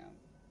diagram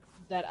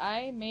that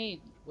I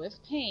made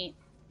with paint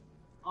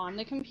on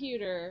the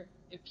computer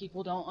if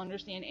people don't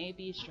understand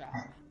AB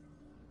strat.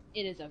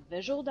 It is a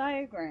visual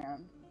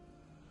diagram,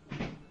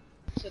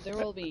 so there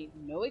will be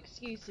no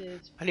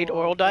excuses. I need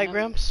oral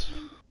diagrams.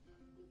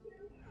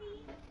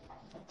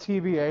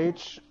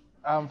 TBH,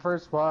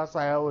 first boss,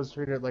 I always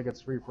treat it like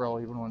it's free for all,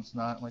 even when it's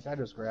not. Like, I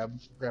just grab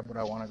what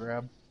I want to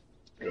grab.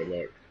 Good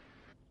luck.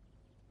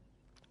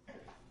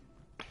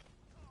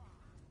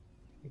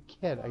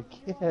 I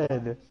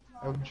kid.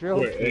 I'm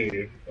joking. Wait,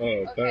 hey,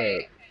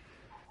 Okay.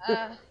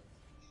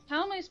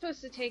 How am I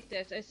supposed to take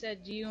this? I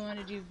said, do you want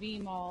to do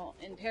VMOL?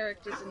 And Perrick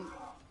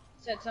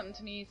said something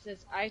to me. He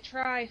says, I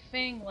try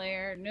Fang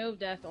Lair, no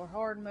death, or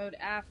hard mode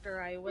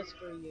after I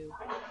whisper you.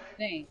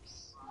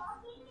 Thanks.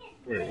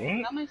 Wait,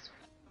 what? How am I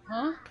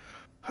huh?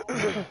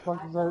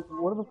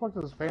 What the fuck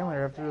does family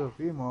have to do with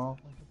female?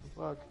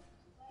 What the fuck?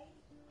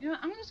 You know,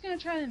 I'm just gonna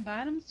try to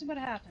invite him and see what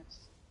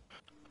happens.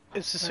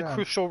 Is this a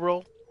crucial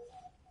role?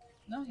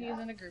 No, he is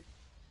in a group.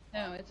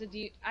 No, it's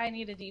I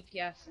need a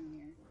DPS in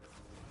here.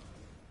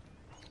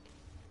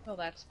 Fill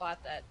that spot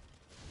that.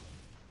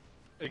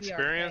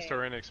 Experienced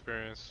or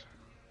inexperienced?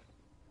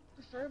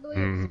 Preferably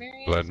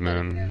experienced. Blood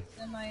Moon.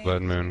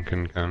 Blood Moon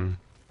can come.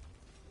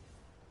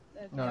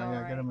 No,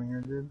 yeah, get him in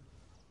here, dude.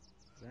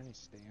 Is there any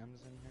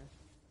stams in here?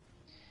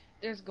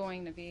 There's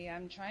going to be.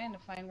 I'm trying to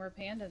find where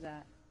Panda's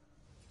at.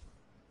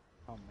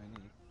 How many?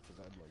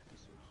 Because I'd like to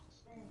search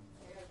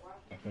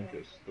the I think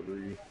it's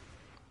 3.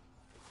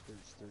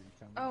 There's 3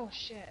 coming. Oh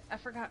shit! I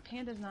forgot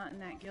Panda's not in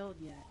that guild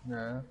yet.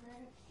 Yeah.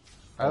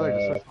 I like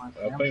to search my I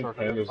think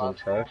Panda's in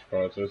trash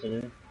spots,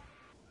 isn't he?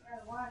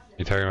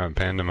 You talking about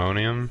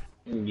Pandemonium?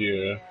 Yeah.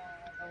 The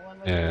one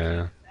with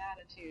Yeah. the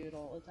attitude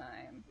all the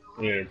time.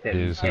 Yeah,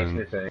 He's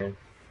in. Crown.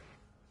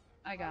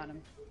 I got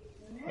him.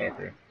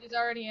 Okay. He's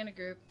already in a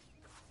group.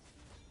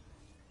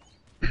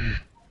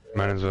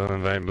 Might as well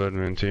invite Blood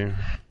Moon too.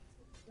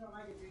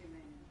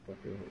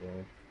 Okay,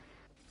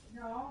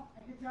 well.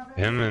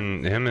 Him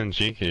and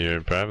Cheeky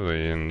are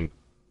probably in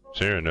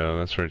Cyrodiil.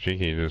 That's where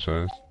Cheeky just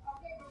was.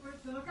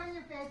 Look on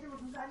your face, it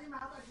wasn't on your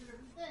mouth, I should have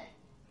thing.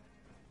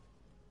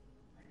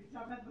 I could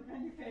tell that look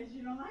on your face,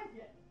 you don't like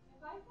it.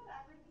 If I said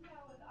everything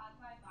that was on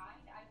my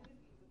mind, I wouldn't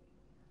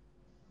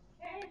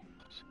be moving. Okay?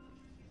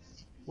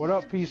 What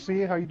up,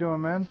 PC? How you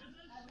doing, man?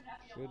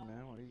 Good,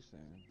 man. What are you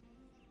saying?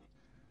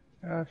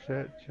 Oh,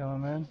 shit.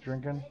 Chilling, man.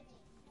 Drinking.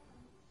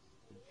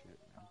 Good shit,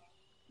 man.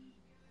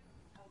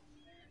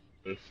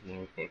 This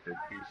motherfucker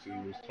PC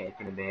was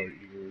talking about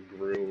eating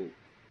grilled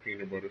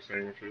peanut butter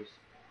sandwiches.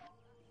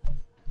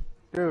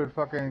 Dude,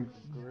 fucking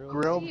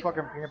grilled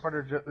fucking peanut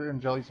butter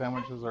and jelly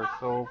sandwiches are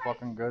so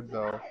fucking good,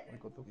 though.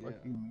 Like, what the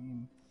fuck do you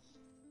mean?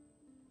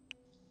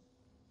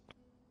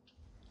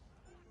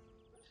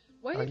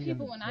 Why do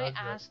people, when I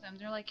ask them,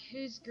 they're like,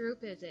 whose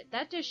group is it?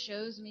 That just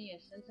shows me a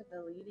sense of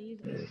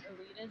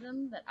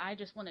elitism that I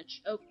just want to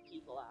choke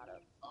people out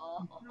of.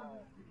 Oh.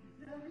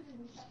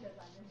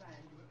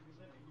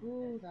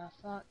 Who the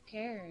fuck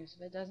cares?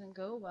 If it doesn't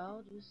go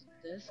well, just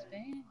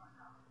disband.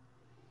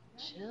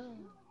 Chill.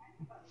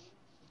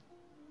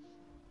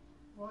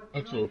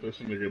 I told this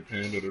nigga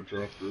Panda to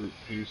drop group.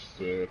 He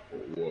said, for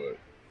what?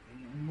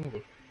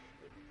 Motherfucker.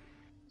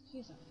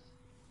 He's a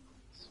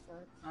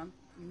I'm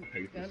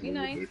gonna be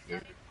nice.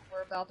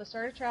 We're about to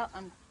start a trial.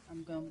 I'm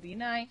gonna be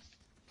nice.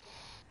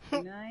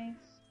 Be nice.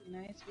 Be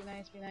nice. Be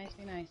nice. Be nice.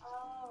 Be nice.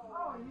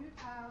 Oh,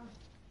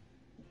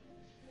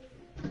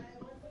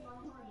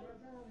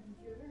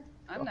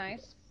 I'm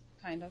nice,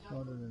 kind of.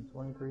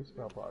 223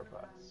 spell power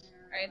pots.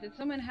 Alright, did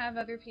someone have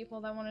other people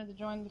that wanted to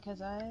join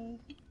because I...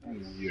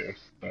 Yes,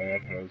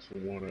 Thad has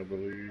one, I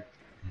believe.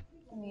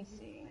 Let me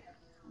see.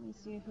 Let me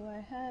see who I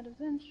had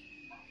eventually.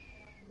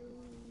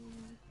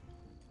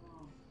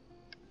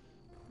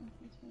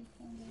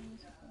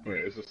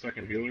 Wait, is the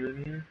second healer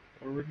in here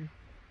already?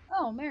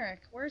 Oh,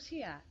 Merrick, where's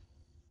he at?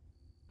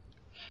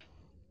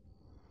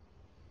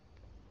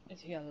 Is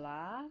he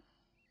alive?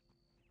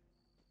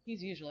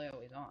 He's usually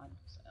always on,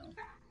 so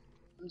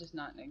I'm just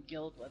not in a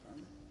guild with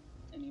him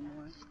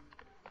anymore.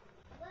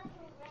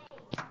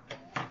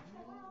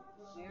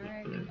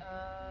 Merrick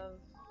of...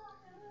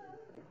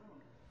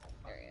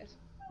 There he is.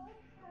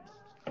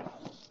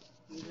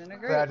 He's in a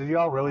group. Did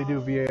y'all really do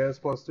VAS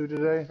 +2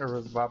 today, or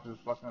was Bob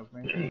just fucking with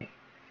me?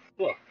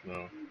 Fuck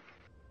no.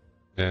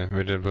 Yeah,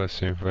 we did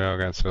bless you. We all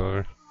got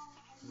silver.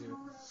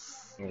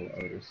 Oh,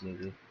 this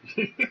nigga.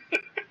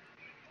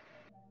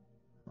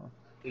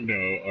 No,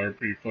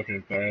 RP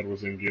fucking Thad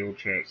was in guild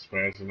chat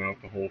spazzing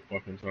out the whole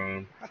fucking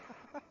time.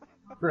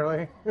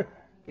 Really?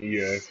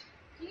 Yes.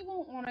 He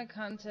won't want to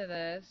come to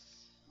this.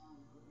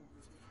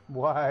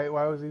 Why?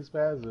 Why was he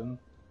spazzing?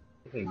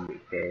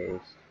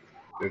 Because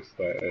it's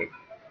that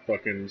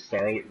fucking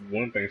Starly.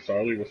 One thing,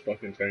 Starly was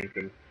fucking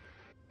tanking.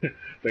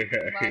 They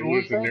had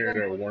healers in there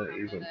that weren't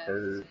even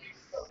purged.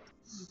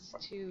 It's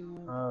too...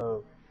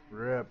 Oh,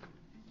 rip.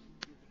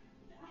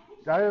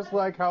 I just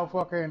like how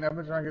fucking I've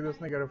been trying to get this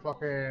nigga to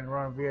fucking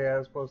run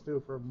VAS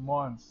 +2 for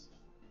months.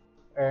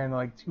 And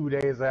like 2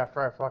 days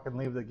after I fucking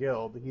leave the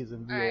guild, he's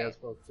in VAS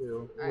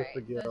 +2 with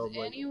the guild.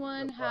 Does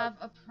anyone have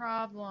a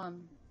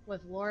problem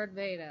with Lord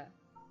Veda?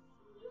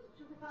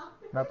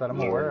 Not that I'm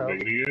aware of.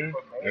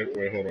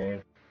 Wait, hold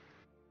on.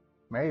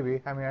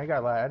 Maybe. I mean, I got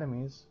a lot of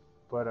enemies,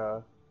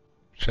 but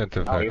Shut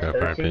the fuck up,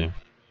 RP.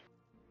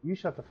 You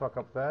shut the fuck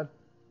up, Thad.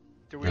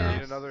 Do we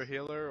need another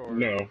healer, or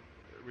no?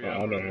 We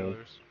have no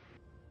healers.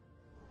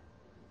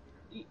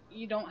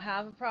 You don't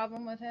have a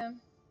problem with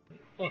him?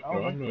 Fuck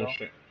no,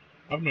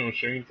 I've known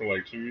Shane for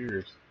like 2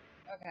 years.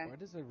 Okay. Why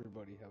does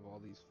everybody have all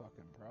these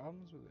fucking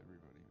problems with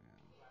everybody,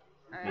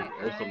 man?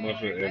 There's a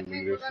bunch of I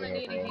think we're gonna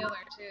need a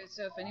healer too,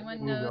 so if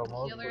anyone knows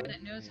a healer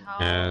that knows how...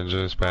 Yeah,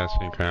 just pass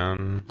me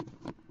crown.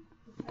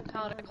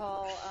 How to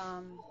call,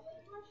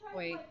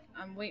 wait,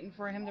 I'm waiting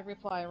for him to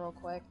reply real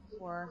quick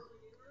before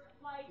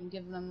I can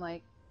give them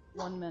like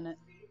 1 minute.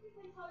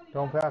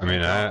 Don't pass I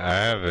mean, I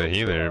have a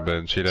healer,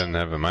 but she doesn't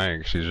have a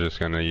mic. She's just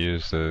gonna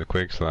use the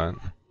quick slot.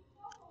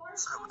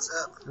 What's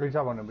up? What are you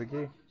talking about,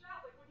 Nubiki?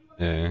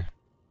 Yeah.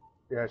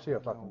 Yeah, she a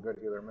fucking good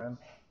healer, man.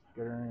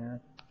 Get her in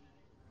here.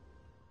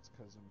 It's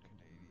because I'm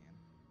Canadian.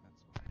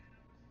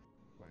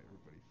 That's why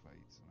everybody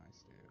fights and I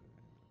stay out of it.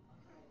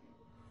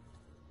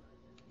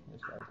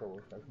 This guy told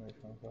us I can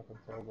fucking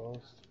full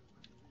ghost.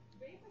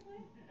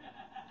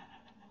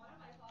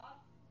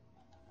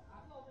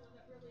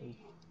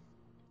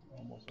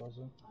 Almost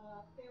wasn't.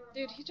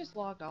 Dude, he just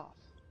logged off.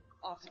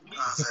 Awesome.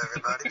 How's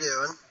everybody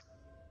doing?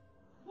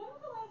 When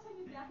was the last time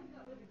you vacuumed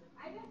that living room?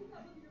 I vacuum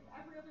that living room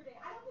every other day.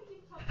 I don't think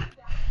you've touched the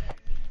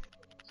vacuum.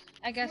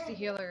 I guess the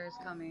healer is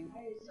coming,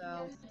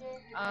 so,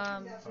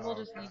 we'll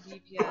just need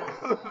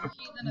DPS.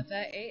 He's in a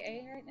vet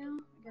AA right now?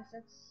 I guess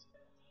that's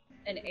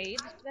an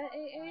AIDS vet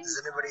AA?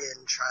 Does anybody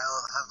in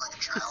trial have like a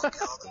trial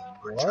guild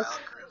or trial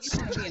groups? He's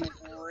gonna be in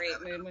a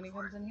great mood when he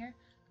comes in here.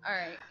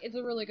 Alright, it's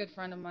a really good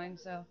friend of mine,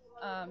 so,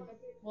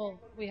 well,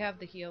 we have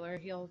the healer.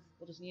 We'll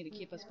just need to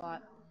keep a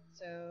spot.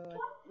 So,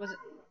 was it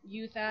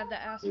you, Thad,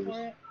 that asked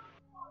for it?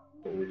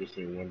 We just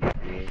need one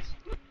DPS.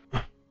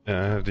 Yeah,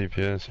 I have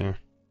DPS, yeah.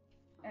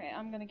 Alright,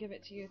 I'm gonna give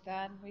it to you,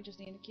 Thad. We just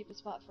need to keep a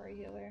spot for a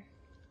healer.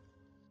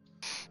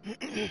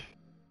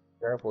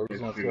 Careful, he's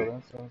gonna steal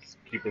instance.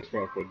 Keep a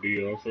spot for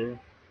D also.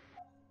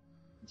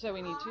 So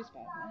we need 2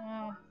 spots.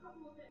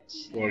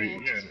 Well, yeah,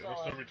 there's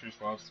every 2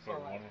 spots for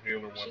one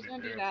healer, one DPS. She's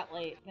gonna be that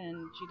late,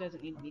 then she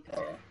doesn't need to be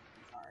coming.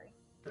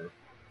 Sorry.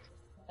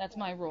 That's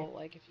my rule.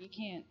 Like, if you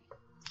can't,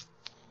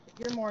 if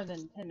you're more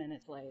than 10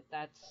 minutes late,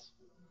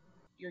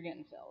 you're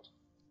getting filled.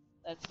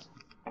 That's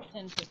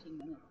 10, 15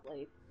 minutes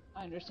late.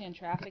 I understand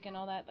traffic and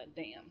all that, but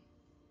damn.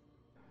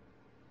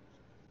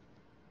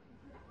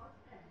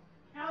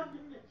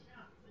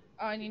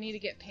 Oh, and you need to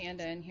get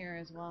Panda in here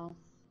as well.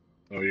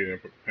 Oh yeah,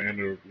 but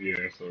Panda,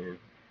 yeah, so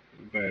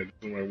bad.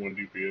 Somebody one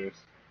DPS.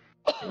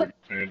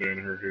 Panda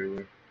and her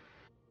healer.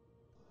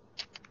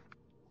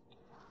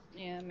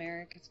 Yeah,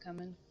 Merrick is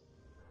coming.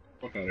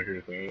 Fuck out of here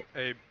with that.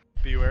 Hey,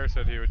 Beware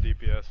said he would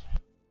DPS.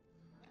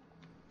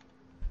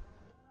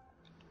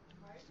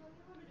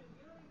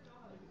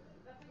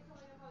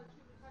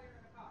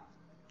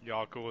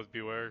 Y'all cool with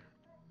Beware?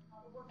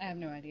 I have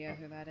no idea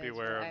who that is.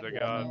 Beware of the I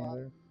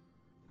god.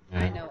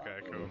 I know. Okay,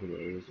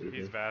 cool.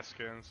 He's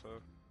Vascan, so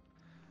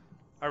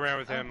I ran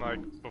with him like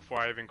before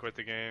I even quit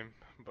the game,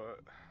 but.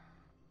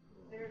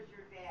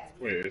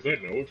 Wait, is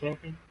that Noah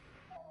talking?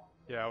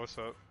 Yeah, what's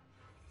up?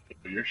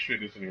 Your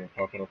shit isn't even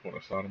popping up on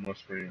the side of my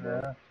screen, bro.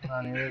 Yeah,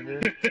 not either,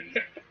 dude.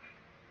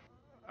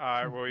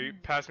 Alright, well, you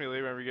pass me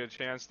leave whenever you get a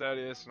chance,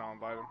 Thaddeus, and I'll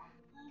invite him.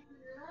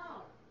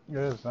 It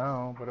is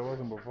now, but it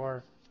wasn't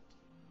before.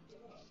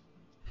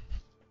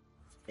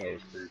 That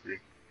was creepy.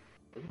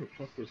 What the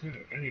fuck was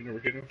that? I ain't never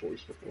heard that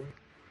voice before.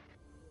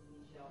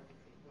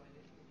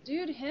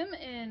 Dude, him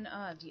and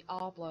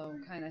Diablo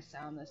kind of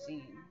sound the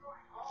same.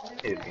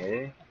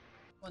 Okay.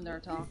 When they're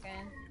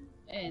talking.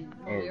 And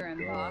when Oh, we were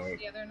in Boss God.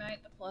 the other night,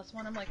 the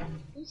 +1, I'm like,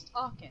 who's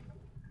talking?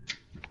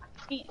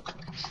 Can't.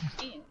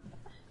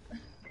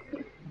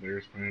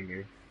 There's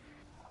Panda.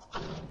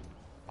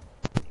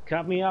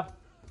 Caught me off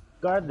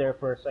guard there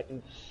for a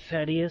second,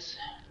 Thaddeus.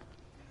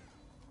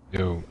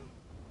 Yo.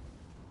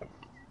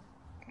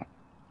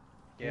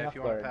 Yeah, if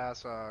you want to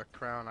pass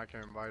Crown, I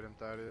can invite him,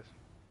 Thaddeus.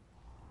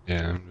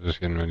 Yeah, I'm just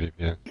getting my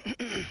DPS.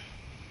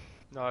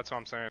 No, that's what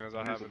I'm saying, is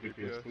I have a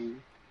DPS.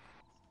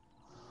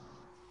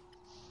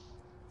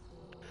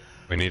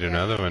 We need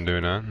another one, do we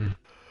not?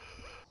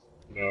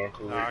 No,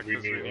 Nah, we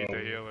 'cause we need the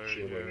need healer,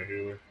 Shield and yeah. a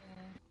healer.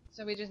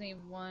 So we just need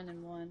one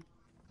and one.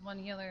 One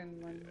healer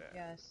and one,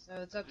 yes. So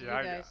it's up to Yeah,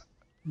 you guys.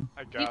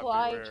 I got People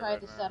I Beware tried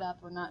right to now. set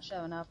up were not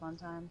showing up on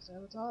time,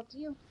 so it's all up to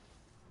you.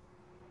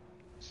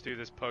 Let's do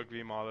this Pug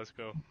VMOL, let's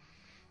go.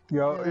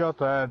 Yo,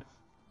 Thad.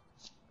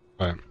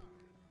 What?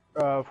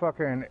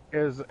 Fucking,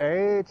 is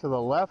A to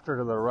the left or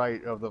to the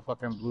right of the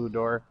fucking blue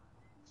door?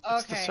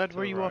 It's the side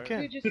where you walk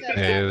in. Who just said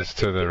A that? is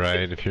to the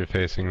right if you're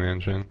facing the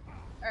entrance.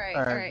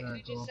 Alright, who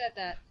just said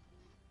that?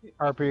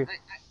 RP.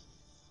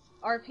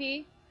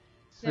 RP,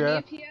 send Yeah. me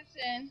a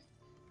PSN.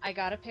 I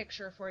got a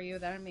picture for you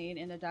that I made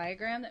in a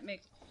diagram that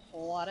makes a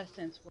whole lot of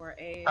sense for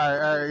a...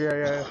 Alright,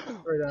 yeah.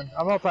 Right on.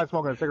 I'm outside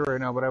smoking a cigarette right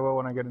now, but I will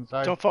when I get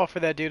inside. Don't fall for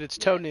that, dude. It's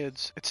toe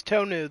nudes. It's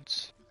toe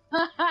nudes.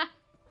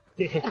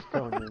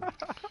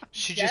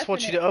 She just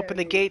wants you to open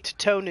the gate to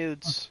toe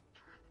nudes.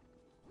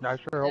 I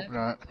sure hope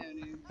not.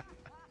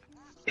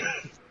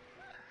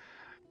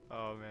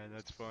 Oh man,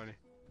 that's funny.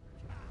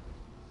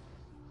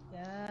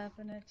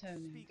 Definite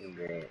Tony.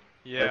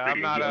 Yeah,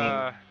 I'm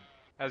not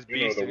as you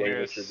know beast the in way here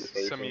that as you'll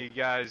be some of facing. you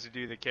guys who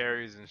do the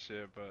carries and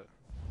shit, but...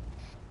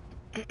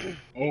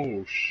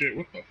 Oh shit,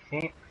 what the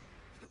fuck?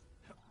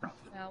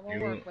 Now we'll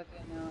You work know- with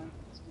you now.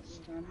 It's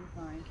gonna be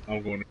fine.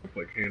 I'm going to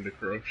play Candy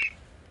Crush.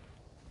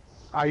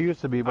 I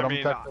used to be, but I I'm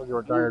mean, technically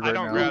retired I right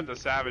don't now. grab the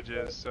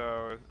savages,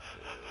 so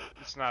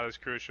it's not as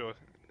crucial.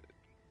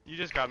 You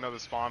just gotta know the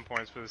spawn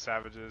points for the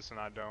savages, and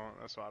I don't.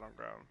 That's why I don't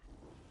grab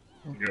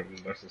them. Yeah,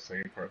 but that's the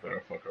same part that I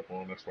fuck up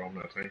on. That's why I'm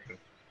not tanking.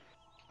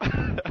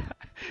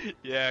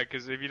 Yeah,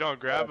 because if you don't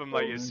grab them,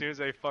 like, as soon as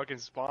they fucking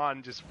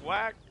spawn, just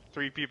whack,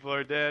 3 people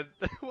are dead.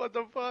 What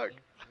the fuck?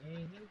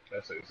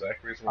 That's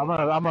exactly I'm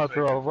gonna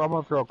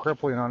throw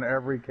crippling on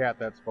every cat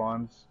that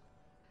spawns.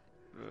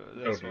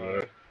 That's Don't do why.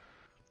 that.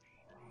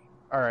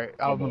 Alright,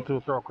 I'm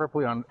gonna throw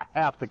crippling on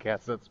half the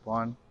cats that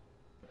spawn.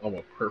 I'm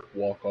a perp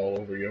walk all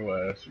over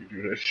your ass. You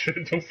do that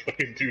shit. Don't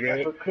fucking do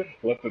that.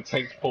 Let the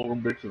tanks pull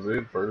them bitches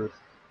in first.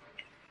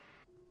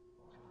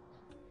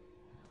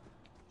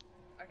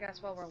 I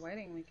guess while we're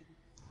waiting, we can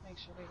make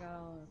sure we got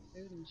all our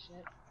food and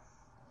shit.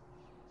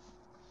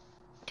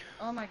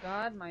 Oh my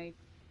god, my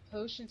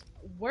potions.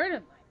 Where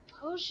did my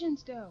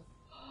potions go?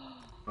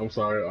 I'm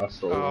sorry, I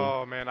stole them.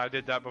 Oh man, I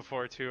did that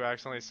before too. I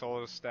accidentally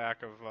sold a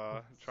stack of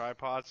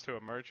tripods to a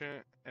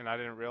merchant, and I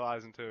didn't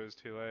realize until it was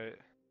too late.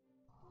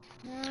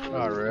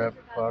 Oh, rip.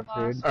 Fuck,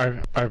 dude.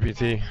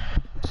 RPT.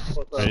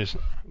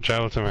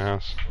 Travel to my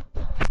house.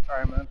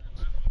 Alright, man.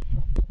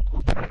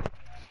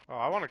 Oh,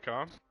 I want to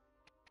come.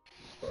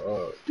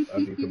 I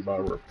need to buy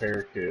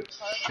repair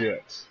kits.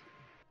 Shit.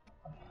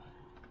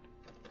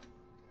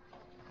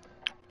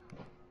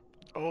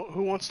 Oh,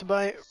 who wants to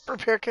buy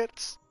repair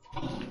kits?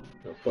 Oh,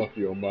 fuck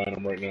you, I'm buying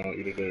them right now.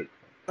 Eat a dick.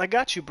 I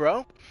got you,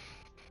 bro.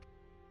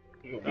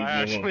 Leave I me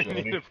actually alone,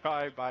 need Johnny. to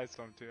probably buy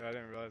some too. I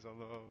didn't realize how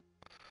low.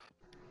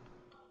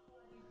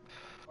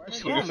 Like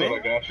I said, I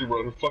got you,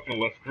 bro. The fucking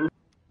left group.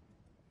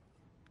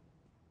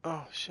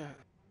 Oh, shit.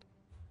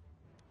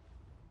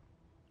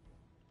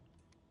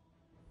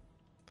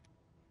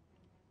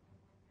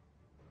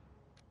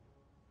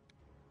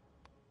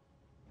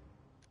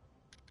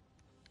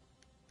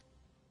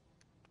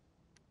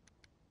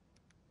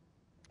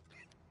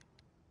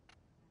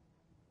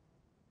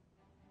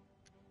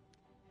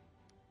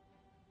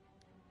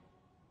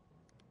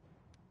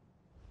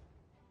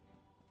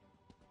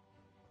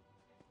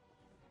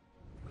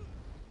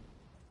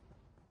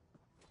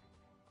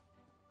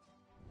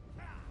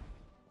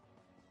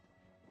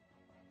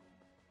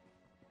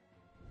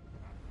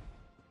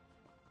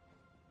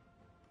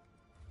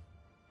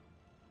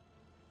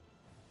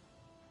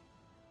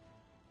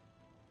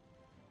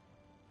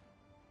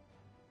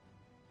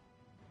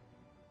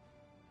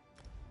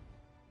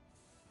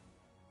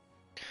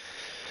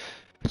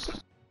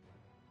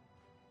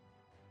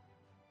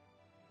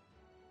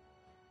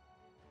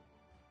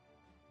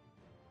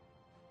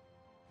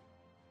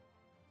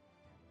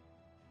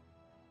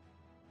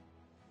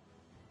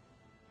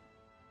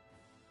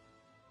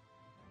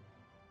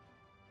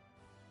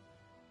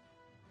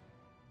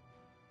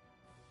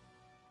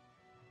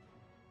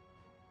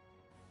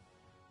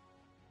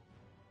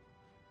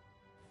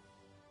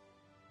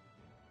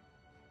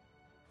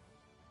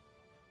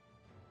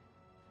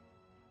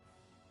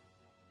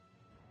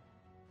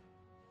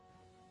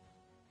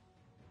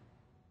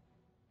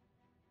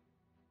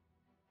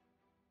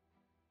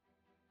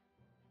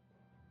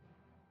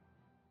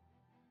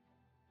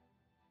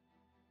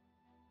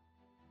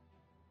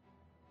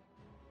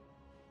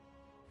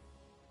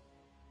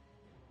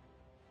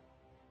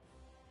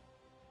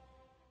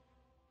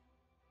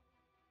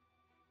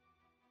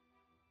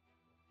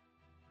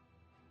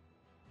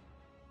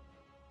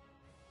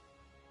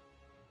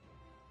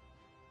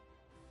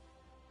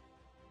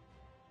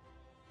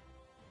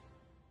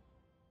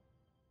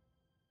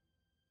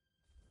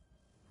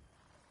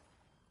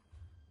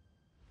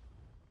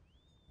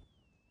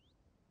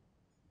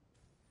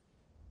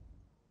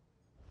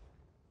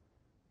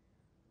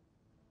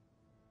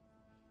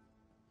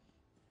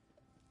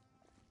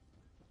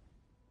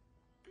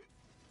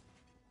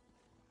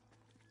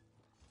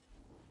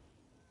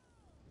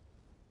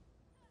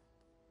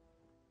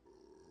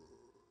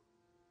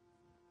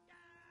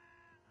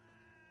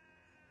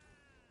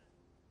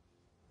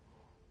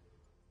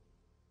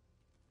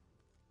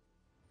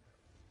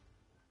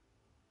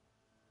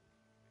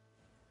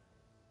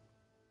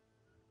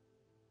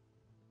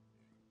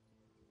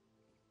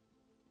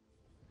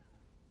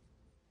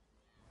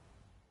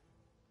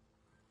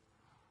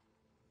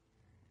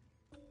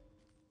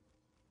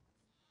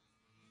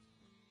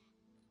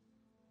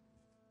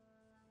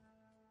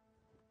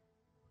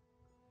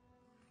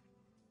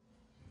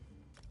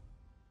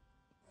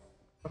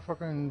 A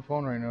fucking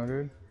phone right now,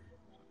 dude.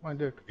 My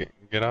dick.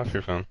 Get off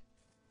your phone.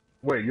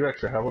 Wait, you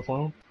actually have a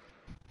phone?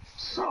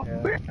 Son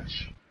of a Yeah.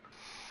 bitch!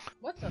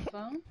 What's a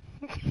phone?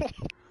 I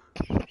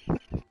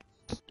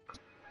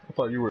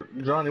thought you were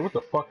Johnny. What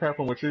the fuck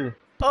happened with you?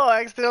 Oh,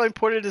 I accidentally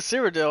ported to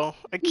Cyrodiil.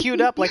 I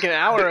queued up like an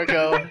hour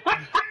ago.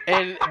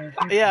 And,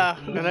 yeah,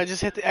 and I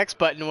just hit the X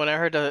button when I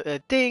heard a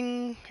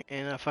ding,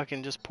 and I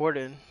fucking just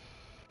ported.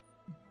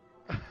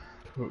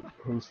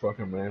 Whose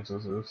fucking man's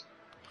is this?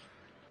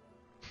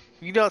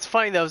 You know what's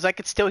funny though is I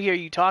could still hear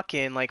you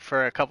talking like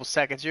for a couple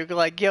seconds. You're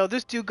like, yo,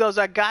 this dude goes,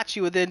 I got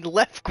you, and then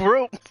left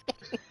group.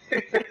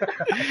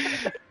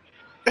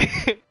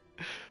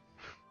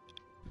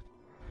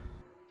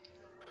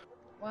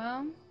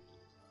 Well,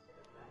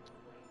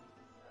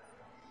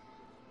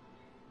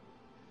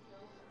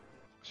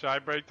 Should I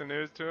break the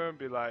news to him?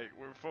 Be like,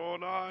 we're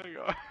full on.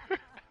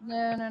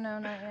 no,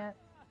 not yet.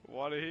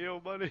 Want to heal,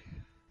 buddy?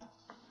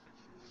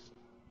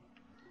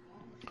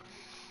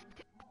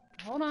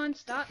 Hold on,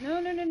 stop.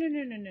 No. No.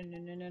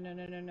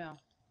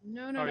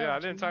 Oh yeah, I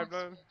didn't type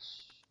that.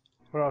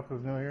 What else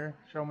is new here?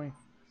 Show me.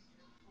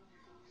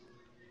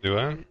 Do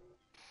I?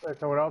 Wait,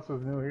 so what else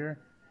is new here?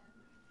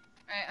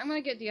 Alright, I'm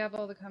gonna get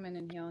Diablo to come in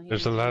and heal.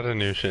 There's a lot of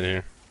new shit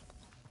here.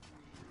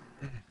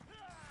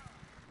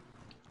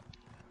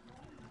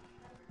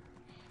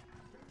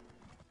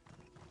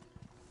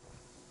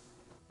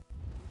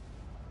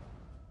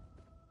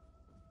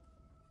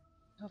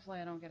 Hopefully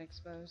I don't get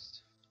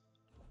exposed.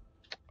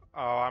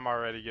 Oh, I'm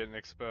already getting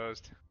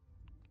exposed.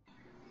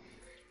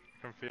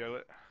 Can feel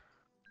it.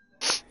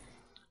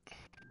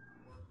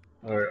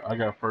 Alright, I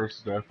got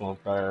first death on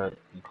Thad.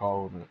 I'm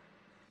calling it.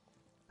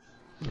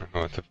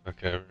 Oh, what the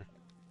fuck ever.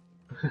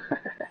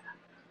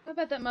 I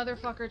bet that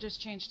motherfucker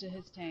just changed to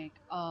his tank.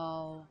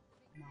 Oh.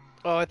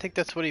 Oh, I think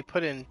that's what he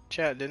put in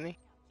chat, didn't he?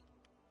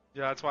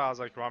 Yeah, that's why I was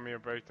like, want me to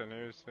break the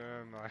news to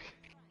him? Like.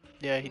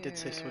 Yeah, he did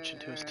say switch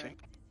into his tank.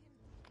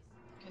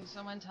 Can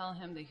someone tell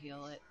him to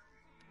heal it?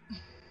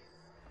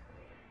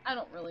 I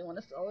don't really want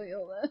to solo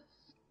heal this.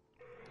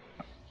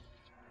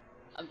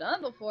 I've done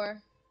it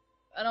before.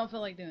 I don't feel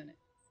like doing it.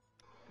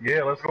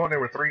 Yeah, let's go in there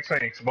with 3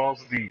 tanks,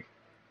 balls deep.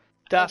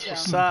 That's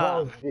what's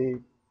up.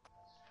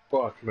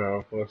 Fuck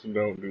no, let's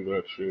don't do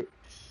that shit.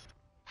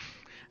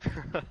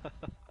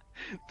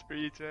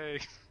 3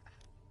 takes.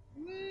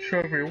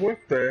 Chubby, what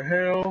the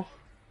hell?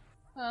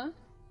 Huh?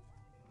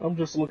 I'm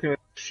just looking at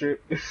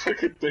shit. The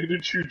fucking thing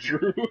that you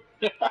drew.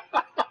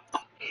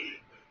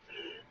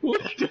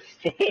 What the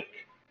fuck?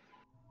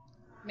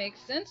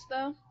 Makes sense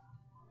though.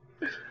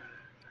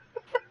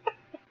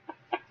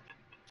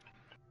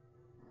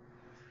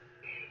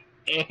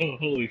 Oh,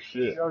 holy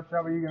shit. Yo,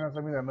 Chubby, you gonna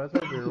send me that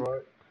message or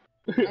what?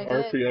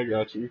 RP, I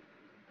got you.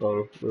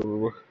 Oh, never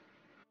mind.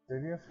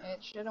 Did you?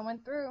 It should have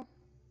went through.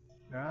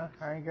 Nah,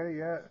 I ain't get it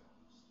yet.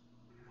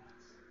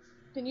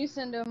 Can you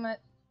send him it?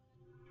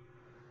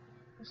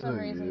 For some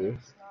reason Yeah.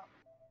 it's not.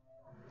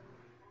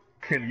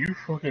 Can you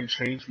fucking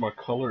change my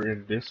color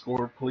in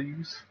Discord,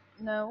 please?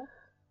 No.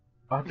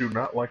 I do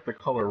not like the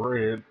color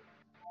red.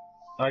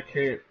 I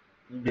can't.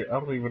 I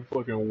don't even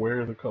fucking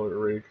wear the color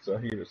red because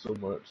I hate it so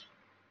much.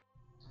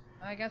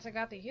 I guess I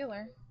got the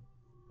healer.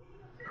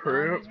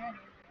 Crap.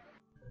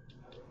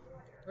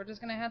 We're just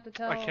gonna have to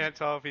tell. I can't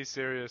tell if he's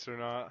serious or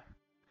not.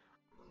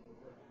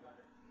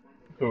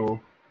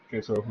 Cool.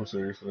 Can't tell if I'm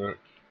serious or not.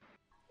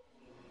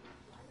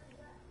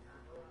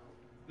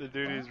 The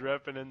dude he's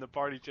repping in the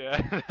party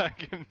chat. I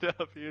can tell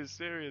if he is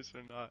serious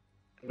or not.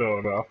 No,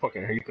 I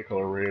fucking hate the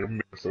color red. I'm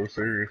being so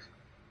serious.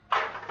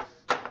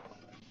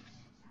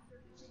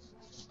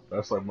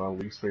 That's like my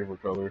least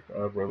favorite color.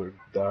 I'd rather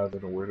die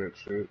than wear that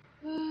shit.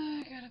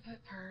 I gotta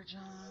put purge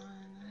on.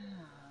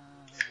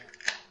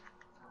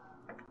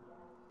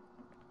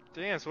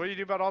 Damn, so what do you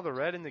do about all the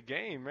red in the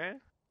game,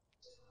 man?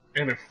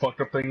 And the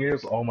fucked up thing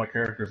is, all my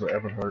characters are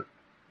Evan Hart.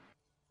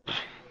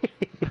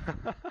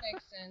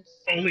 Makes sense.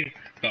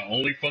 The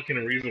only fucking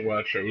reason why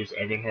I chose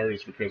Evan Hart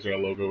is because their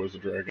logo is a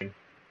dragon.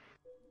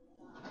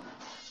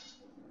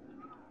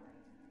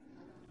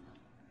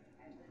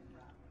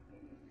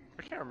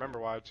 I can't remember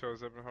why I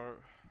chose Evan Hart.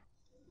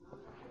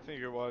 I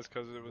think it was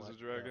because it was a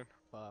dragon.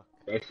 Fuck.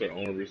 That's the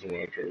only reason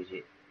why I chose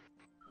it.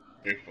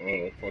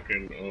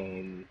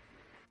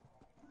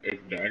 If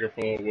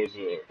Daggerfall was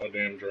a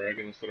damn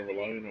dragon instead of a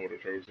lion, I would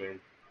have chose him.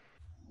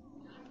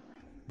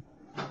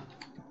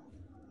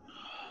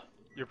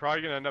 You're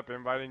probably gonna end up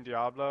inviting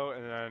Diablo,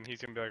 and then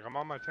he's gonna be like, I'm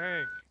on my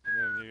tank, and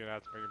then you're gonna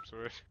have to make him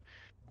switch.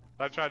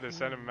 I tried to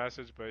send him a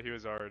message, but he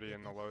was already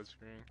in the load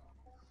screen.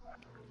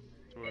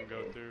 So it wouldn't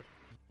go through.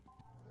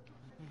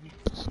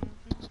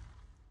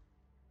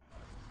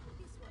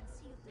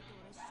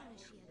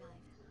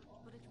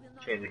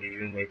 Trevor, did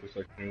you invite the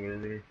second healer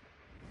already?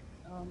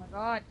 Oh my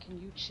god, can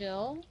you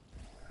chill?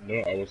 No,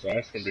 I was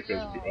asking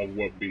because of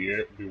what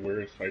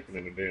Beware is typing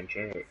in the damn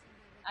chat.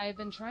 I've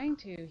been trying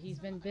to. He's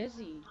been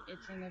busy.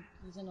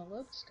 He's in a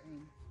load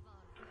screen.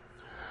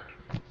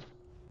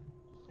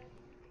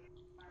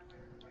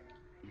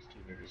 These two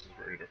niggas is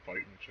ready to fight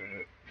in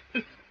chat.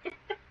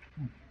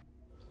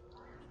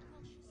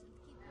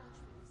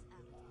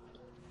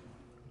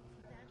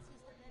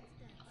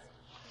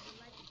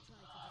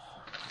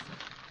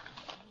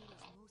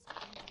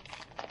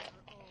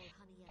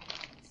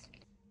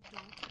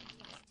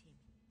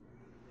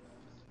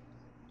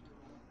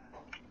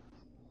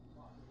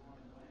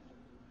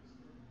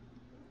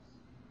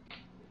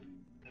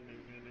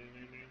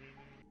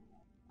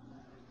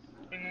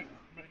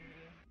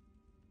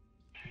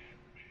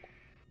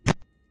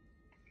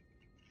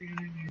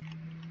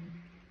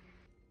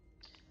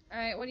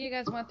 what do you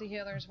guys want the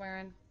healers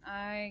wearing?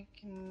 I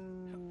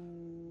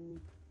can...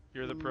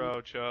 You're the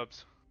pro,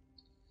 Chubbs.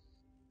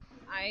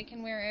 I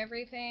can wear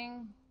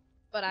everything,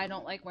 but I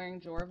don't like wearing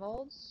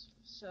Jorvolds,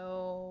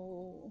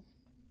 so...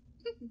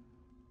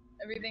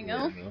 everything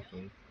else?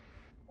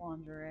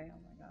 Lingerie,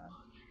 oh my god.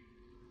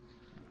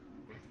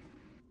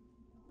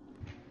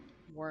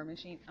 War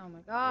machine, oh my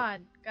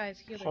god. Guys,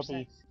 healer Chubby,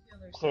 sex.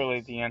 Healer clearly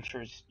sex. the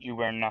answer is you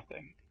wear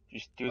nothing.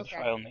 Just do the Okay.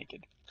 trial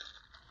naked.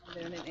 I'm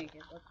doing it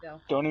naked, let's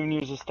go. Don't even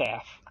use a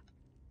staff.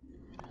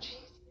 Can you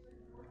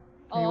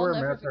I'll wear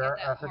never masks forget or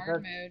that hard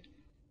Africa? mode.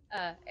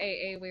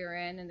 AA we were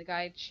in, and the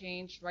guy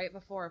changed right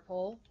before a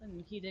pull,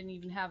 and he didn't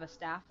even have a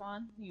staff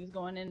on. He was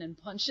going in and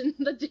punching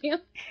the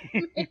damn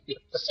nation.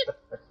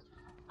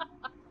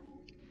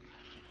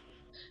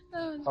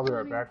 That was I'll be right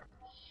funny. back.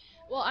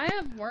 Well, I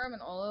have Worm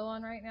and Olo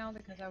on right now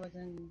because I was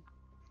in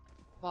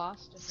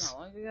Boss just not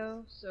long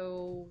ago.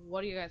 So,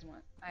 what do you guys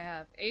want? I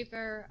have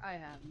Aether, I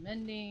have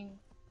Mending.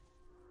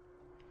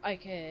 I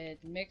could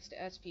mix to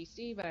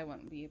SPC, but I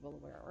wouldn't be able to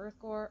wear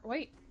Earthcore.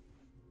 Wait!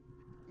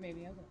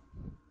 Maybe I will.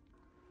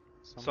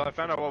 So I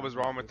found out what was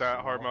wrong with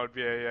that hard mode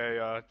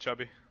VAA,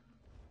 Chubby.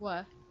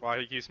 What? Why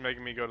he keeps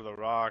making me go to the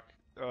rock.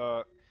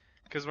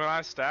 Because when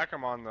I stack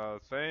him on the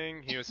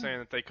thing, he was saying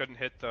that they couldn't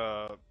hit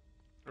the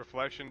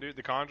reflection dude,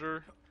 the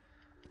conjurer.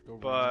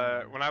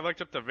 But when I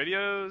looked up the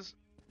videos,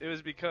 it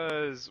was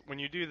because when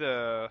you do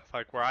the,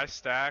 like where I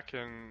stack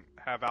and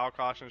have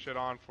Alkosh and shit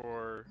on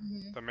for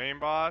the main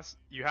boss,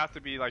 you have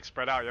to be like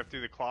spread out, you have to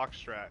do the clock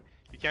strat.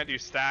 You can't do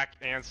stack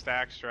and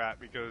stack strat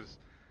because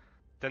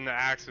then the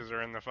axes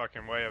are in the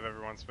fucking way of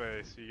everyone's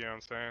face, you get what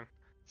I'm saying?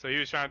 So he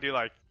was trying to do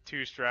like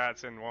 2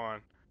 strats in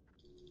one.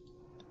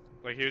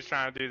 Like he was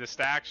trying to do the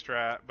stack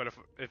strat, but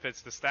if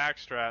it's the stack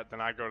strat,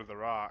 then I go to the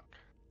rock.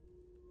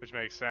 Which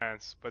makes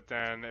sense, but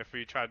then if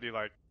we try to do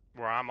like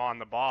where I'm on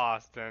the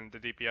boss, then the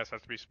DPS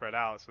has to be spread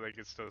out so they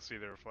can still see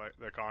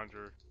the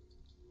conjurer.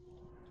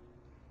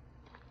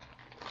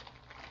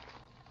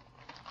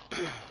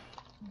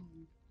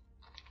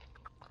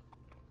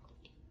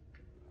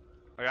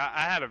 Like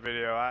I had a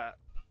video,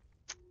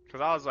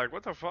 cause I was like,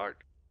 what the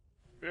fuck?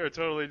 We are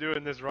totally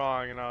doing this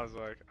wrong, and I was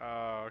like,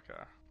 oh,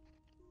 okay.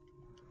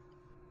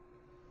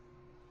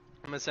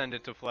 I'm gonna send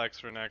it to Flex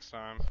for next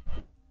time.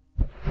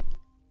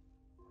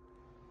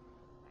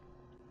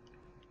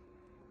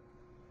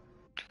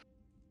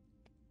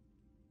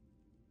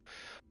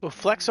 Well,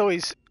 Flex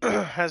always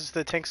has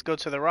the tanks go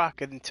to the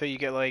rock until you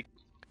get like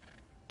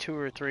 2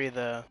 or 3 of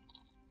the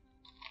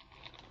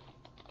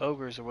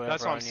ogres or whatever.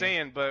 That's what I'm on you.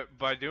 saying, but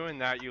by doing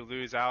that, you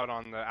lose out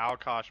on the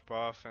Alkosh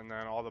buff and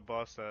then all the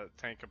buffs that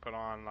tank can put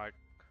on, like,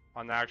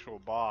 on the actual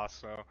boss.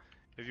 So,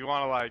 if you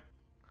want to, like,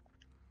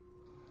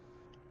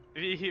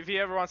 if he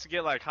ever wants to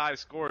get, like, high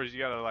scores, you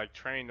gotta, like,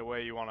 train the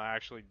way you want to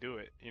actually do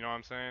it. You know what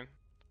I'm saying?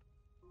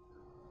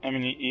 I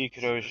mean, you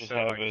could always just Instead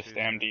of, have like, a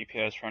damn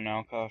DPS run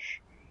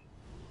Alkosh.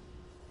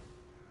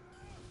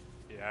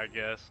 Yeah, I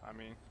guess. I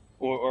mean,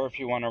 Or if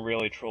you want to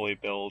really truly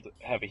build,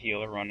 have a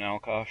healer run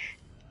Alkosh.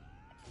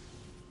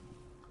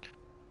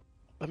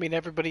 I mean,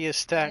 everybody is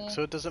stacked,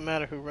 so it doesn't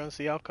matter who runs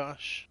the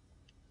Alkosh.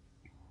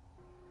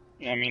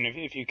 I mean,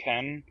 if you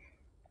can,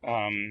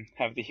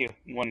 have the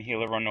one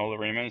healer run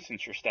Olarima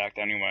since you're stacked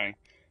anyway,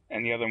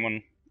 and the other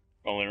one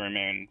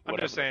Olarima and I'm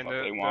whatever just saying the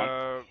fuck they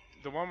want.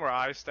 the one where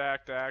I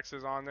stack the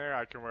axes on there,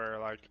 I can wear,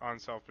 like,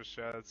 unselfish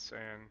jets,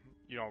 and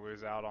you don't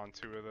lose out on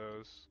 2 of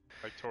those.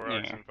 Like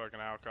Torux Yeah. and fucking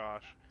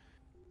Alkosh.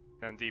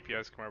 And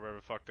DPS can wear whatever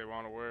the fuck they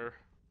want to wear.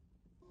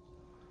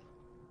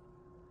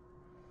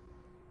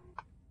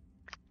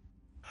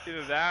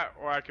 Either that,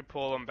 or I could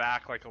pull them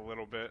back, like, a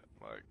little bit.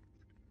 Like,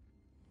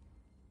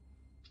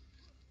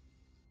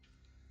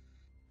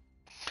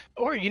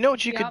 Or you know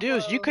what you could do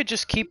is you could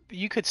just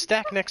you could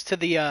stack next to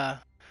the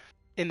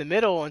in the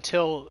middle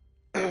until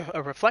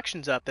a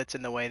reflection's up that's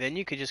in the way. Then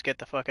you could just get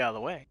the fuck out of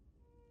the way.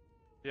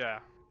 yeah.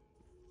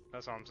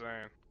 That's what I'm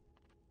saying.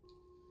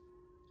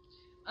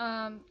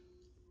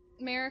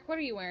 Merrick, what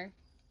are you wearing?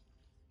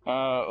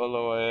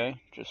 Oloa,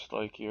 just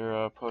like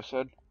your post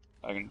said.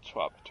 I can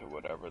swap it to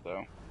whatever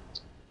though.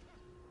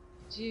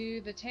 Do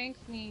the tanks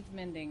need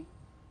mending?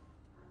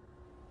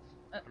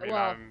 I mean,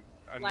 well, I'm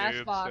a last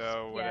noob, boss,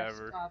 so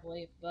whatever. yes,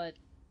 probably, but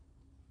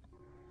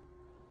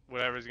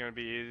Whatever's gonna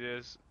be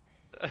easiest.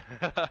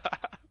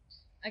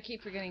 I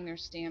keep forgetting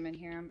there's stam in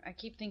here. I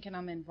keep thinking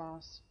I'm in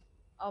Voss.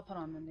 I'll put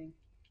on mending.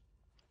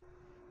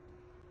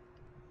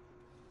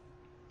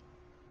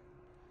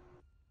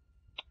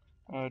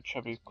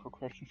 Chubby, quick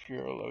question for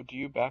your Olo. Do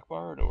you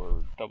backbar it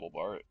or double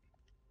bar it?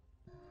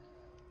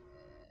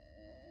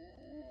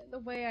 The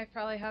way I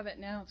probably have it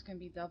now, it's gonna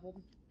be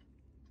doubled.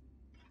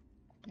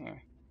 Yeah.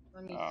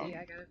 Let me see.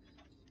 I gotta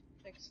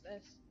fix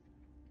this.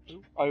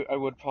 I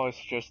would probably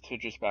suggest to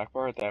just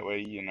backbar it. That way,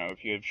 you know,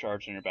 if you have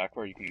shards in your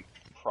backbar, you can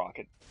proc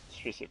it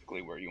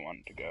specifically where you want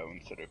it to go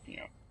instead of, you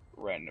know,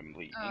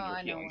 randomly in your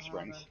healing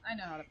springs. I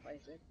know how to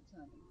place it. It's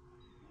not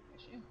an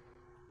issue.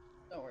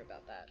 Don't worry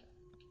about that.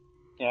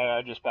 Yeah,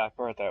 I just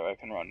backbar it. That way I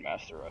can run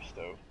Master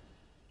Resto.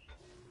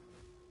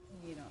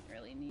 You don't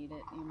really need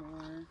it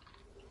anymore.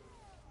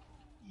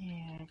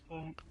 Yeah,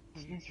 but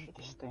it's nice for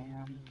the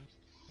stand.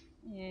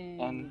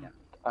 Yeah. And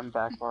I'm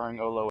backbarring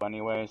Olo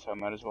anyway, so I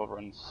might as well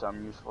run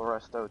some useful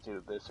resto. It's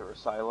either this or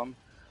Asylum.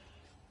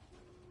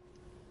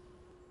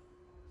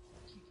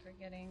 Keep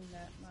forgetting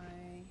that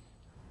my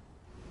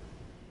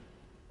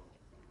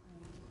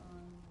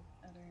on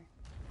the other.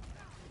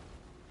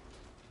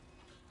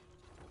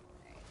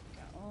 Alright,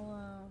 got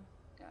Olo,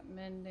 got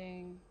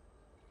Mending.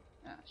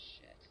 Ah,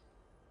 shit.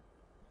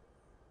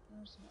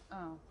 Where's my.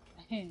 Oh.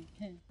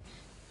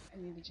 I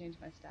need to change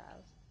my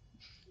stats.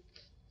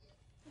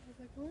 I was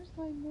like, where's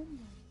my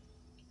Mending?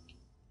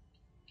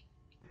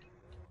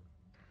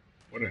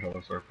 What the hell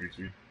is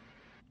RPG?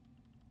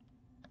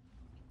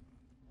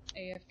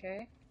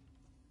 AFK?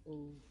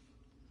 Ooh.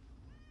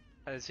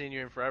 I haven't seen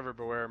you in forever,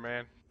 Beware,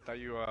 man. Thought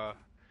you were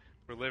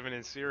living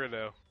in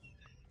Cyrodiil.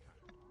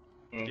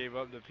 Gave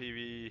up the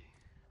PvE.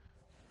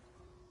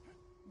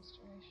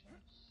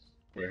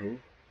 Wait, who?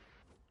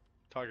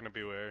 Talking to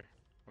Beware,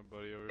 my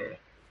buddy over here.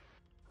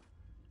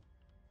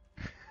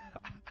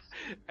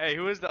 Hey,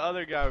 who is the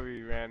other guy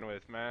we ran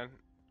with, man?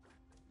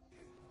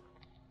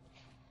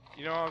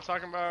 You know what I'm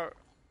talking about?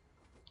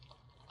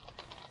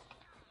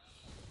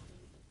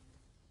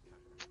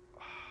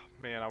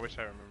 Man, I wish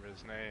I remember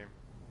his name.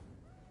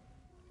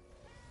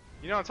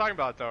 You know what I'm talking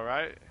about, though,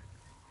 right?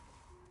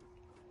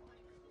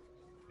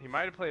 He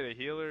might have played a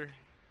healer.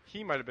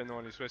 He might have been the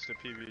one who switched to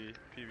PvE.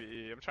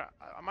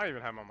 I might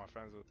even have him on my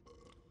friends list.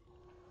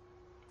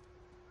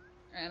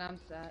 And I'm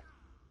set.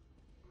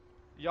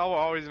 Y'all were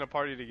always in a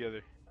party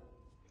together.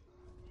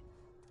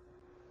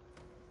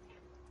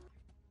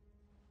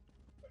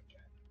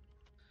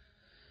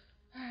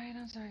 Alright,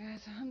 I'm sorry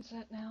guys, I'm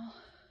set now.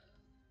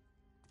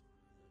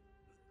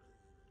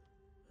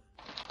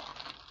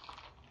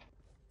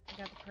 I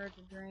got the Purge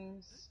of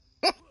Dreams.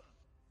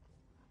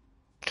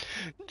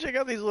 Check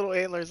out these little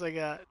antlers I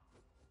got.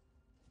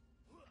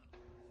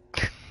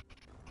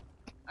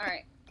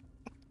 Alright.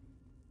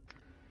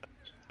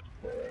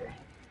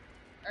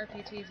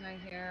 RPT's not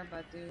here,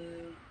 but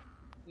do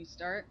we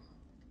start?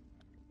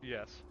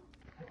 Yes.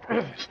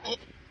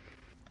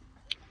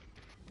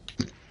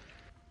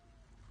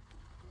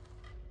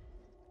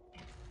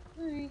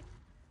 Alright.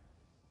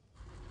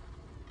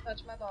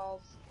 Touch my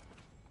balls.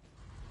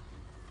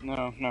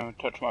 No,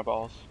 touch my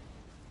balls.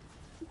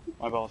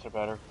 My balls are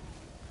better.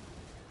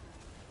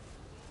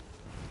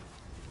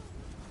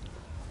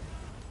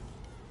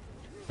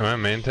 Am I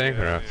main tank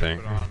or off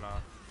tank?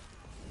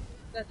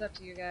 That's up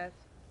to you guys.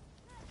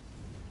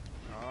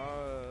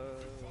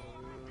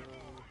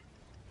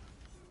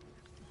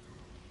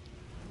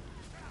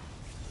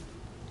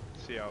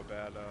 See how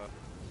bad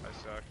I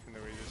suck, and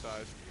then we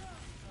decide.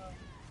 Oh,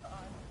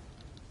 God.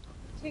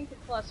 Tank to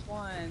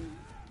 +1.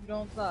 You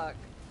don't suck.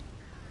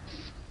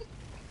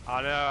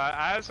 I know,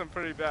 I had some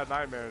pretty bad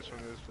nightmares from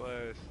this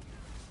place.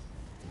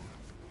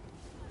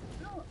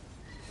 No.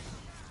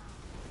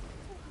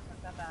 It's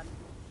not that bad.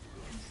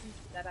 You just need to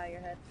get that out of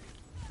your head.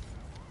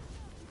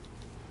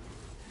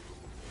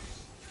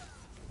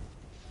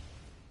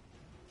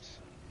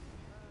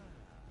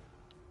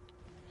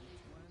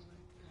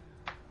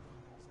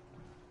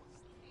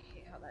 I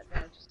hate how that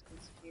door just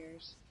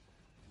disappears.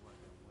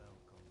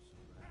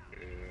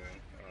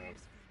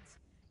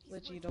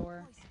 Glitchy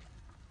door.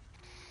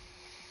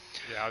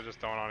 Yeah, I was just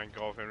throwing on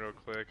engulfing real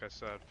quick. I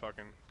said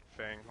fucking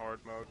Fang hard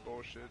mode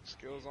bullshit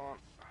skills on.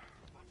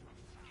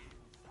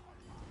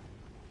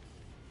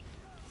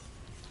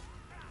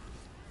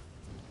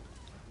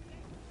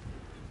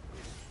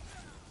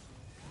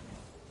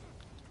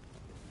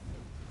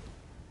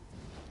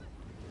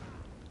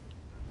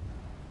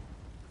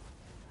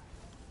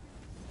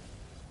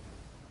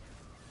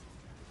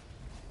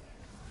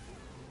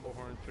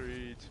 Bullhorn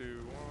 3,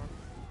 2, 1.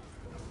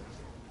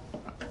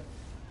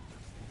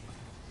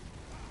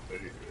 There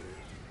he is.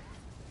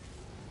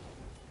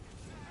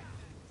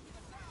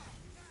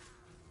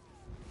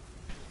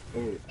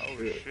 Oh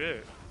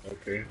shit.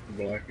 Okay,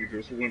 Blackie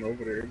just went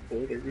over there and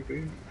pulled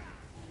everything.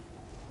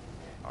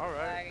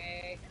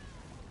 Alright.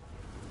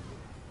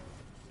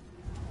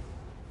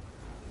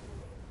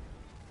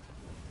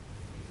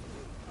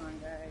 Come on,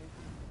 guys.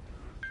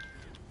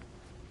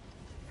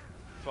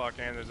 Fuck,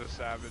 and there's a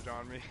savage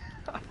on me.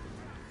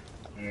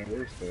 Yeah,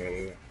 where's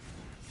that?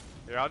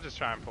 Here, I'll just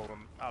try and pull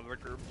him out of the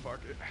group.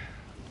 Fuck it.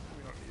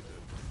 We don't need to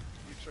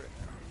each right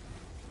now.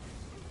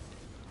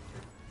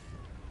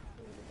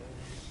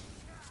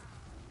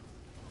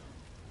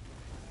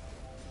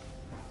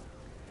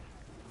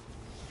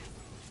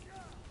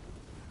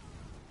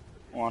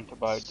 Want to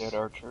buy dead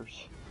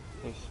archers,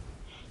 please.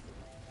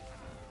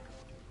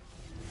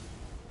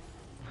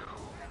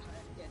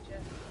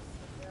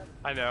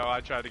 I know,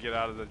 I tried to get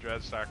out of the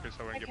dread stacker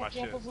so I wouldn't get my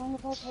shit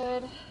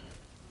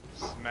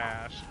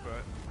smashed,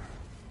 but...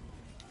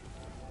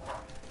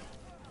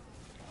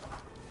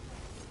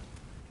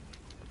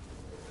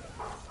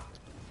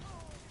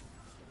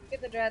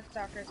 Get the dread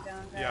stalkers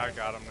down, guys. Yeah, I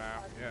got him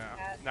now.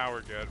 Yeah. Now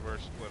we're good. We're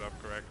split up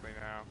correctly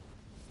now.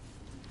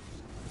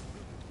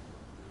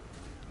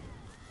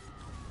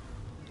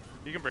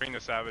 You can bring the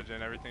savage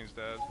in. Everything's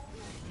dead.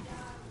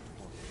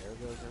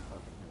 those are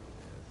fucking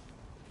hilarious.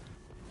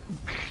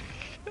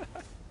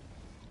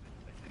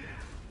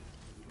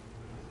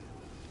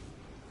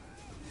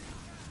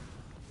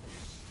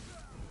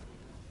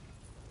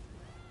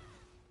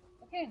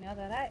 Okay, now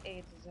that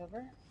AIDS is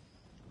over.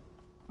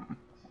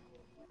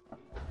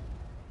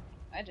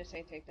 I just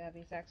say take the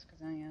heavy sacks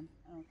because I am.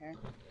 I don't care.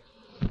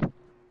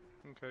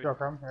 Okay. Go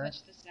come here.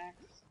 Touch the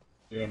sacks.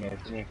 Yeah, no,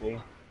 come on,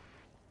 cool.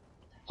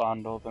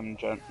 Fondle them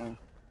gently.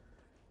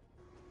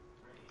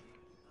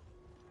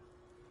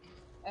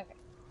 Okay.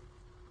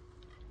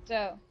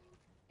 So,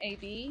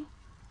 AB.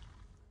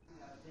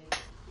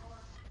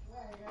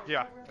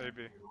 Yeah,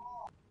 AB.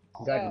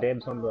 Got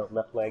dibs on the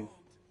left leg.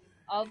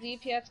 All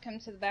DPS come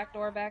to the back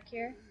door back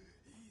here.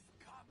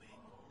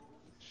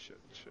 Shit,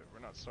 we're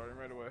not starting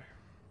right away.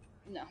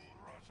 No.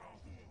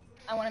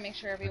 I want to make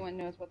sure everyone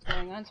knows what's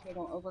going on so we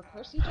don't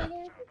over-curse each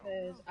other,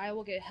 because I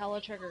will get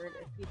hella triggered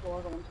if people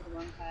are going to the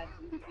wrong pads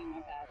and hitting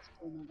my pads.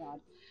 Oh my god.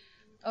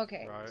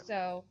 Okay, Right.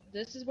 so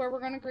this is where we're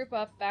going to group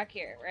up back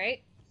here,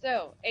 right?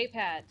 So, A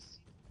pads.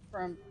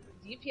 From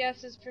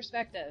DPS's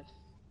perspective,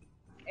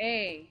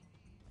 A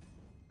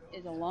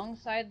is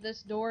alongside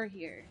this door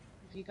here.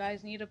 If you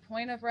guys need a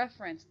point of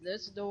reference,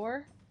 this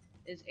door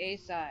is A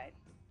side.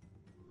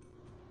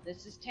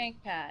 This is tank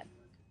pad,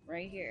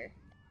 right here.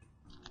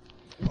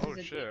 This Oh is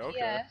a shit, DPS.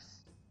 okay.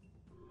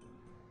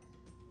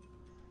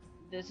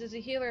 This is a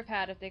healer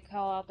pad if they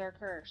call out their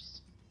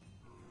curse.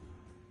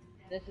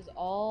 This is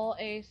all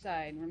A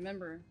side.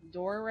 Remember,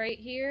 door right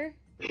here,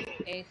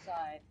 A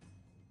side.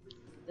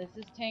 This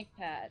is tank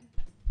pad.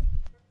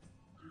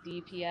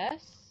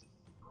 DPS.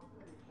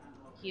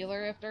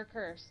 Healer if they're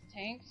cursed.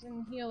 Tanks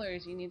and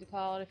healers, you need to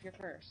call it if you're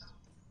cursed.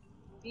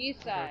 B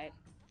side.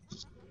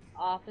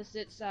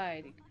 Opposite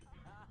side.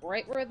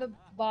 Right where the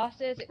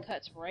boss is, it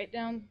cuts right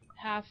down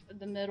half of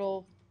the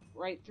middle,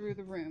 right through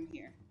the room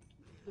here.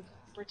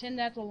 Pretend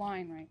that's a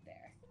line right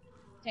there.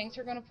 Tanks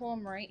are going to pull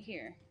them right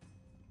here.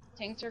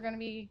 Tanks are going to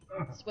be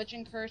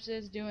switching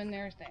curses, doing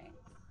their thing.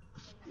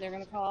 They're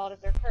going to call out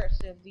if they're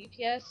cursed. If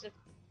DPS, if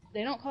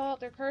they don't call out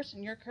their curse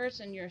and you're cursed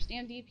and you're a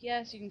stand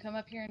DPS, you can come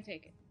up here and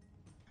take it.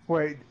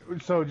 Wait,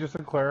 so just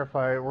to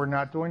clarify, we're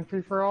not doing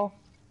free for all?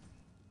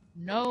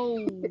 No.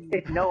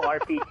 No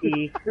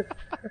RPT.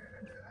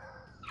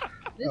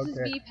 This is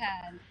B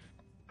pad.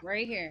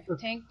 Right here.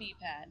 Tank B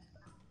pad.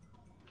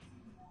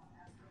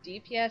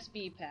 DPS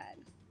B pad.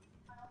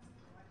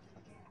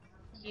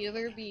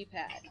 Healer B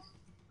pad.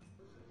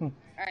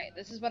 Alright,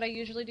 this is what I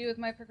usually do with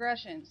my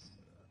progressions.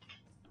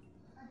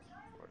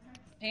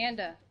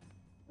 Panda.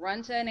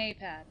 Run to an A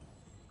pad.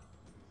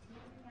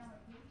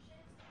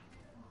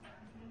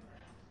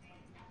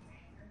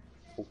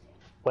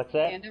 What's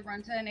that? Panda,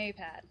 run to an A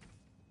pad.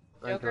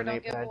 Run to Joker, an don't A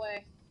give pad?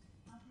 away.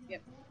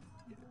 Yep.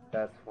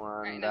 That's one,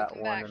 Alright, now that come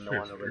one, back. and the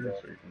one over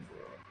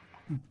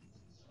there.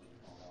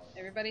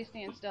 Everybody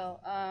stand still.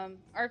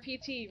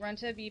 RPT, run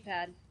to a B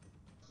pad.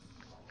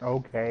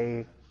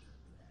 Okay.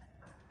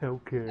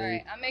 Okay.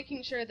 Alright, I'm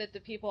making sure that the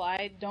people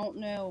I don't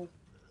know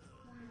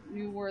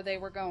knew where they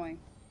were going.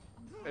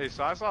 Hey,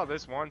 so I saw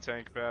this one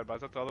tank pad, but I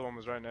thought the other one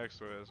was right next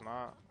to it. It's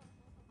not.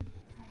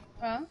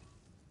 Huh?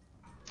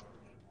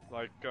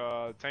 Like,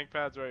 tank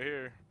pad's right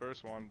here,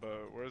 first one,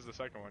 but where's the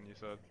second one you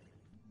said?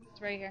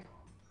 It's right here.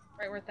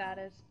 Right where that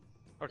is.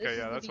 Okay, This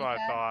yeah, is the that's B what I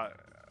pad. thought.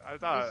 I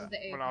This thought is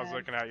the A when I was pad.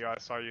 looking at you, I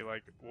saw you,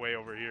 like, way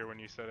over here when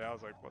you said it. I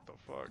was like, what the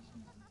fuck?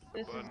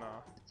 This But is no.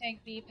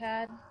 tank B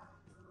pad.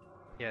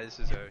 Yeah, this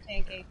is a...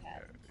 Tank A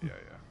pad. Yeah.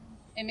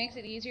 It makes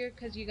it easier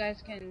because you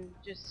guys can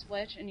just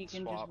switch and you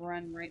can Swap. just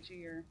run right to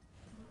your...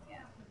 Yeah.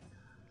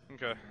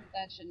 Okay.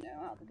 That should know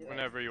how to do it.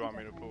 Whenever you want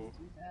me to Definitely pull.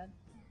 isn't too bad.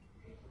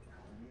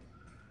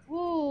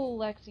 Woo,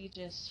 Lexi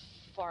just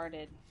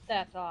farted.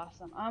 That's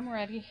awesome. I'm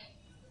ready.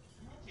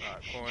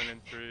 Alright, pulling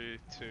in 3,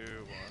 2,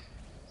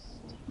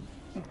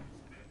 1.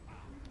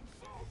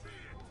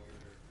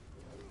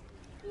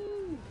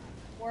 Woo.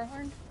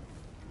 Warhorn.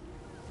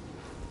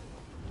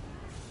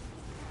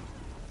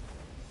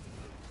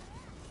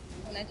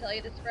 When I tell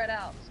you to spread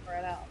out,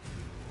 spread out.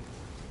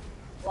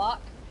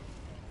 Block.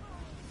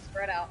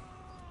 Spread out.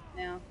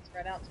 Now,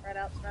 spread out, spread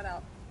out, spread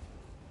out.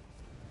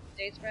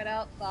 Stay spread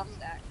out, soft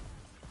stack.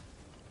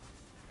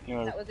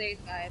 Healer. That was A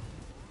side.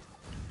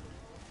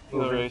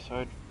 Healer A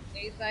side.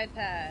 A side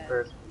pad.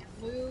 First.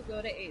 Blue,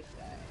 go to A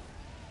side.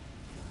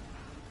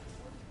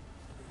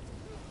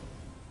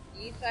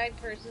 E side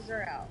curses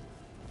are out.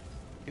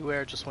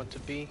 Beware just went to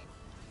B.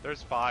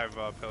 There's 5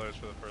 pillars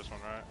for the first one,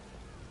 right?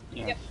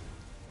 Yes. Yep.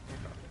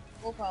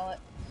 We'll call it.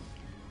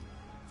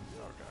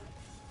 Okay.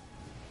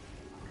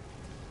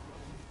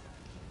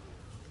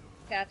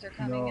 Cats are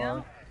coming No,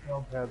 out.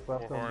 no pads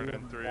left. Warhorn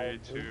in 3,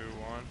 2,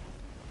 1.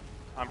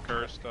 I'm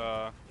cursed,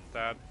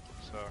 Thad,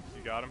 so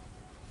you got him?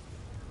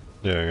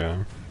 Yeah, I got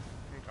him.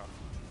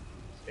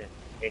 Okay.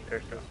 A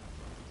cursor.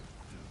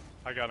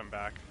 I got him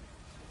back.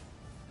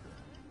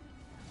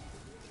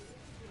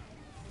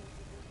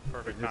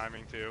 Perfect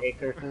timing, too. A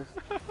cursors.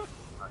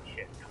 Oh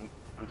shit, I'm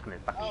just gonna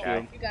fucking Oh,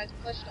 die. you guys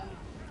pushed them.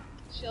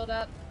 Shield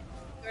up.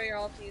 Throw your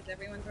ulties.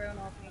 Everyone throw an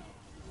ulti.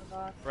 Oh,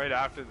 God. Right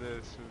after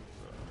this is...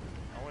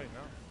 oh, wait,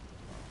 no.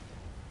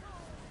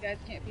 guys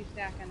can't be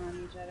stacking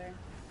on each other.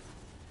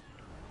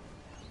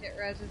 Get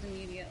reses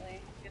immediately.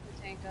 Get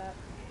the tank up.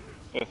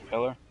 Fifth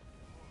pillar.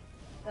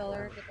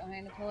 Pillar, get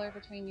behind the pillar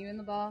between you and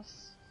the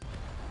boss.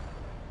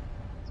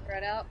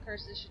 Spread out,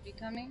 curses should be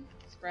coming.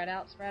 Spread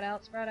out, spread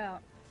out, spread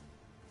out.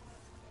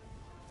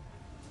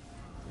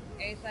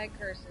 A side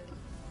curses.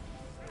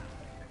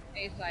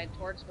 A side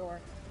towards door.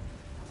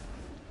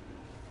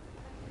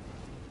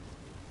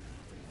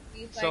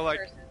 B side So, like,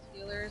 curses.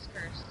 Healer is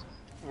cursed.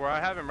 where I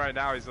have him right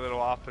now, he's a little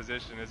off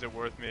position. Is it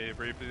worth me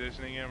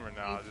repositioning him, or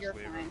no? I'll just You're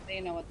leave fine. him. They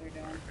know what they're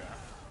doing.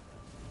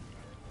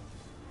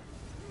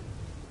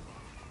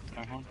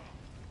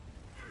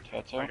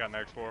 Cat's I out. got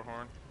next 4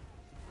 horn.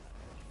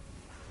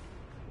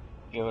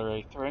 Healer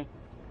A3.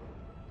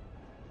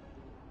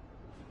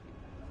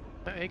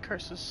 A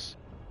curses.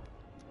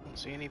 Don't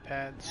see any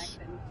pads.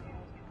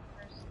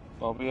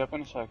 I'll be up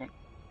in a second.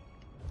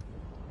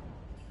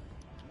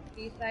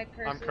 B side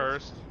curses. I'm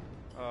cursed.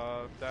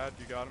 Dad,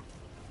 you got him?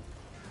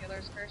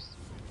 Healer's cursed.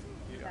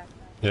 Yeah.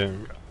 Yeah.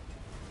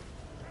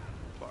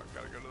 Fuck,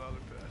 gotta go to the other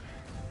pit.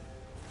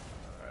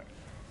 Alright.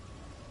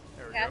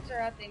 There we Cats go.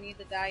 are up, they need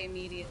to die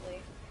immediately.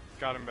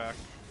 Got him back.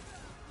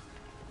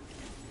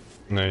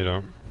 No, you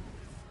don't.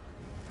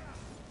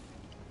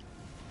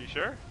 You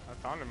sure? I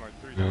found him like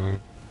 3 Yeah. times.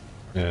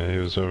 Yeah, he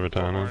was over Horn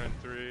Tana. in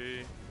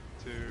 3,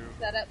 2,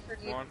 Set up for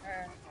deep. 1.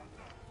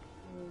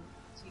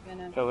 Is he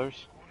gonna.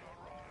 Pillars.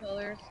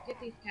 Pillars. Get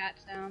these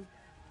cats down.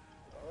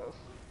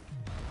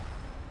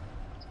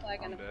 It's probably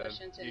gonna I'm push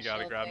dead. into You the gotta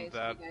shield grab him, phase, so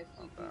Dad. you guys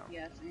keep I'm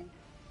down. DPSing.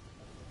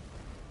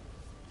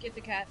 Get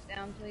the cats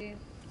down, please.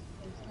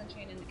 Instant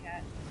chain in the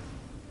cat.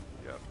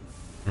 Yep.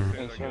 Mhm. As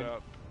soon as I get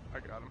up, I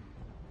got him.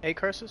 A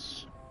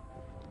curses.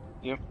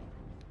 Yep.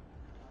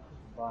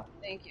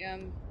 Thank you.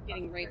 I'm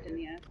getting raped in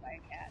the ass by a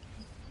cat.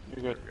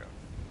 You're good.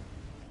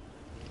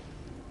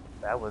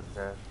 That was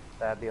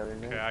bad the other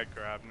Okay, night. I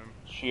grabbed him.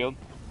 Shield.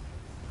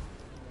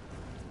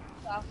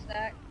 Soft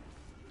stack.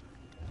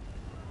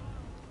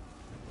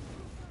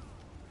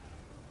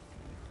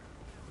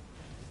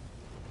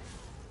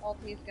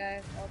 Ulties,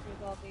 guys.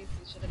 Ulties, ulties.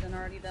 This should have been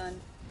already done.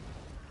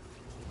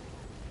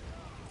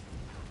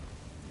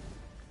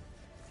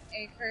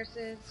 A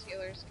curses.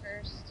 Healer's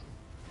cursed.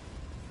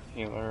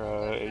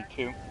 Healer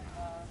A2.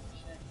 Oh,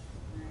 shit.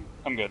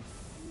 I'm good.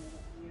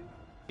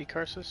 B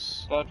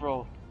curses. Dodge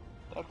roll.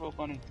 Dodge roll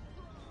funny.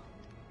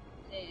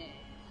 Yeah.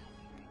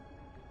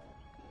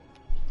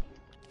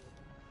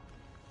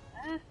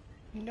 Ah.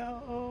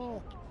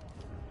 No.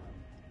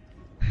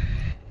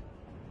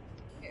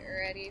 Get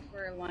ready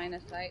for line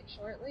of sight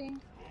shortly.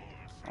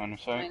 Line of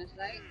Line sight. of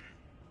sight.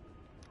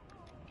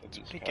 Get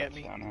these Pick cats at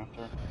me. down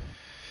after.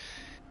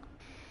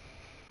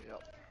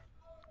 Yep.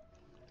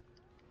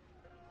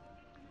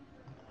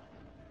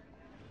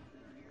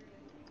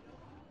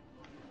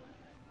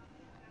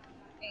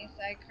 A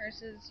side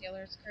curses.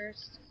 Healer's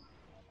cursed.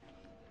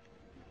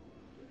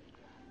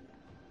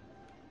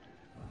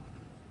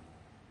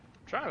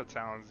 Trying to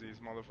challenge these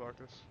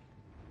motherfuckers.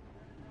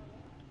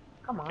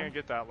 Come on. Can't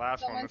get that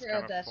last one. Someone That's throw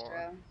a kind of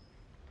far. Destro.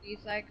 B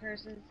side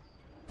curses.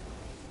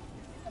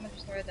 Someone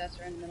just throw a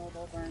Destro in the middle of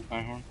the burn.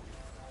 Horn.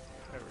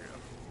 There we go.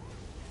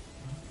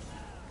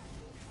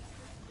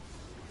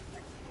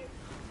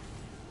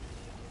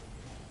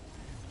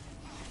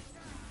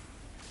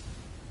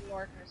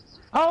 More curses. Just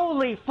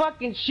Holy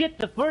fucking shit,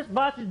 the first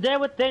boss is dead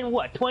within,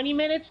 what, 20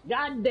 minutes?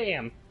 God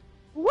damn.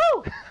 Woo!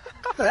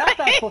 That's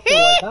not supposed to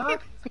work, huh?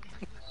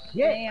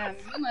 Shit. Damn,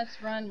 you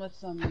must run with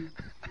some.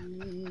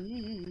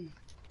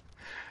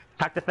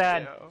 Talk to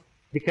Thad. Yeah.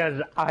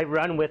 Because I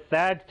run with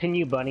Thad and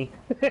you, Bunny.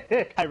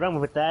 I run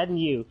with Thad and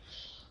you.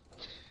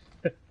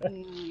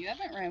 You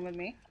haven't ran with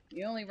me.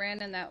 You only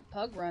ran in that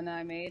pug run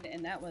I made,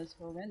 and that was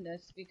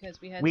horrendous because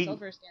we had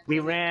silver stands. We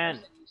ran.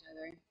 Each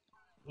other.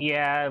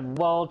 Yeah,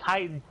 well,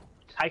 I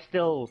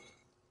still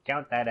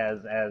count that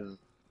as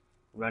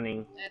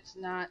running. That's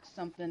not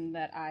something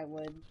that I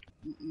would.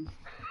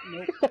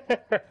 Nope.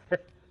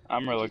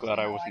 I'm really glad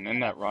I wasn't in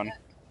that run.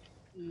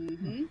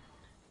 Mhm.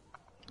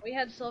 We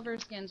had silver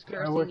skins I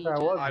cursing wish each I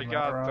other. was. I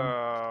got the.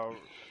 Are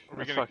we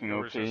That's gonna fucking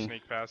we're just gonna OP.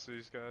 sneak past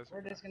these guys?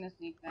 We're just gonna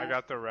sneak I that.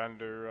 got the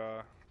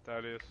render.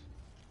 That is.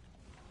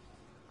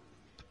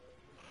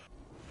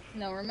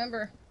 No,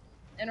 remember,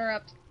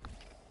 interrupt,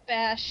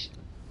 bash,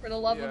 for the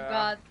love of Yeah.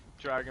 God.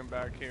 Drag him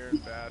back here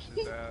and bash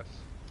his ass.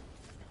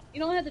 You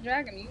don't have to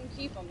drag him. You can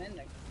keep him in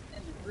the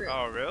group.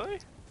 Oh really?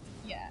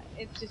 Yeah,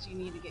 it's just you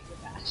need to get your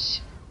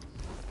bash.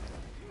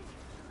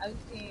 I've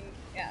seen,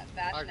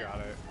 bash. I him, got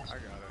it. bash I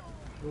him. got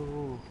it.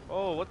 Ooh.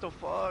 Oh, what the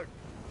fuck?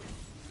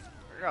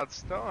 I got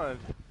stunned.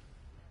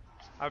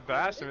 I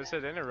bashed him. It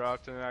said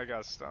interrupt, and then I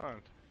got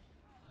stunned.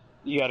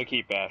 You gotta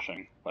keep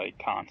bashing, like,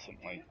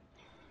 constantly.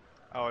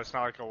 Oh, it's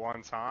not like a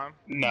one time?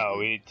 No,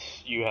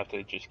 it's, you have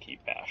to just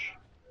keep bash.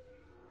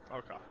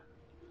 Okay.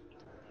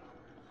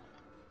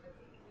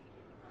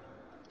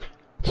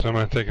 So am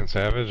I taking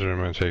Savage or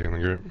am I taking the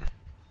group?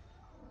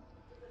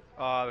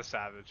 The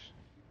Savage.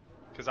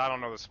 Because I don't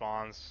know the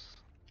spawns.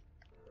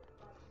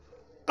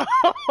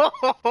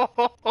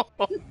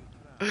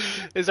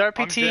 Is I'm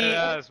RPT? dead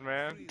ass,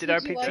 man. Did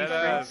RPT like Dead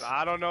that? ass.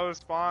 I don't know the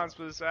spawns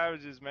for the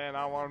savages, man.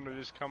 I want them to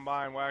just come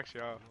by and wax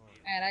y'all.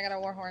 Alright, I got a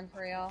warhorn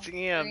for y'all.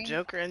 Thinking of 3,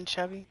 Joker and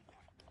Chevy.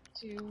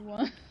 2, 1.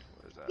 What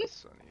is that,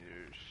 Sunny?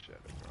 Shadow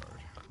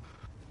Guard. Come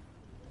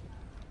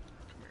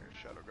here,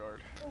 Shadow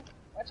Guard.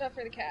 Watch out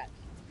for the cats.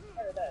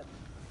 Or the...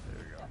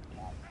 There you go.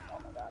 Oh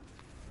my god.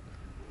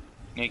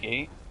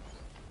 Negate.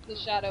 The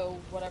shadow,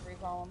 whatever you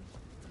call them.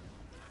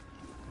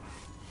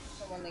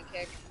 The one they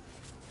kick.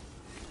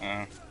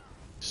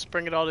 Just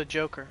bring it all to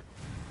Joker.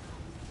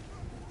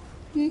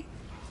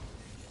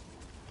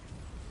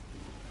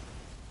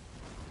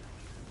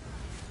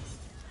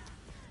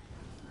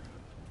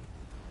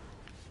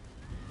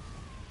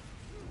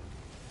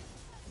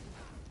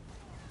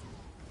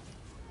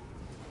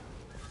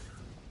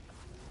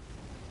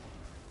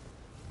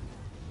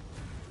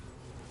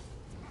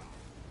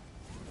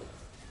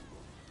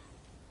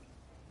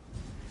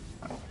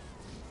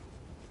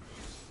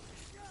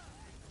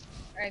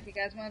 Alright, if you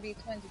guys want to be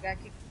twins, you gotta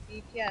kick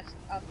the DPS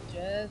up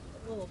just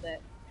a little bit.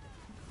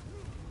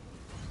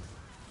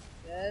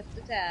 Just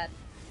a tad.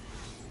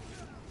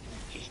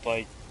 Just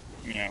like,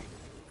 you know,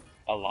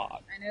 a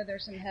lot. I know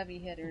there's some heavy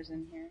hitters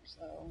in here,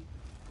 so...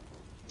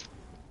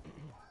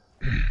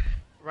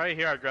 Right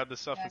here, I grabbed the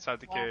stuff Yeah, inside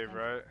the cave,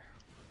 right?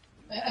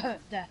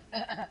 Death. Death.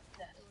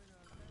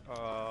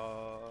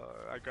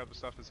 I grabbed the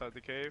stuff inside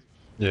the cave?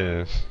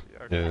 Yes.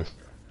 Yeah, okay. Yes.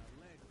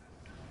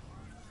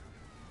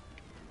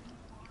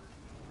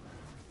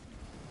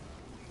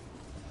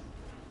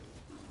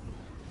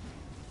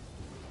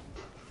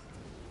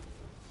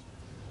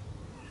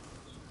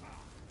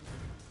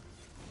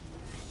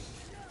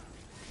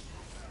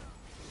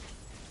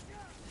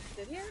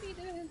 Did he already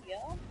do his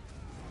yell?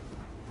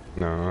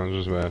 No, I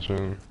was just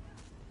bashing.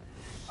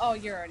 Oh,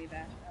 you're already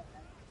back.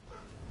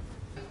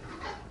 Okay.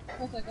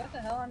 I was like, what the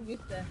hell? I'm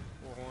used to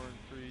Horn,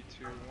 3,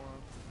 2, 1.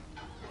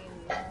 seeing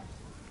the yell.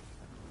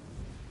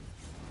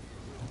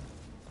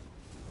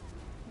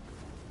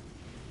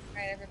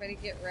 Alright, everybody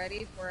get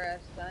ready for a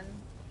sun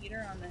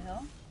heater on the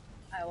hill.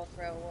 I will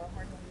throw a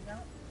warhorn when we don't.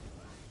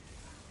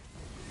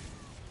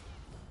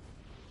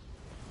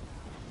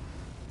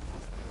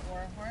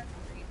 Warhorn,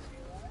 3, 2,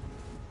 1.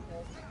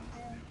 Kill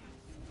something.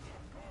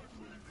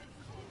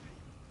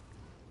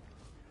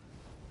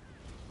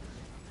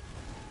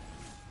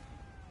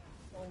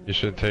 You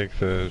should take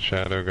the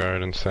Shadow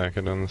Guard and stack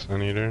it on the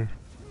Sun Eater.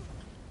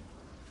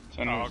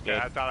 Oh, okay,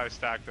 I thought I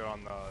stacked it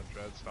on the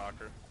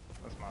Dreadstalker.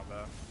 That's my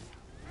bad.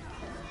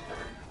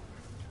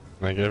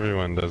 Like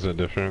everyone does it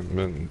different,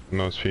 but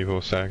most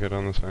people stack it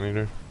on the Sun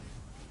Eater.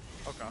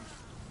 Okay.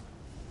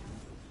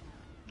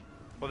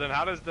 Well then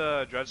how does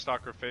the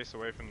Dreadstalker face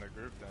away from the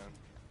group then?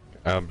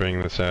 I'll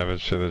bring the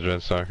Savage to the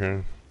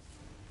Dreadstalker.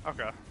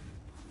 Okay.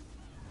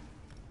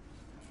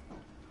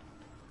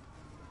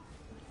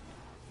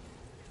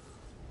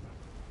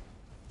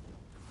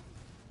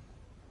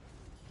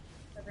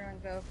 Everyone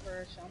go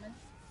for Shaman.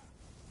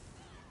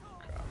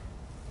 Okay.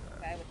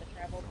 Guy with the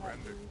travel pot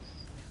boots.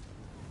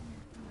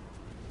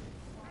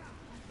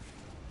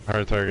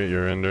 Hard target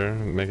your Ender,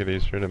 make it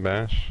easier to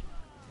bash.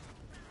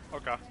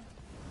 Okay.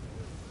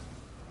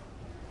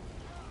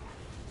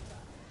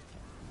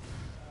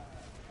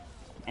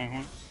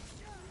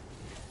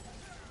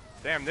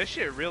 Damn, this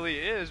shit really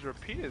is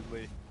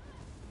repeatedly.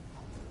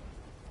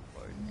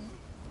 Like,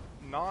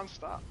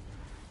 non-stop.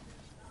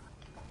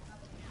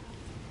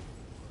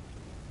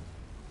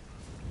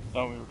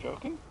 Oh, we were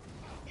joking?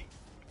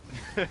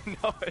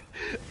 No,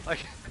 like...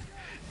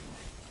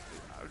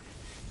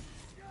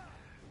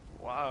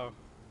 Wow.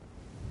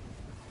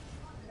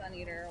 Sun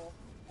Eater, I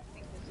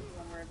think this is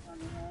one where it's on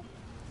the hill.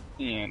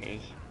 Yeah, it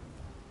is.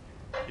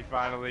 He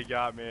finally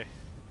got me.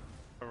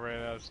 I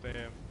ran out of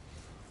stamina.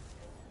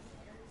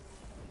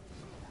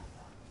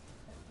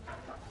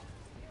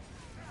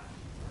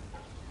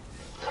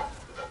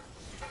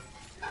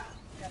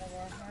 Got a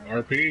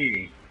warhorn.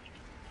 RP.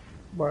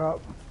 What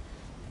up?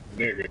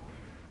 Nigga.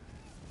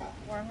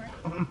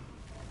 Warhorn.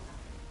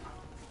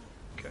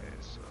 Okay,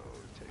 so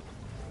take.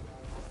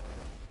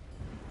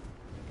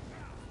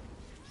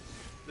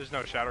 There's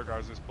no shadow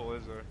guards this pull,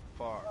 is there?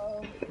 Fuck.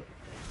 Oh.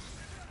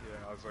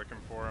 Yeah, I was looking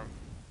for him.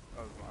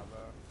 That was my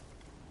bad.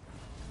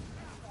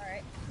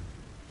 Alright.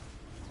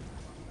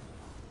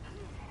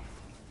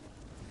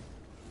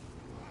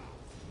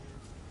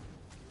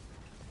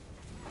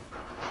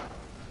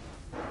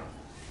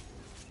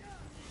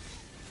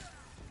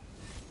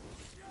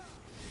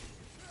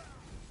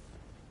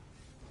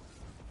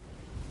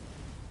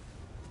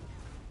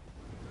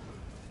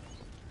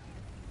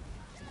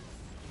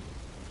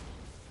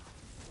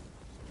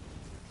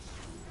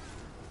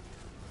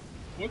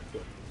 What the?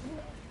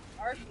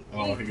 RPT,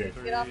 Oh, he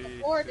got get off the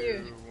floor,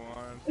 dude. 2,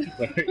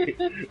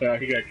 1.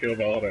 He got killed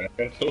by all the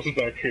assholes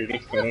back here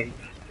this time.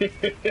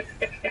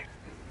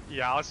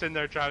 Yeah, I was sitting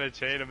there trying to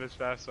chain him as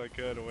fast as I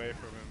could away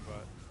from him,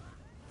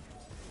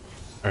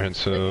 but... Alright,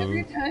 so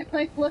Every time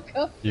I look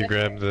up you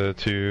there. grab the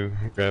two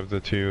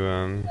Sun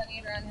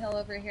Eater on hill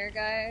over here,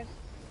 guys.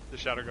 The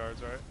shadow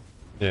guards, right?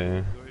 yeah.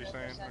 Is what you're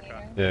saying?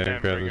 Okay. Yeah, And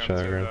grab bring the them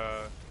shadow to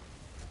guard.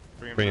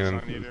 for the Bringing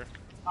Sun Eater.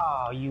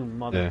 Oh, you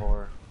mother Yeah.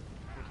 whore.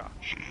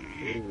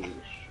 Okay.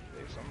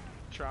 Yes, I'm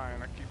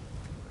trying. I keep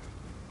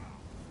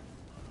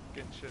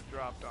getting shit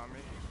dropped on me.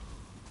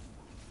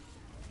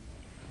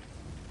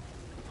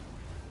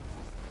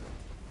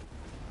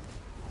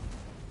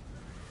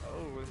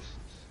 Oh, it's...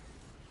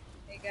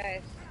 Hey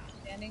guys,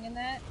 standing in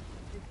that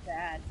is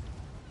bad.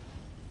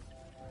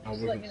 I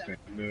Just let wasn't you know.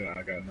 standing there.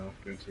 I got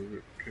knocked into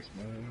it. Kiss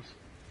my ass.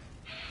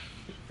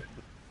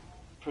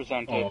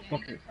 Presented. Oh, Standing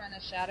fuck in it. front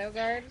of shadow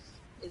guards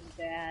is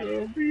bad.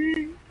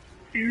 Chubby.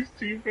 He's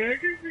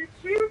teabagging me,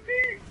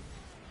 Chubby.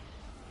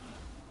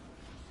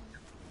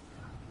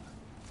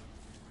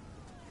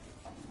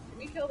 Can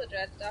we kill the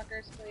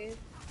Dreadstalkers, please?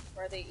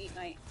 Before they eat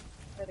my,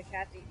 before the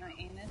cats eat my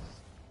anus.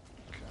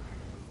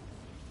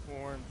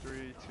 4 and 3,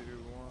 2,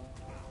 1.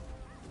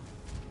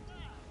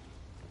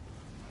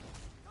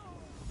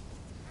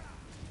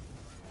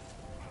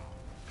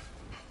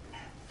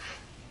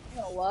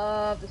 I'm gonna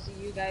love to see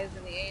you guys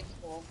in the age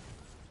pool.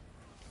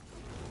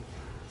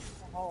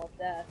 The Hall of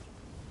Death.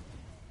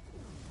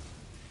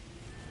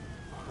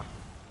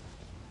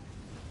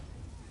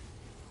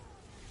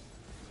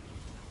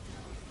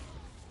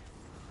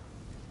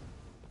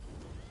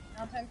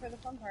 Now time for the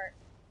fun part.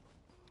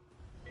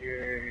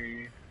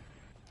 Yay.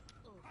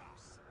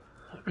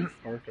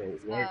 Hard to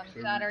wipe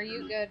Dad, are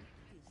you good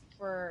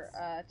for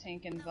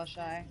Tank and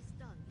Busheye?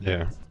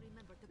 Yeah.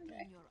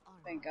 Okay.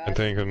 Thank I God.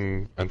 think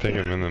I'm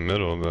in the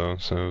middle though,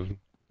 so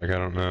like I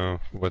don't know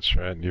what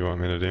strat you want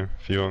me to do.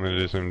 If you want me to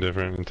do something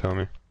different, then tell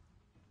me.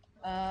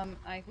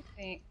 I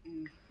think,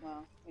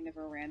 well, we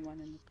never ran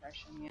one in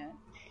Depression yet,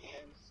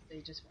 because they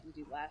just want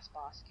to do last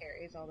boss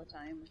carries all the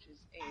time, which is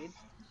AIDS.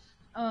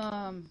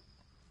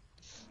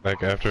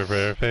 Like after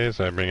prayer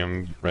phase, I bring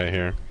him right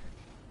here.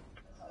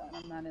 Hold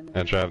on, I'm not in the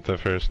I drop the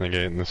first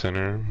negate in the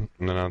center,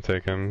 and then I'll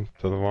take him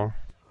to the wall.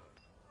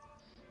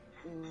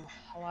 Ooh,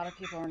 a lot of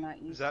people are not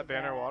used Is that to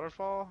Banner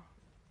Waterfall?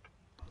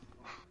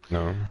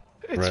 No.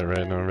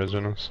 Right, no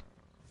originals.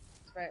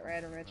 It's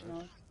right,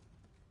 originals.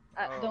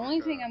 The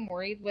only thing I'm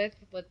worried with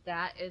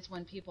that is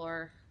when people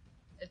are,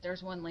 if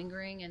there's one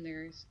lingering and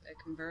there's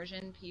a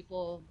conversion,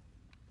 people,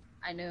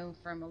 I know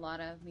from a lot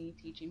of me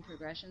teaching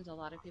progressions, a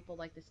lot of people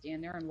like to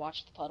stand there and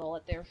watch the puddle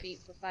at their feet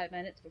for 5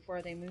 minutes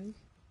before they move.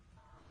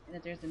 And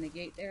if there's a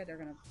negate there, they're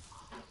gonna,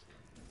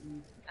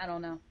 I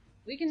don't know.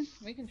 We can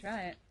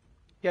try it.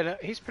 Yeah, no,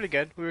 he's pretty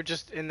good. We were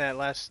just in that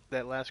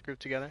last group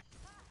together.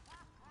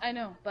 I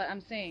know, but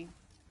I'm saying,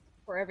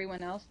 for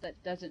everyone else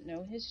that doesn't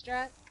know his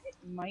strat, it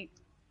might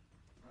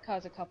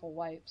cause a couple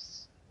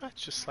wipes.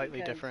 That's just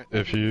slightly different.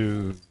 If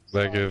you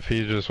like, if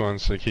he just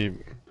wants to keep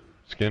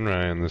Skin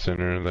Rye in the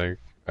center, like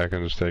I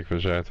can just take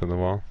Vijay to the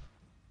wall.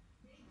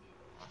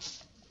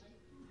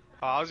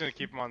 Oh, I was gonna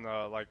keep him on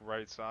the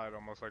right side,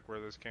 almost like where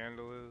this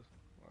candle is.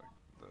 Like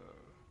the.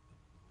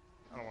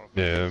 I don't want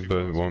to. Yeah,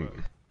 but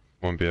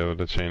won't be able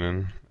to chain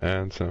in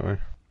ads that way.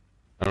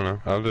 I don't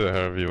know. I'll do it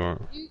however you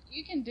want.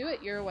 You can do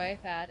it your way,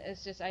 Thad.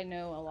 It's just I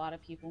know a lot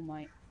of people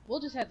might. We'll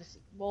just have to see.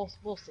 We'll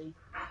see.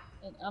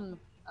 And I'm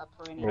a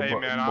perennial. Hey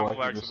man, I'm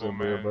flexible,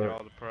 man.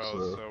 Y'all the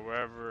pros, so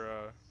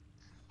wherever.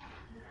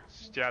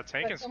 Yeah,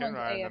 Tank and Skin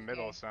Rye in the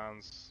middle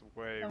sounds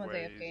way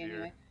easier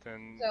anyway.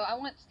 than. So I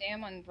want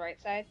Stam on the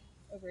right side,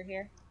 over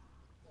here.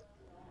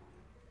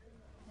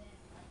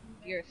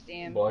 Your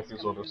Stam. Black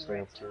is on the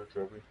stand too,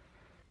 Chubby.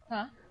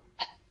 Huh?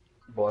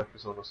 Black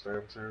is on the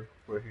stand too,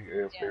 but he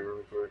AFK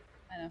really quick.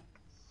 I know.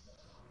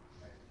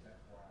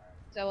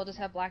 So we'll just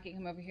have Blackie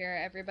come over here.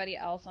 Everybody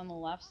else on the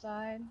left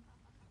side.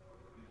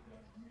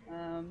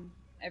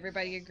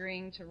 Everybody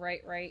agreeing to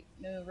right,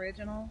 no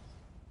originals?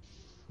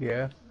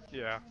 Yeah.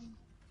 Yeah.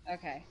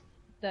 Okay.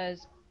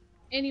 Does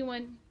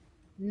anyone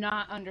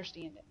not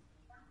understand it?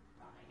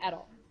 At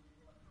all?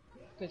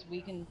 Because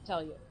we can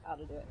tell you how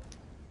to do it.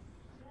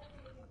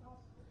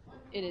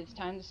 It is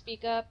time to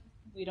speak up.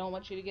 We don't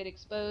want you to get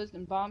exposed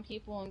and bomb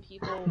people and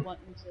people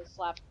wanting to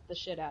slap the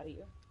shit out of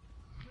you.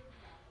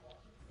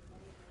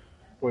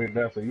 Wait,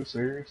 Death, are you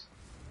serious?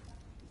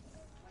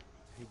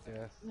 Hey,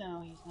 Death.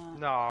 No, he's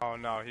not.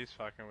 No, he's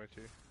fucking with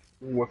you.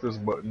 What this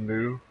button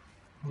do?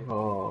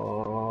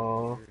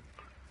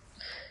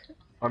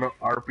 I know,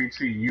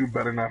 RPG, you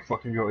better not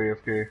fucking go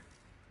AFK.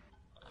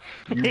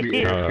 You be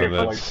AFK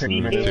for like 10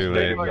 minutes. Too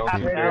late. It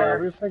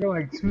was taking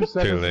like 2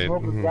 seconds to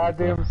smoke a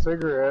goddamn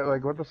cigarette.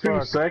 Like, what the fuck?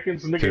 2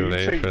 seconds, nigga, Too you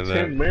late take for 10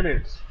 that.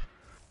 minutes.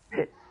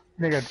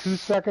 Nigga, 2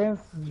 seconds?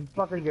 You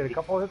fucking get a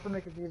couple hits of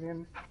nicotine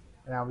in,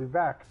 and I'll be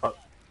back.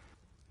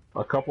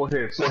 A couple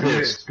hits,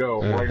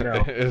 go, right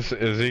now. Is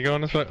he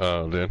going to smoke?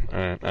 Oh, dude.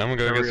 Alright, I'm gonna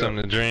go Hurry get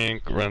something to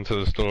drink, run to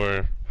the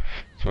store,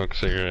 smoke a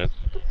cigarette.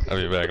 I'll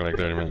be back in like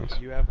 30 minutes.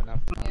 You have enough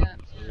time,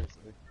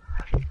 seriously.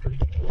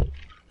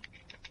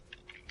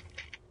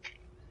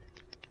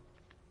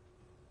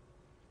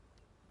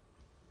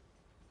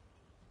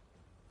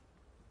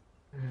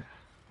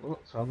 Well,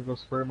 it's time to go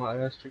spray my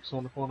ass cheeks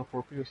on the phone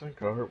for a PSN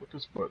card. What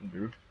this button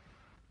do?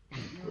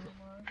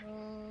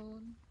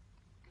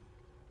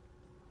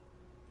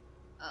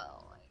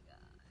 Oh my god.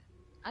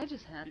 I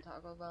just had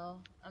Taco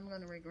Bell. I'm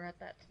gonna regret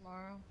that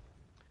tomorrow.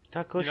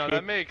 Taco You know, shit.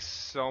 that makes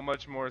so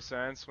much more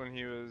sense when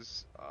he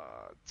was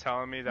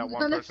telling me that I'm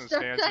one gonna person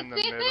start stands in the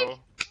typing. middle.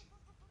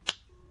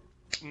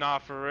 Nah,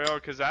 for real,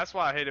 because that's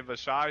why I hated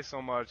Vashai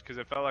so much, because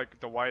it felt like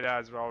the white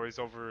ads were always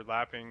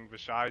overlapping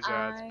Vashai's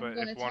ads, I'm but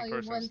gonna if one tell you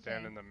person one stand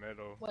thing. in the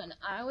middle. When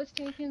I was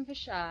taking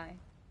Vashai,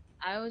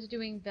 I was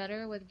doing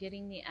better with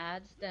getting the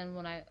ads than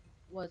when I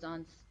was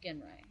on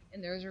Skinray.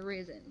 And there's a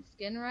reason.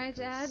 Skinray's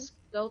ads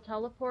go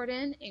teleport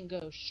in and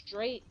go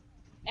straight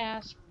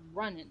ass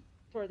running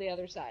for the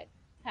other side.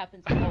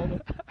 Happens all the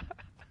time.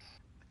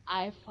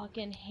 I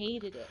fucking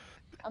hated it.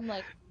 I'm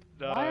like,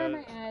 why are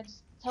my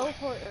ads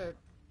teleport or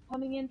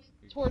coming in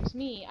towards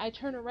me? I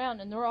turn around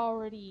and they're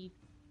already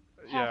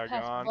half Yeah,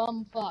 past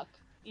gone. bumfuck.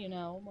 You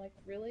know, I'm like,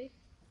 really?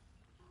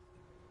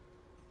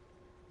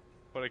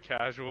 What a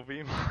casual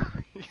beam.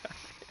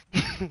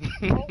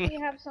 Well, we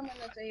have someone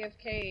that's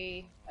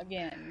AFK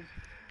again.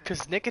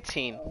 Cause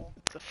nicotine.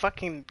 It's a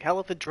fucking hell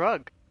of a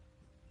drug.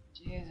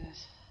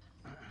 Jesus.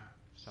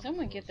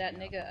 Someone get that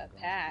nigga a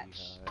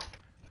patch.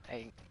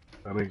 Hey,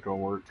 That ain't gonna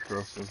work,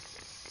 trust me.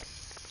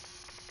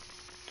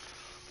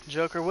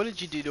 Joker, what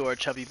did you do to our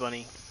chubby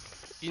bunny?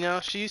 You know,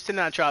 she used to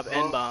not drop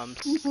N-bombs.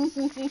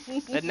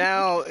 But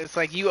now, it's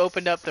like you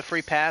opened up the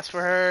free pass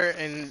for her,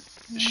 and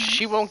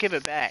she won't give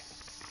it back.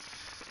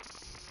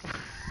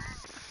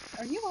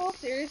 Are you all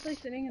seriously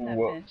sitting in that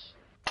What? bench?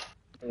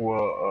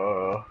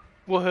 Well,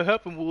 What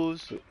happened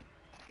was... yeah,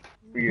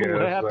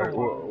 What it's happened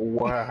like,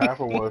 what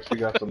happened was she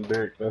got some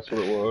dick. That's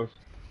what it was.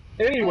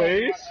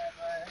 Anyways.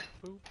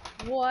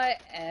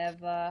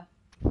 Whatever.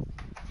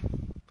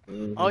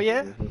 Oh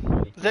yeah?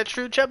 Is that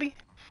true, Chubby?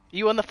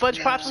 You on the fudge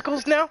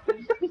popsicles now?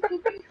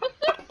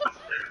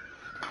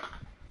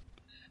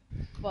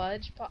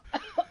 Fudge pop.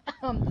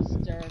 I'm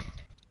disturbed.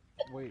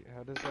 Wait,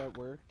 how does that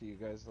work? Do you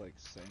guys like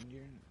send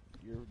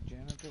your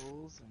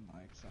genitals and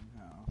like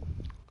somehow?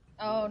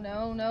 Oh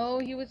no,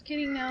 he was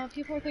kidding now.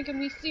 People are thinking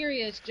we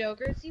serious,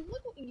 Joker. See,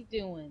 look what you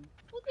doing.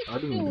 Look what I you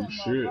didn't doing, do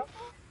shit.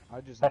 I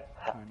just kind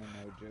of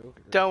know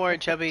Joker. Don't worry,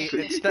 Chubby.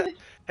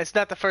 It's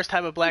not the first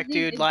time a black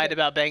dude lied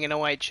about banging a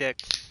white chick.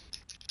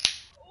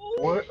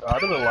 What? I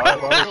didn't lie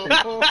about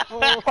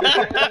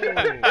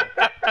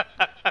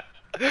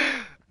shit.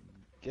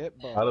 Get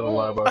I didn't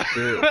lie about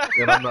shit.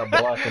 And I'm not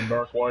black, I'm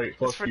dark white.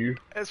 Fuck you.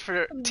 That's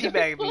for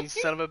teabag me,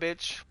 son of a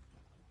bitch.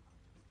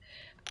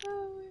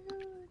 Oh my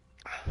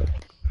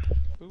god.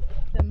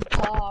 Them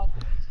pogs.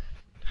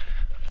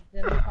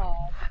 Them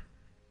pogs.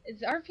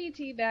 Is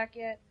RPT back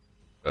yet?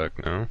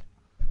 Fuck no.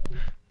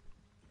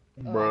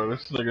 Bro,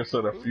 this nigga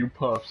said a few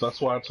puffs.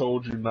 That's why I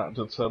told you not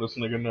to tell this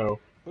nigga no.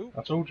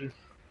 I told you.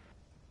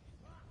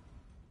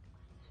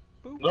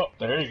 Oh,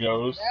 there he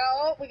goes.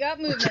 Oh, we got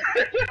movement.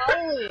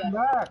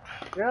 Hallelujah.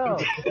 Yo.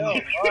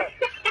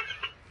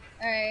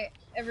 Alright,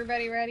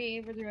 everybody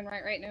ready? We're doing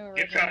right now.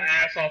 Get your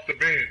ass off the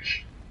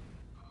bench.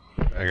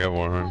 I got Come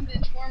on, one.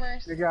 bench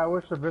warmers. Nigga, I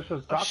wish the bitch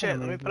was Oh talking shit, to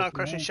me. let me put on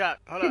crushing shot.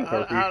 Hold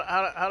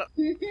on.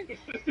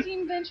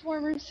 Team bench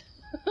warmers.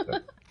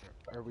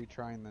 Are we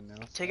trying the no?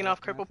 Taking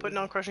off cripple, putting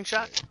on crushing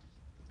shot.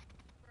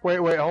 Wait,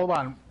 hold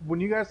on. When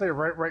you guys say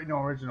right no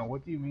original,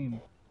 what do you mean?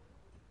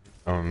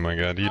 Oh my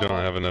god, you don't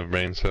have enough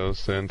brain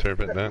cells to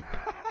interpret that.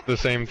 The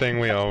same thing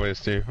we always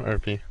do,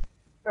 RP.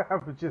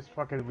 I'm just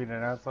fucking being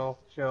an asshole.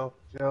 Chill.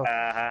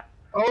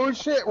 Oh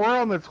shit, we're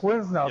on the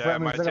twins now. so Yeah, that it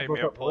means might they're take me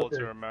gonna a put pull up to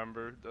with it.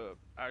 remember the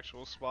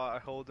actual spot I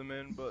hold them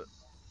in, but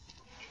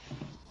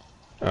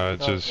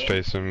Just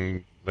face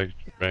him, like,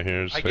 right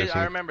here, just face him.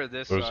 I remember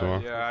this towards the wall.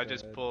 side. Yeah, I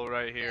just pull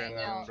right here and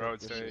then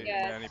rotate, and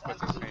then he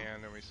puts his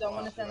hand and we Don't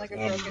want to sound like a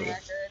broken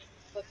record,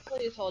 but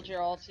please hold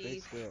your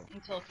ulties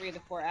until 3 to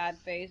 4 ad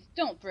phase.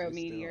 Don't throw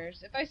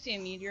meteors. If I see a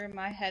meteor,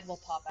 my head will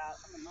pop out.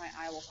 My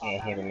eye will pop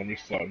out. Hold on, let me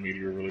slap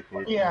meteor really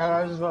quick. Yeah,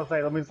 I was just about to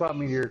say, let me slap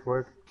me here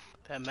quick.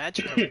 That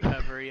magical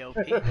recovery, OP.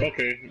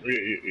 Okay,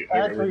 Actually,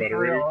 everybody for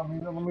ready? real,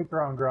 let me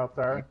throw on growth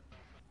there.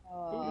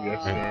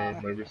 Yes, sir,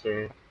 maybe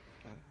so.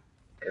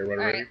 Everybody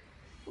ready?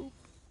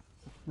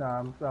 No,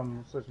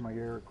 I'm switching my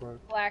gear real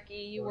quick.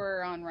 Blackie, you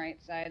were on right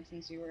side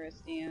since you were a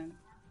STM.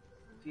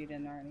 If you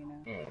didn't already know.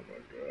 Oh my god,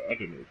 I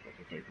didn't even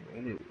fucking think of it.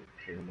 Let me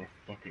repair my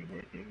fucking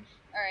weapons.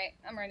 Alright,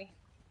 I'm ready.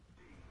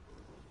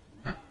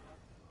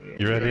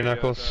 You ready,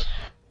 Knuckles?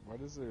 Why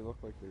does there look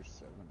like there's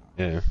 7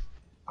 on? Yeah.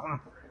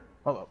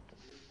 Hold up.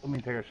 Let me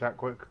take a shot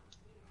quick.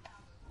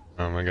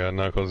 Oh my god,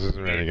 Knuckles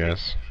isn't ready,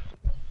 guys.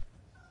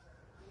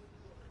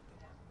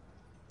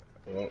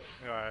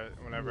 Alright,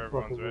 whenever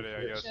everyone's ready,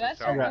 I guess Should I it's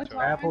start time with to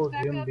Apple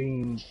back Jim up?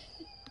 Beam.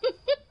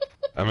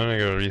 I'm gonna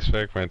go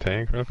respec my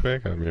tank real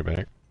quick, I'll be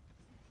back.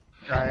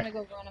 I'm gonna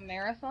go run a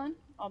marathon.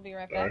 I'll be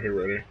right back. Alright, you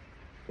ready?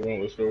 Come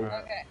on, let's go.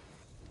 Okay.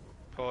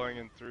 Pulling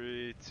in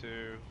 3, 2,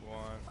 1.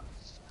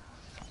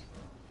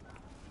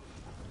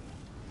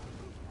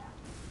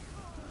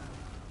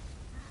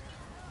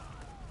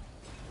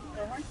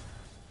 Forward.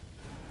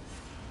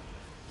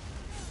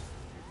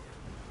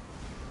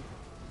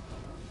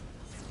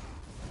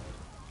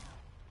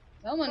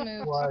 Someone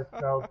moved. What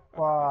the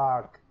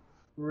fuck?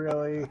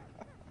 Really?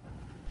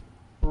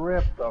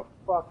 Rip the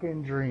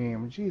fucking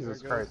dream.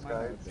 Jesus Christ,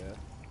 guys.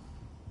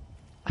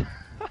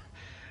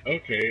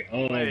 Okay,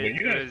 Wait, when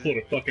you guys pull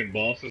the fucking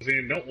bosses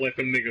in, don't let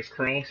them niggas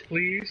cross,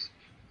 please.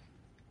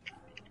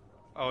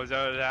 Oh, is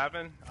that what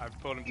happened? I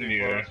pulled him too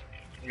Yeah. close.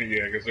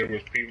 Yeah, because there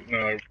was people.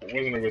 No,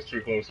 it was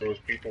too close. There was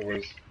people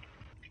was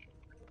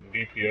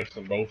DPS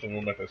and both of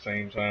them at the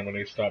same time, and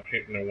they stopped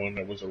hitting the one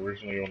that was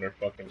originally on their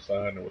fucking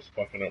side, and it was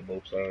fucking up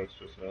both sides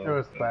just now. It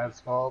was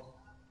Thad's fault.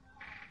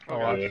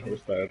 Yeah, it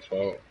was Thad's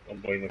fault. I'm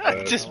blaming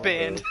Thad.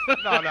 Disband.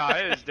 No,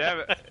 it is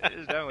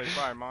definitely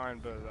probably mine,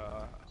 but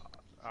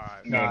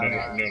alright. No.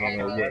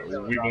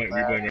 We blame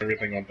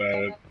everything on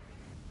Thad.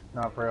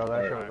 No, for real,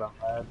 that shit was not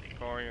bad.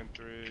 Going in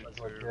 3, That's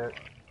 2, legit.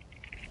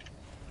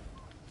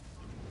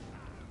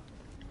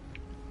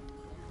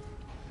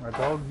 1.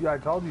 I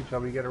told you,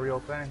 Chubby, get a real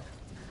thing.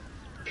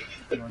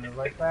 When it was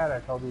like that, I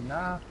told you,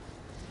 nah.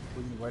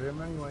 Wouldn't wait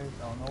him anyways.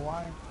 I don't know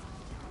why.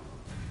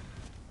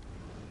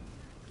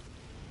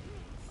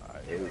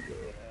 There we go.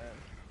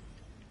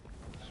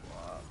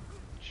 Swap.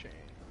 Chain.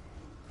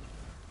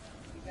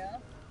 There you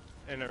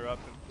go.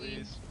 Interrupt him,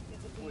 please.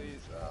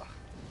 Please.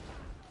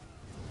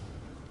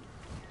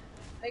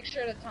 Make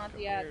sure to taunt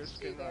the ads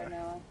too there,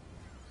 Noah.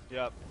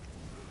 Yep.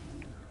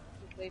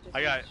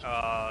 I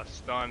got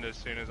stunned as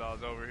soon as I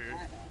was over here.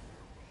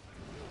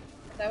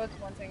 That was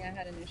one thing I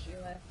had an issue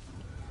with.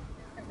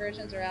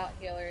 Conversions are out,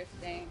 healer is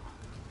staying.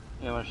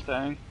 Healer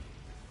staying.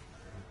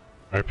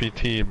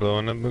 RPT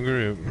blowing up the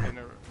group.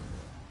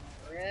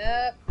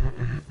 Rip.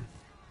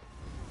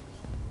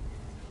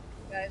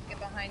 Guys, get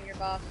behind your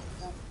bosses.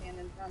 Don't stand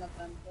in front of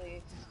them,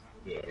 please.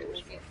 Yeah, it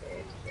was my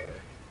fault. Sorry.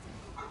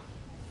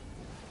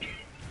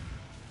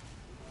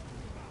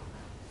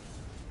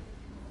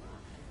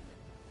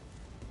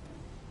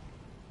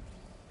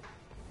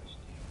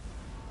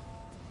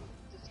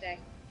 Just stay.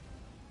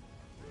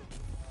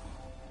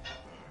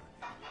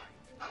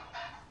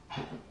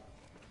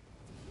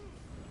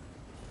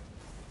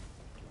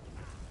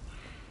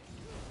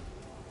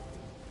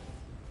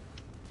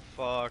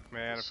 Fuck,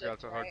 man, I forgot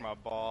to hook my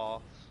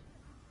balls.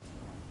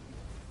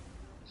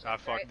 I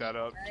fucked that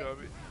up,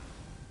 Chubby.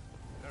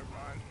 Never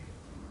mind.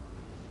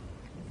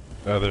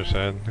 The other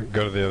side.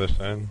 Go to the other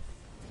side.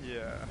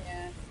 Yeah.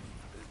 Yeah.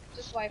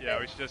 Just wipe it. Yeah,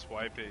 we should just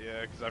wipe it,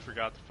 yeah, because I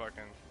forgot to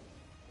fucking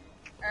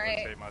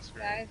Alright, rotate my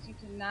screen. guys, you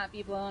cannot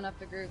be blowing up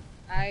the group.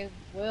 I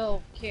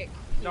will kick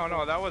people.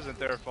 No, that wasn't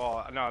their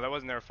fault. No, that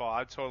wasn't their fault.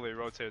 I totally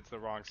rotated to the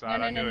wrong side.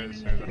 No, I knew it as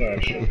soon as I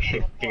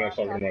You're not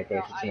talking about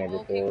that. It's not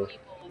before.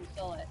 And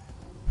kill it.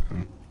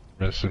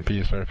 Rest in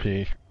peace,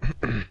 RP.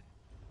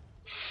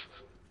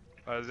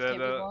 Was Can't it, be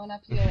blowing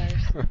up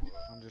healers.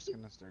 I'm just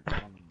gonna start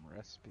calling them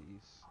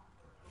recipes.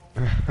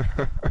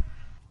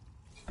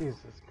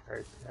 Jesus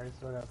Christ, guys,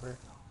 whatever.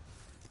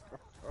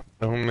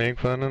 Don't make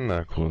fun of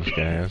Knuckles,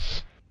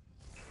 guys.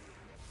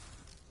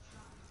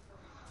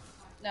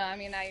 No, I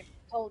mean, I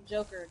told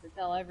Joker to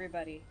tell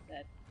everybody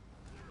that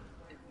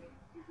if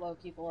you blow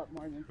people up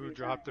more than 3 Who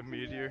dropped the times,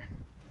 meteor?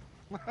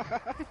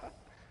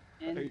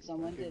 And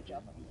someone did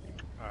drop a meteor.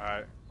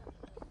 Alright.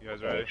 You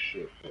guys ready? Oh,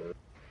 shit,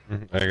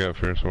 I got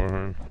first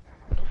Warhorn.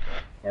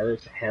 Hard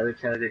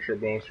target your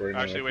boss right now.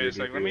 Actually, wait a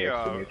second. Let me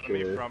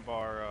sure. front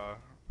bar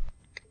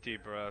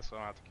deep breath so I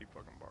don't have to keep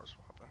fucking bar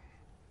swapping.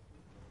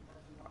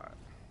 Alright.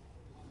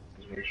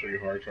 Just make sure you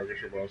hard target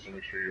your boss and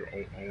make sure you're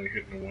only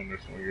hitting the one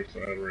that's on your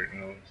side right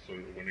now, so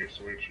that when you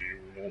switch, you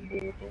won't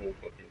blow up the whole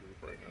fucking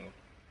group right now.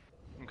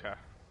 Okay.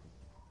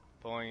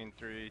 Pulling in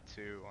 3,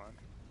 2,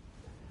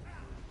 1.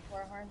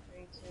 Warhorn,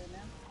 3, 2,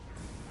 now.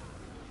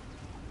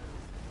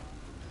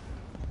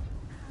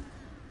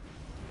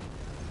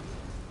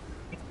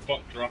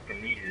 Fuck, dropped a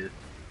meteor.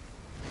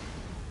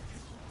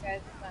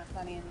 Guys, it's not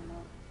funny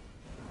anymore.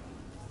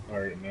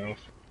 Alright, now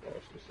it's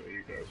boss to say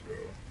you guys go.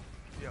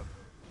 Yep.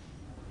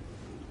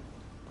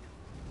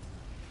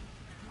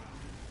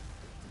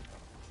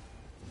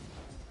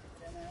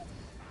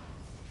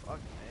 Fuck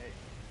me.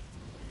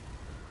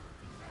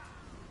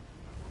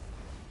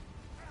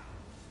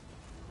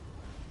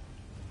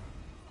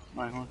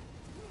 My horn.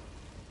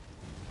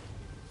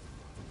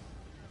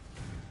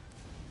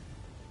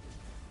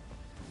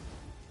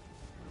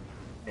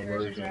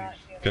 Conversions.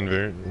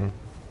 Convert.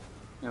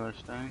 Healer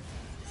staying.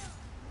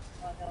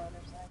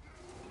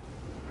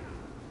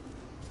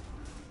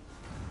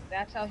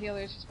 That's how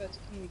healers are supposed to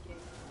communicate.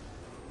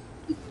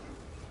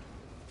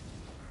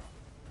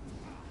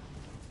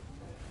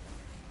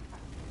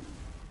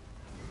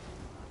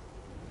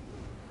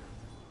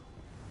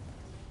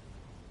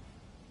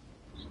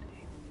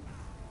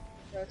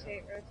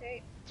 Rotate,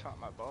 rotate. Top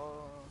my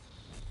boss.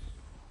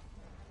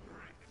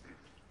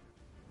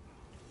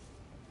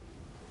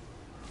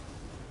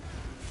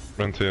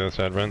 Run to the other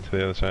side, run to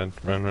the other side.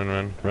 Run, run,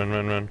 run, run,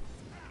 run, run.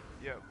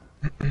 Yep.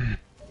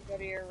 Go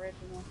to your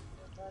original.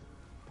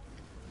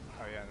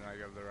 Oh yeah, and then I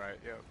go to the right.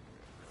 Yep.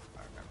 I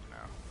remember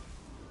now.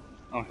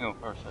 I'll heal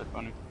first, that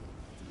bunny.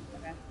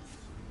 Okay. I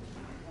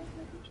was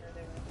making sure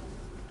they were.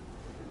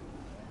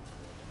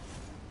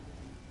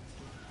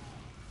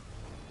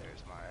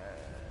 There's my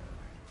ad.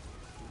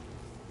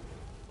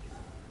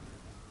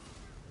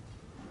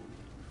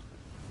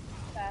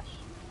 Bash.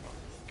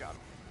 Got him.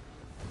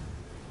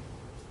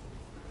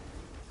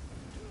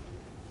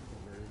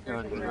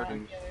 Yeah, Freaking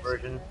converting.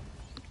 version.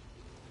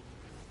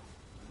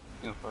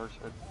 Heal first.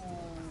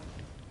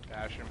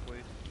 Dash him,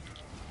 please.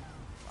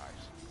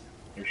 Nice.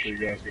 Make sure you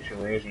guys get your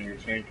res and your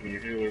tank and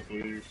your healer,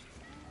 please.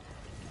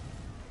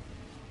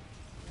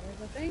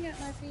 There's a thing at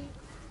my feet.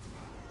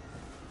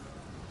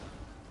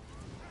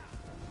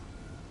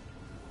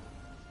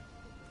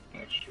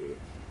 That's true.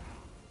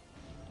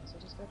 So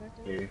just go back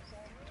to the Yeah. other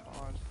side.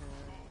 Taunt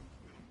him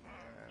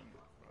and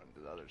run to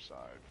the other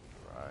side from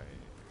the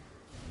right.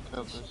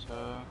 Kill this,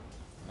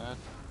 Ed.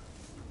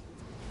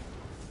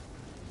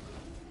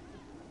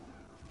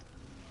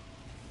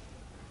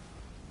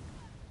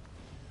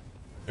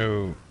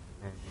 Oh.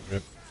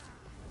 Rip.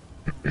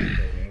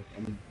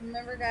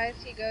 Remember, guys,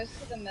 he goes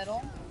to the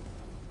middle.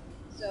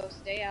 So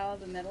stay out of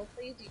the middle,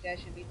 please. You guys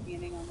should be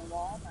standing on the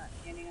wall, not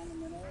standing on the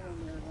middle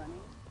when you're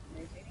running,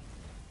 rotating.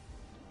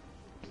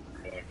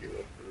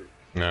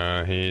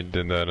 Nah, he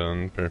did that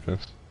on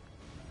purpose.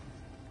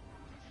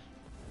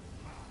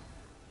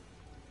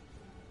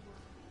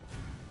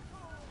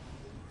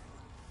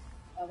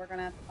 Oh, we're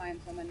gonna have to find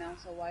someone now,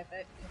 so wipe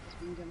it, because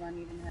this means you're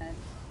running even head.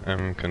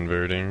 I'm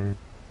converting.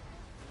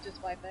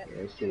 Just wipe it.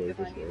 Yeah, it's too late, You're it's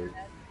running late.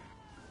 head.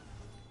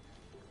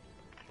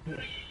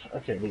 I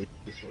can't believe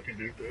this fucking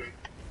dude did.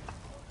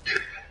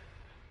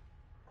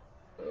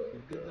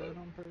 You did that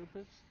on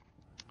purpose?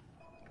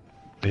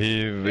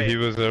 He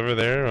was over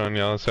there on the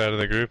other side of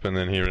the group, and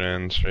then he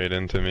ran straight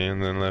into me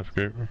and then left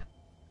group.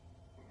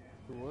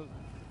 Who was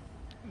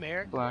it?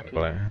 Merrick? Black.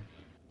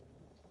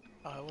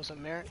 Oh, it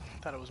wasn't Merrick? I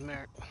thought it was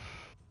Merrick.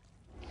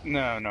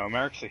 No,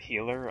 Merrick's a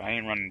healer. I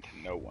ain't running to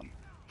no one.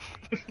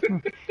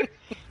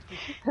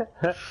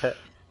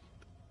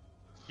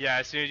 Yeah,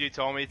 as soon as you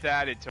told me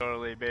that, it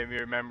totally made me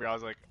remember. I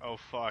was like, oh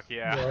fuck,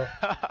 yeah.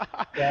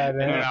 Yeah, And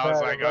then I was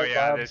like, oh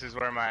yeah, Bob. this is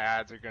where my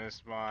ads are gonna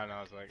spawn. I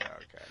was like,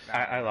 okay.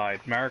 I lied.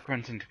 Merrick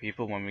runs into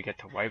people when we get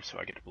to wipe, so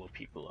I get to blow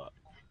people up.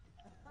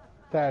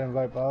 Dad,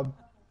 invite Bob.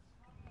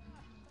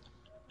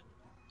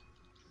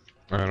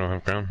 I don't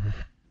have crown.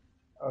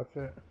 Oh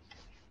shit.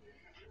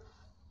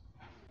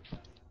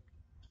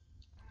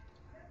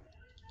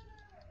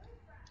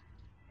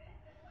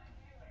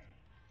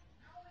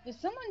 Is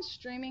someone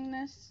streaming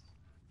this?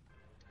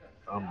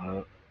 I'm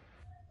not.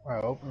 I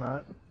hope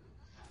not.